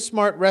our new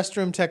smart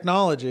restroom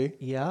technology.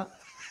 Yeah,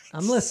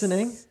 I'm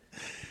listening.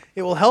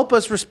 It will help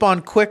us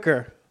respond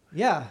quicker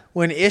Yeah.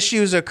 when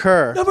issues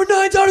occur Number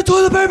 9's out of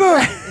toilet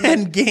paper.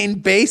 and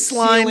gain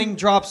Ceiling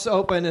drops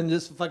open and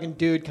this fucking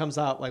dude comes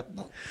out like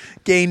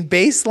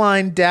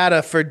baseline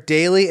data for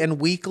daily and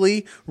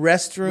weekly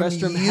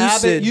restroom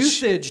habit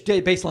usage.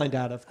 baseline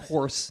data, of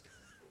course.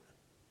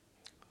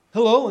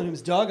 Hello, my name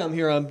is Doug. I'm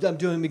here. I'm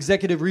doing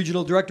executive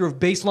regional director of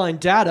baseline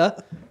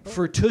data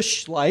for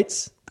Tush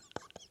Lights.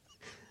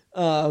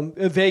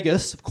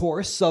 Vegas, of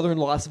course, southern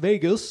Las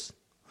Vegas.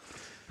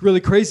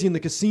 Really crazy in the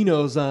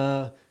casinos.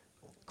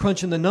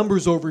 Crunching the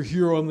numbers over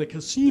here on the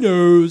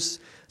casinos.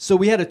 So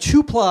we had a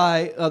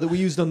 2-ply that we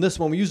used on this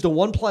one. We used a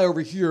 1-ply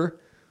over here.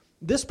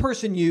 This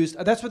person used,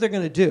 that's what they're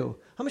going to do.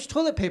 How much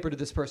toilet paper did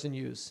this person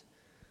use?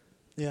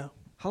 Yeah.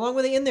 How long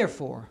were they in there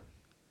for?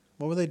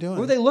 What were they doing?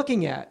 What were they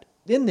looking at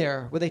in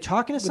there? Were they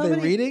talking to Were they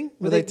somebody? reading?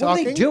 Were they What were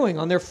they talking? doing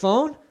on their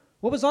phone?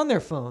 What was on their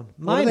phone? What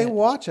do Mine they it.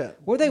 watch it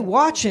What were they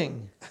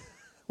watching?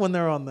 when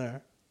they're on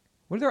there?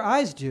 What do their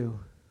eyes do?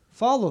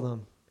 Follow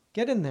them.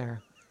 Get in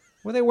there.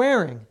 What are they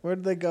wearing? Where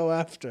did they go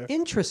after?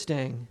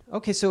 Interesting.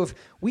 Okay, so if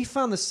we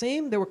found the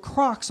same, there were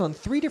Crocs on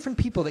 3 different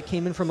people that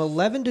came in from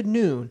 11 to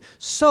noon.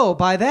 So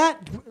by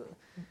that,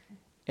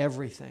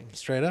 everything.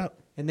 Straight up.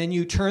 And then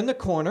you turn the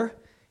corner,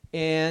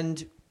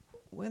 and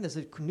when there's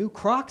a new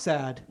Crocs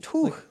ad.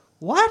 Whew. Like,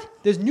 what?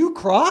 There's new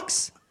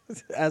Crocs?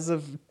 As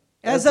of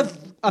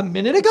A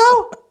minute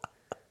ago?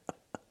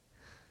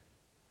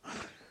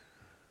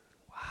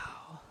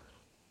 Wow.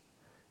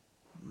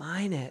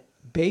 Mine it.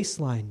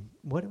 Baseline.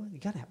 What? You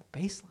gotta have a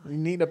baseline. you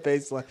need a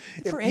baseline.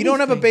 If For you don't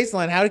have a anything.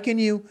 baseline, how can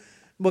you?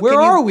 what Where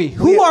can you- are we?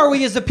 Who are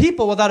we as a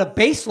people without a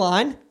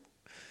baseline?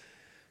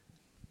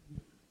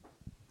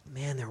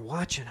 Man, they're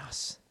watching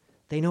us.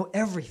 They know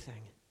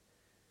everything.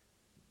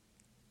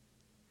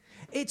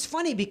 It's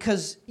funny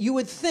because you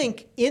would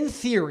think, in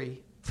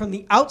theory, from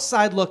the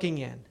outside looking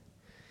in,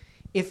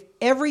 if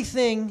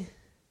everything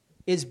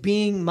is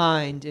being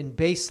mined and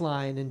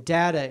baseline and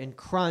data and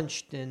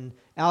crunched and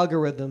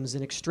algorithms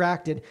and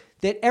extracted,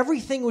 that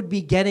everything would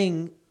be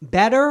getting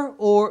better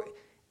or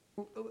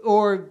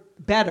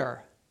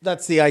better.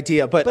 That's the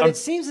idea, but But it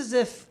seems as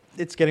if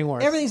it's getting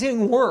worse. everything's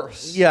getting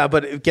worse. Yeah,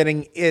 but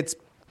it's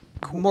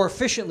More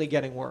efficiently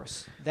getting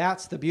worse.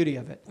 That's the beauty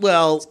of it.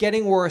 well, It's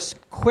getting worse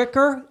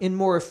quicker and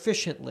more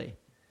efficiently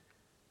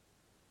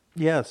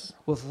yes,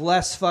 with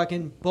less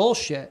fucking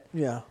bullshit.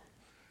 yeah.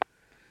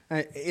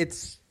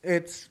 It's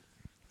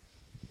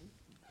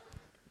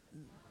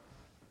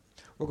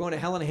We're going to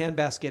hell in a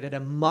handbasket at a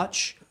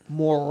much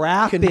more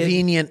rapid,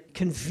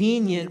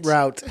 convenient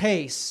route.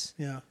 pace.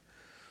 yeah.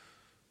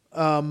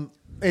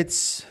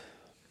 It's.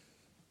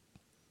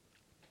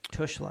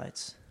 Tush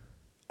lights.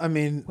 I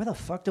mean, Where the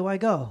fuck do I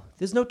go?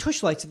 There's no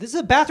tush lights. This is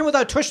a bathroom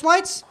without tush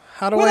lights?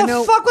 How do Where I the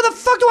know- Fuck, what the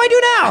fuck do I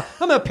do now?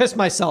 I'm going to piss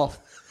myself.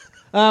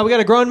 We got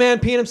a grown man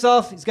peeing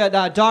himself. He's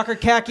got Docker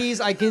khakis.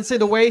 I can say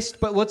the waist,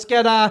 but let's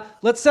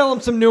sell him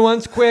some new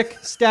ones quick.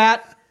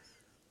 Stat.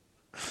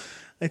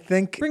 I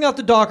think Bring out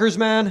the Dockers,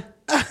 man.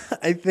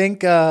 I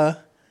think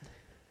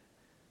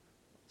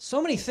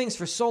So many things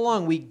for so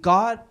long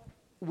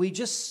we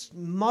just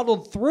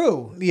muddled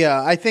through.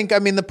 yeah. I think I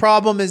mean the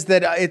problem is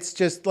that it's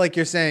just like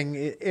you're saying.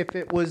 If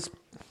it was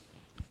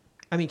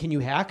I mean, can you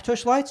hack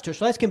tush lights? Tush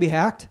lights can be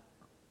hacked.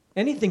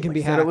 Anything can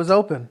be said hacked. it was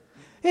open.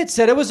 It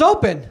said it was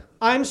open.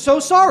 I'm so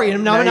sorry,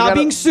 and now I'm you now got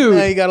being sued.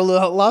 Now you got a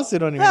little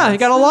lawsuit on your Yeah, hands. I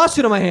got a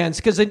lawsuit on my hands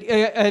because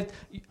an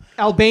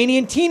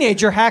Albanian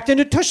teenager hacked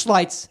into tush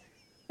lights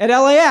at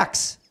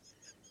LAX.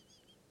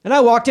 And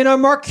I walked in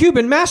on Mark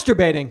Cuban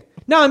masturbating.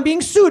 Now I'm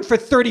being sued for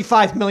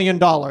 $35 million.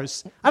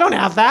 I don't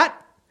have that.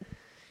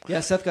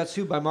 Yeah, Seth got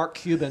sued by Mark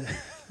Cuban.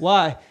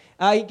 Why?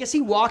 I guess he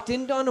walked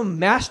in on him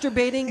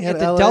masturbating at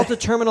the LA. Delta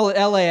terminal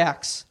at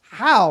LAX.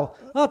 How?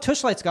 Oh,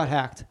 tush lights got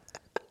hacked.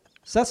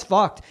 So that's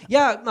fucked.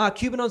 Yeah,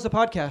 Cuban owns the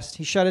podcast.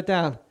 He shut it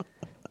down.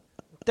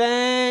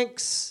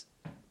 Thanks.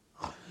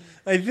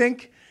 I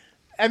think,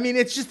 I mean,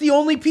 it's just the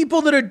only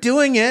people that are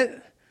doing it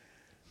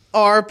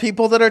are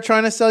people that are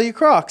trying to sell you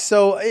Crocs.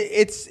 So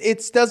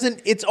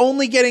it's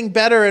only getting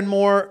better and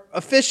more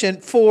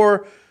efficient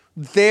for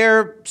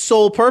their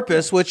sole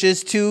purpose, which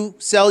is to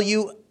sell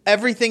you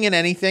everything and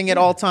anything at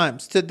all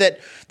times. That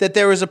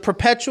there is a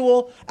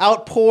perpetual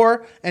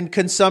outpour and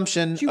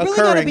consumption You really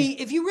occurring. gotta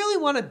be, if you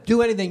really want to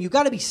do anything, you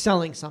got to be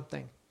selling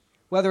something.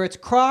 Whether it's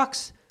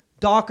Crocs,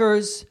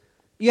 Dockers,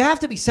 you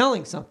have to be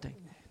selling something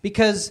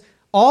because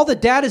all the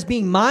data is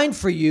being mined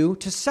for you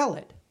to sell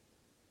it,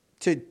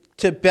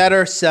 to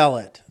better sell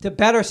it. to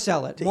better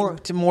sell it.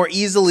 To more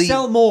easily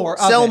Sell more of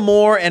sell it.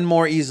 more and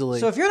more easily.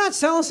 So if you're not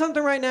selling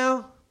something right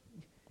now,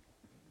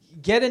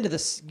 get into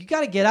this. You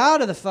got to get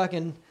out of the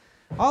fucking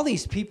all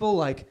these people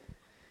like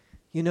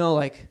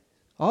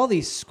all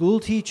these school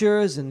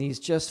teachers and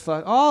these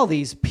all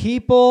these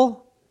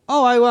people.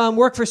 Oh, I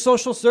work for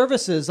social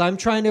services. I'm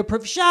trying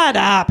to shut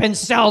up and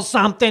sell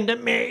something to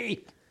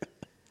me.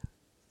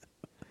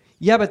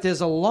 Yeah, but there's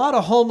a lot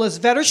of homeless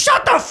veterans.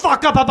 Shut the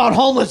fuck up about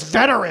homeless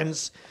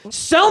veterans.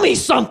 Sell me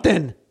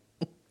something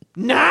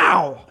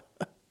now.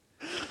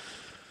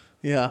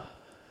 yeah.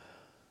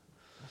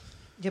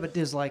 Yeah, but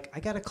there's I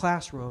got a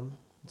classroom.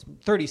 It's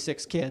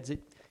 36 kids. It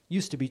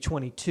used to be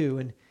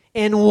 22.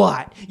 And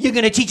what? You're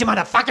going to teach them how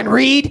to fucking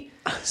read?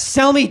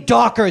 Sell me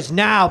Dockers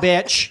now,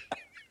 bitch.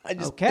 I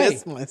just Okay.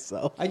 pissed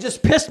myself. I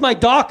just pissed my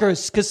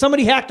Dockers because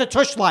somebody hacked the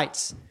tush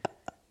lights.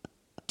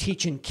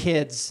 Teaching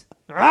kids.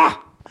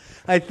 Ah!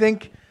 I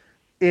think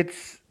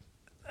it's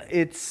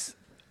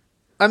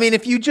I mean,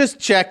 if you just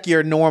check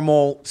your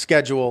normal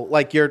schedule,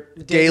 like your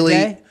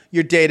day-to-day?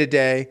 your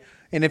day-to-day,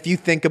 and if you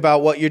think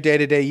about what your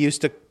day-to-day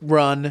used to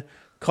run,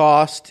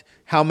 cost,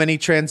 how many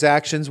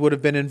transactions would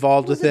have been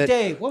involved What was with a it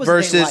day? What was a day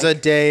versus like a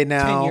day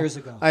now. 10 years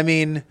ago? I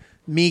mean,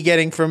 me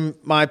getting from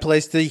my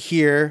place to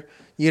here,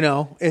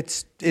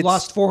 it's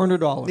Lost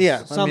 $400.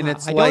 yeah. Somehow. I mean,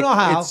 it's I like don't know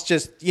how. it's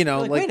just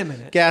Like, wait a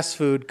minute. gas,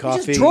 food, I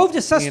coffee. just drove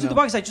to Cess you to the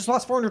know. box. I just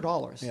lost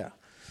 $400. Yeah.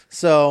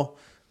 So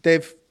They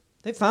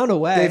found a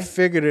way. they've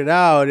figured it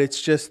out.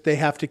 It's just they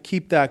have to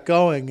keep that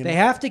going. And, They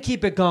have to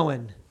keep it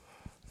going.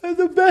 and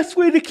the best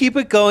way to keep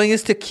it going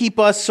is to keep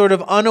us sort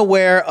of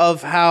unaware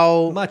of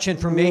how Much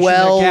information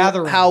they're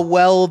gathering. how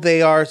well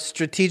they are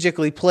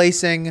strategically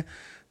placing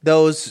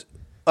those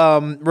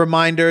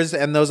reminders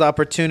and those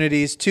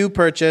opportunities to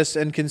purchase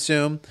and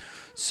consume.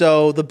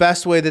 So the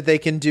best way that they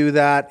can do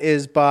that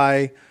is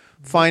by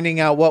finding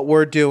out what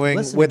we're doing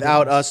Listening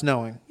without to us. us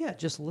knowing. Yeah,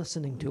 just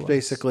listening to us.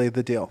 Basically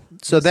the deal.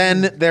 So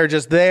then they're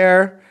just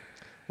there.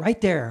 Right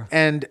there.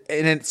 And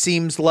it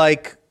seems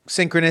like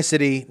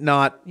synchronicity,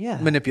 not Yeah.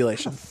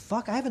 manipulation. What the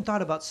fuck? I haven't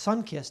thought about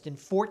Sunkissed in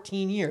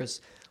 14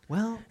 years.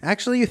 Well,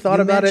 Actually, you thought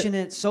you about mention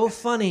it. So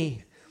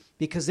funny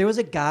because there was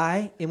a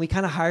guy and we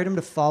kind of hired him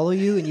to follow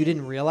you and you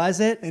didn't realize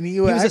it. And he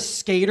you was a act-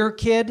 skater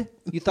kid.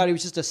 You thought he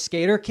was just a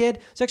skater kid.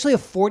 It's actually a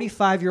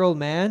 45-year-old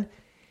man,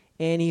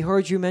 and he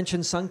heard you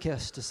mention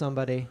Sunkissed to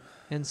somebody.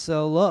 And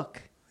so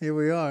look, Here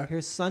we are.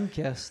 Here's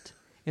Sunkissed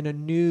in a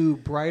new,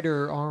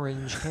 brighter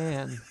orange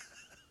can.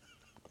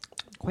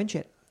 Quench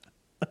it.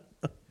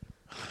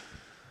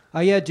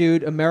 Yeah,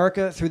 dude.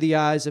 America Through the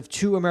Eyes of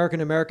Two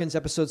American Americans,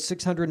 episode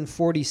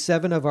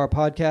 647 of our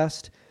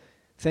podcast.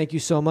 Thank you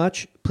so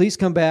much. Please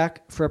come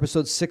back for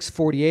episode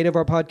 648 of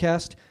our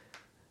podcast.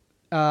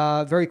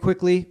 Very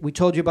quickly, we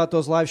told you about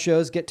those live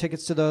shows. Get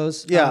tickets to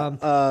those. Yeah.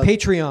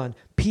 Patreon.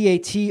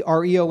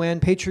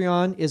 Patreon.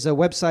 Patreon is a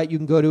website you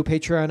can go to.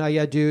 Patreon.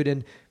 Yeah, dude.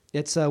 And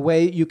it's a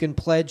way you can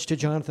pledge to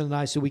Jonathan and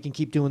I so we can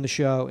keep doing the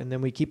show. And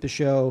then we keep the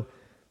show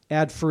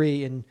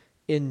ad-free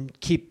and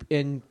keep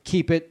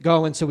it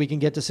going so we can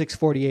get to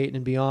 648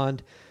 and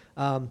beyond.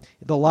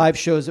 The live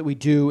shows that we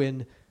do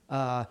in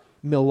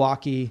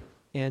Milwaukee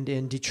and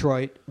in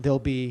Detroit,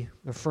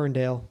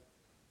 Ferndale,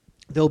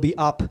 they'll be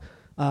up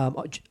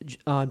on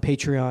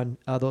Patreon,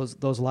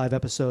 those live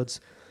episodes.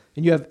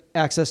 And you have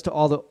access to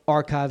all the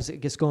archives.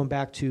 It gets going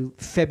back to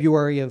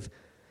February of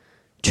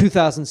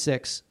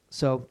 2006.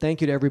 So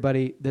thank you to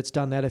everybody that's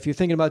done that. If you're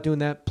thinking about doing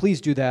that,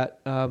 please do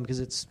that because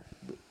it's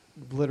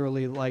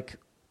literally like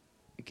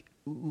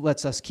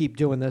lets us keep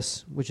doing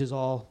this, which is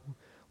all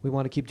we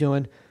want to keep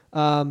doing.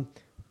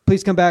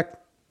 Please come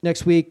back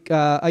next week.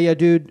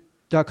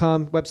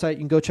 Ayadude.com website. You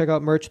can go check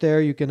out merch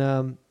there. You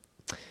can,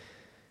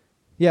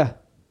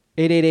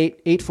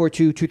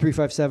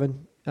 888-842-2357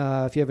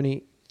 if you have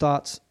any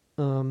thoughts.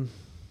 And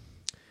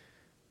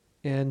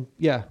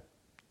yeah,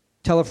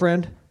 tell a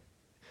friend.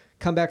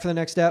 Come back for the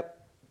next step.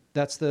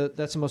 That's the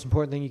most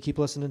important thing. You keep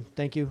listening.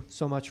 Thank you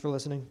so much for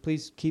listening.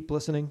 Please keep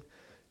listening.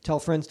 Tell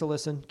friends to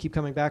listen. Keep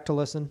coming back to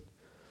listen.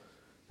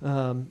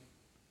 And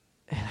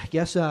I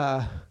guess,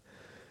 there's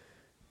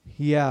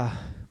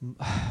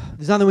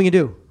nothing we can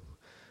do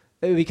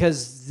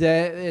because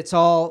it's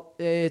all.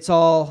 I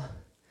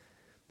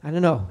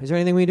don't know. Is there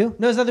anything we do?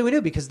 No, there's nothing we do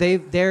because they.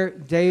 I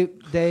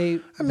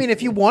mean,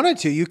 if you wanted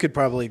to, you could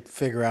probably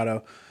figure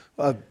out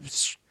a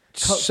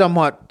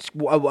somewhat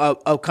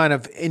a kind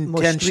of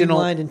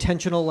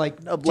intentional like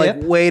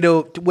way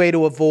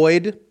to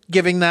avoid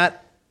giving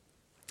that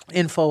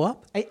info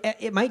up.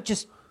 It might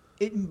just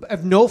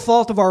of no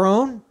fault of our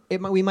own.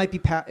 We might be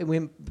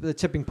the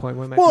tipping point.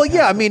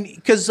 I mean,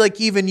 because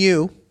like even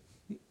you.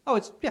 Oh,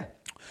 it's yeah.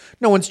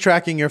 No one's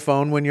tracking your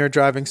phone when you're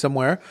driving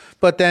somewhere,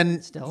 but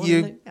then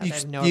you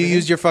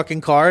use your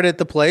fucking card at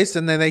the place,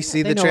 and then they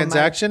see the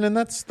transaction, and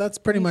that's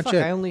pretty much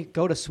it. I only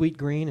go to Sweet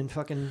Green and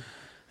fucking.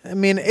 I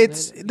mean,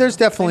 there's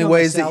definitely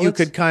ways that you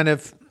could kind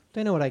of.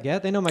 They know what I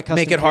get. They know my custom.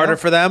 Make it harder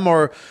for them,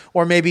 or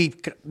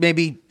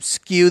maybe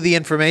skew the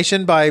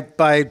information by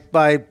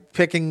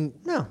picking.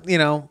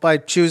 No. By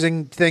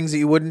choosing things that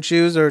you wouldn't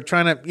choose, or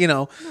trying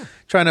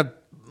to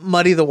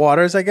muddy the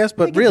waters, I guess.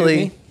 But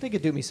really, they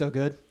could do me so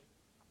good.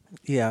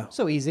 Yeah.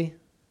 So easy.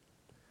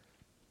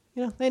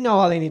 They know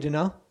all they need to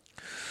know.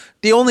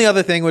 The only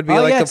other thing would be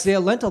it's the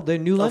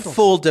new lentil. A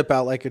full dip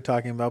out like you're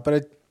talking about,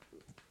 but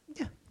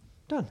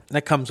done. And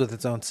that comes with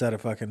its own set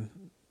of fucking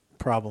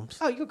problems.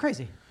 Oh, you go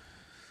crazy.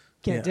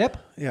 Can't dip?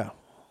 Yeah.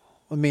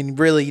 I mean,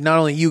 really, not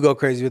only you go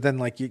crazy, but then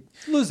like you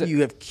lose it. You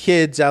have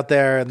kids out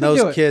there, and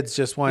those kids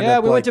just wind up. Yeah,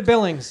 we went to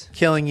Billings,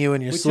 killing you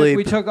in your sleep.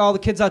 We took all the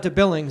kids out to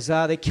Billings.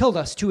 They killed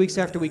us 2 weeks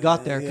after we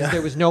got there because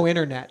there was no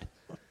internet.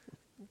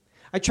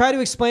 I tried to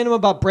explain to them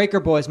about Breaker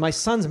Boys. My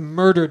sons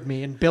murdered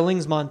me in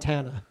Billings,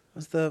 Montana.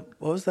 What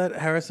was that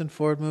Harrison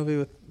Ford movie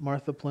with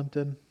Martha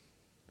Plimpton?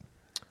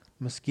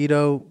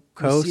 Mosquito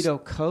Coast? Mosquito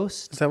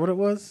Coast? Is that what it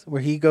was?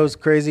 Where he goes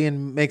crazy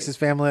and makes his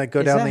family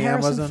go down the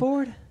Amazon? Is that Harrison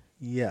Ford?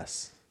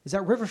 Yes. Is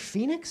that River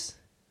Phoenix?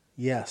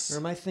 Yes. Or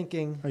am I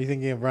thinking... Are you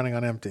thinking of Running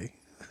on Empty?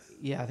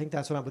 Yeah, I think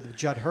that's what I'm with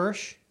Judd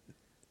Hirsch.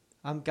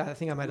 I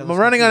think I might have... Well,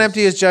 Running on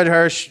Empty is Judd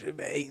Hirsch.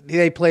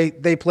 They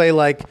play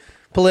like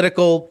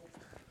political...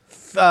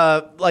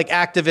 like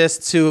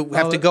activists who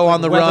have to go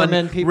on the run.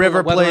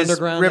 River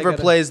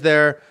plays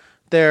their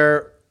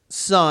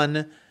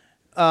son,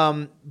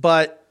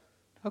 but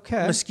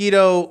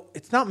Mosquito.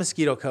 It's not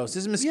Mosquito Coast.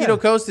 Is it Mosquito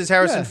Coast? Is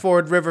Harrison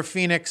Ford, River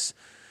Phoenix,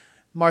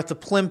 Martha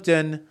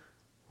Plimpton?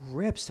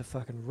 Rips the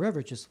fucking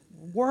river just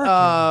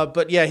working.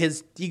 But yeah,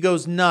 he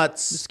goes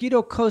nuts.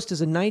 Mosquito Coast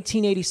is a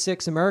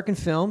 1986 American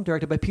film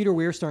directed by Peter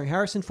Weir, starring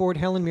Harrison Ford,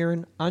 Helen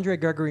Mirren, Andre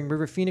Gregory, and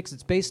River Phoenix.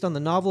 It's based on the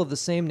novel of the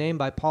same name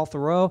by Paul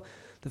Theroux.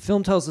 The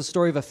film tells the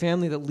story of a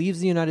family that leaves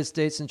the United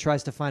States and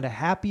tries to find a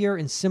happier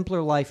and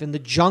simpler life in the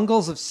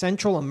jungles of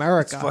Central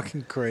America. It's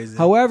fucking crazy.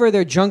 However,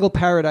 their jungle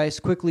paradise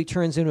quickly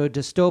turns into a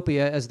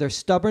dystopia as their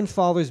stubborn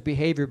father's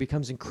behavior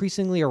becomes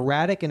increasingly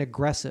erratic and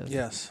aggressive.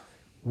 Yes.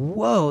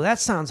 Whoa, that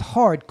sounds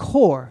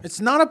hardcore. It's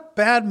not a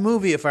bad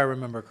movie if I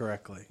remember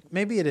correctly.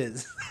 Maybe it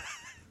is.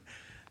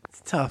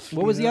 It's tough.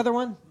 What was the other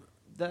one?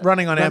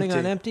 Running on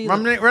Empty.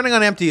 Running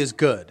on Empty is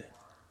good.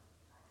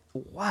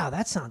 Wow,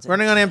 that sounds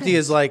Running on Empty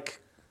is like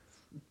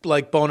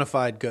bona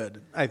fide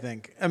good, I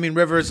think. I mean,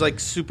 River is like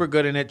super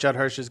good in it. Judd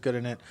Hirsch is good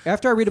in it.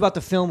 After I read about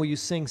the film, will you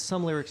sing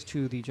some lyrics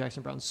to the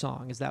Jackson Browne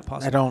song? Is that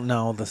possible? I don't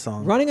know the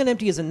song. Running on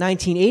Empty is a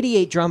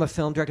 1988 drama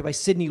film directed by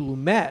Sidney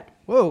Lumet.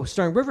 Whoa,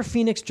 starring River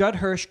Phoenix, Judd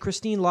Hirsch,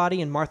 Christine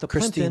Lottie, and Martha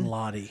Plimpton. Christine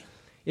Lottie.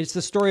 It's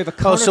the story of a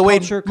Oh, so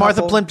wait, counterculture Martha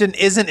couple. Plimpton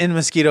isn't in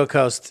Mosquito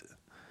Coast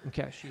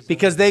Okay, she's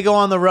because they go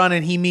on the run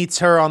and he meets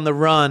her on the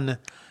run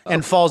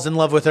and falls in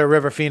love with her,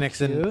 River Phoenix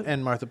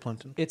and Martha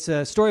Plimpton. It's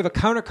a story of a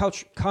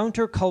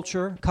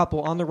counterculture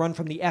couple on the run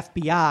from the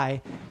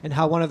FBI and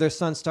how one of their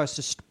sons starts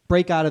to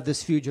break out of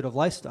this fugitive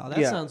lifestyle.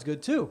 That sounds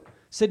good too.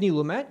 Sidney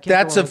Lumet. Can't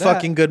That's go a wrong with that.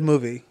 fucking good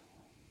movie.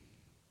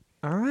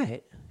 All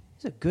right.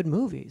 These are good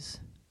movies.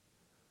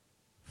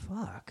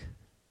 Fuck.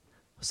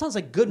 Sounds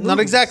like good movies. Not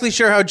exactly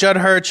sure how Judd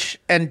Hirsch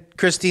and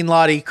Christine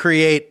Lottie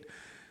create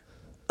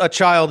a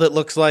child that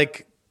looks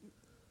like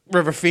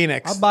River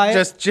Phoenix. I'll buy it.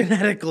 Just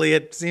genetically,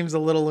 it seems a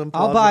little implausible.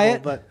 I'll buy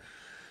it.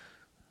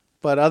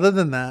 But other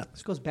than that,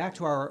 This goes back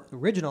to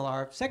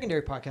our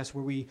secondary podcast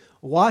where we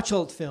watch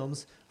old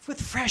films with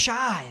fresh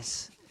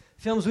eyes.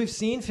 Films we've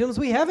seen, films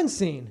we haven't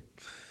seen.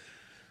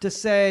 To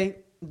say,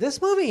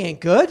 this movie ain't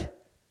good.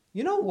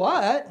 You know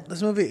what?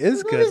 this movie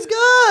is This good. movie's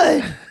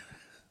good.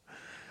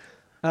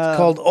 It's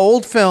called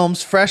Old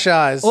Films, Fresh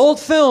Eyes. Old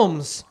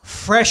films,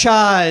 fresh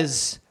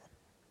eyes.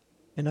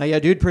 An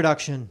Dude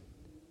production.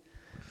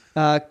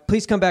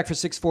 Please come back for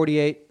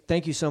 648.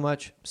 Thank you so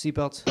much.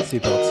 Seatbelts.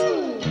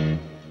 Seatbelts.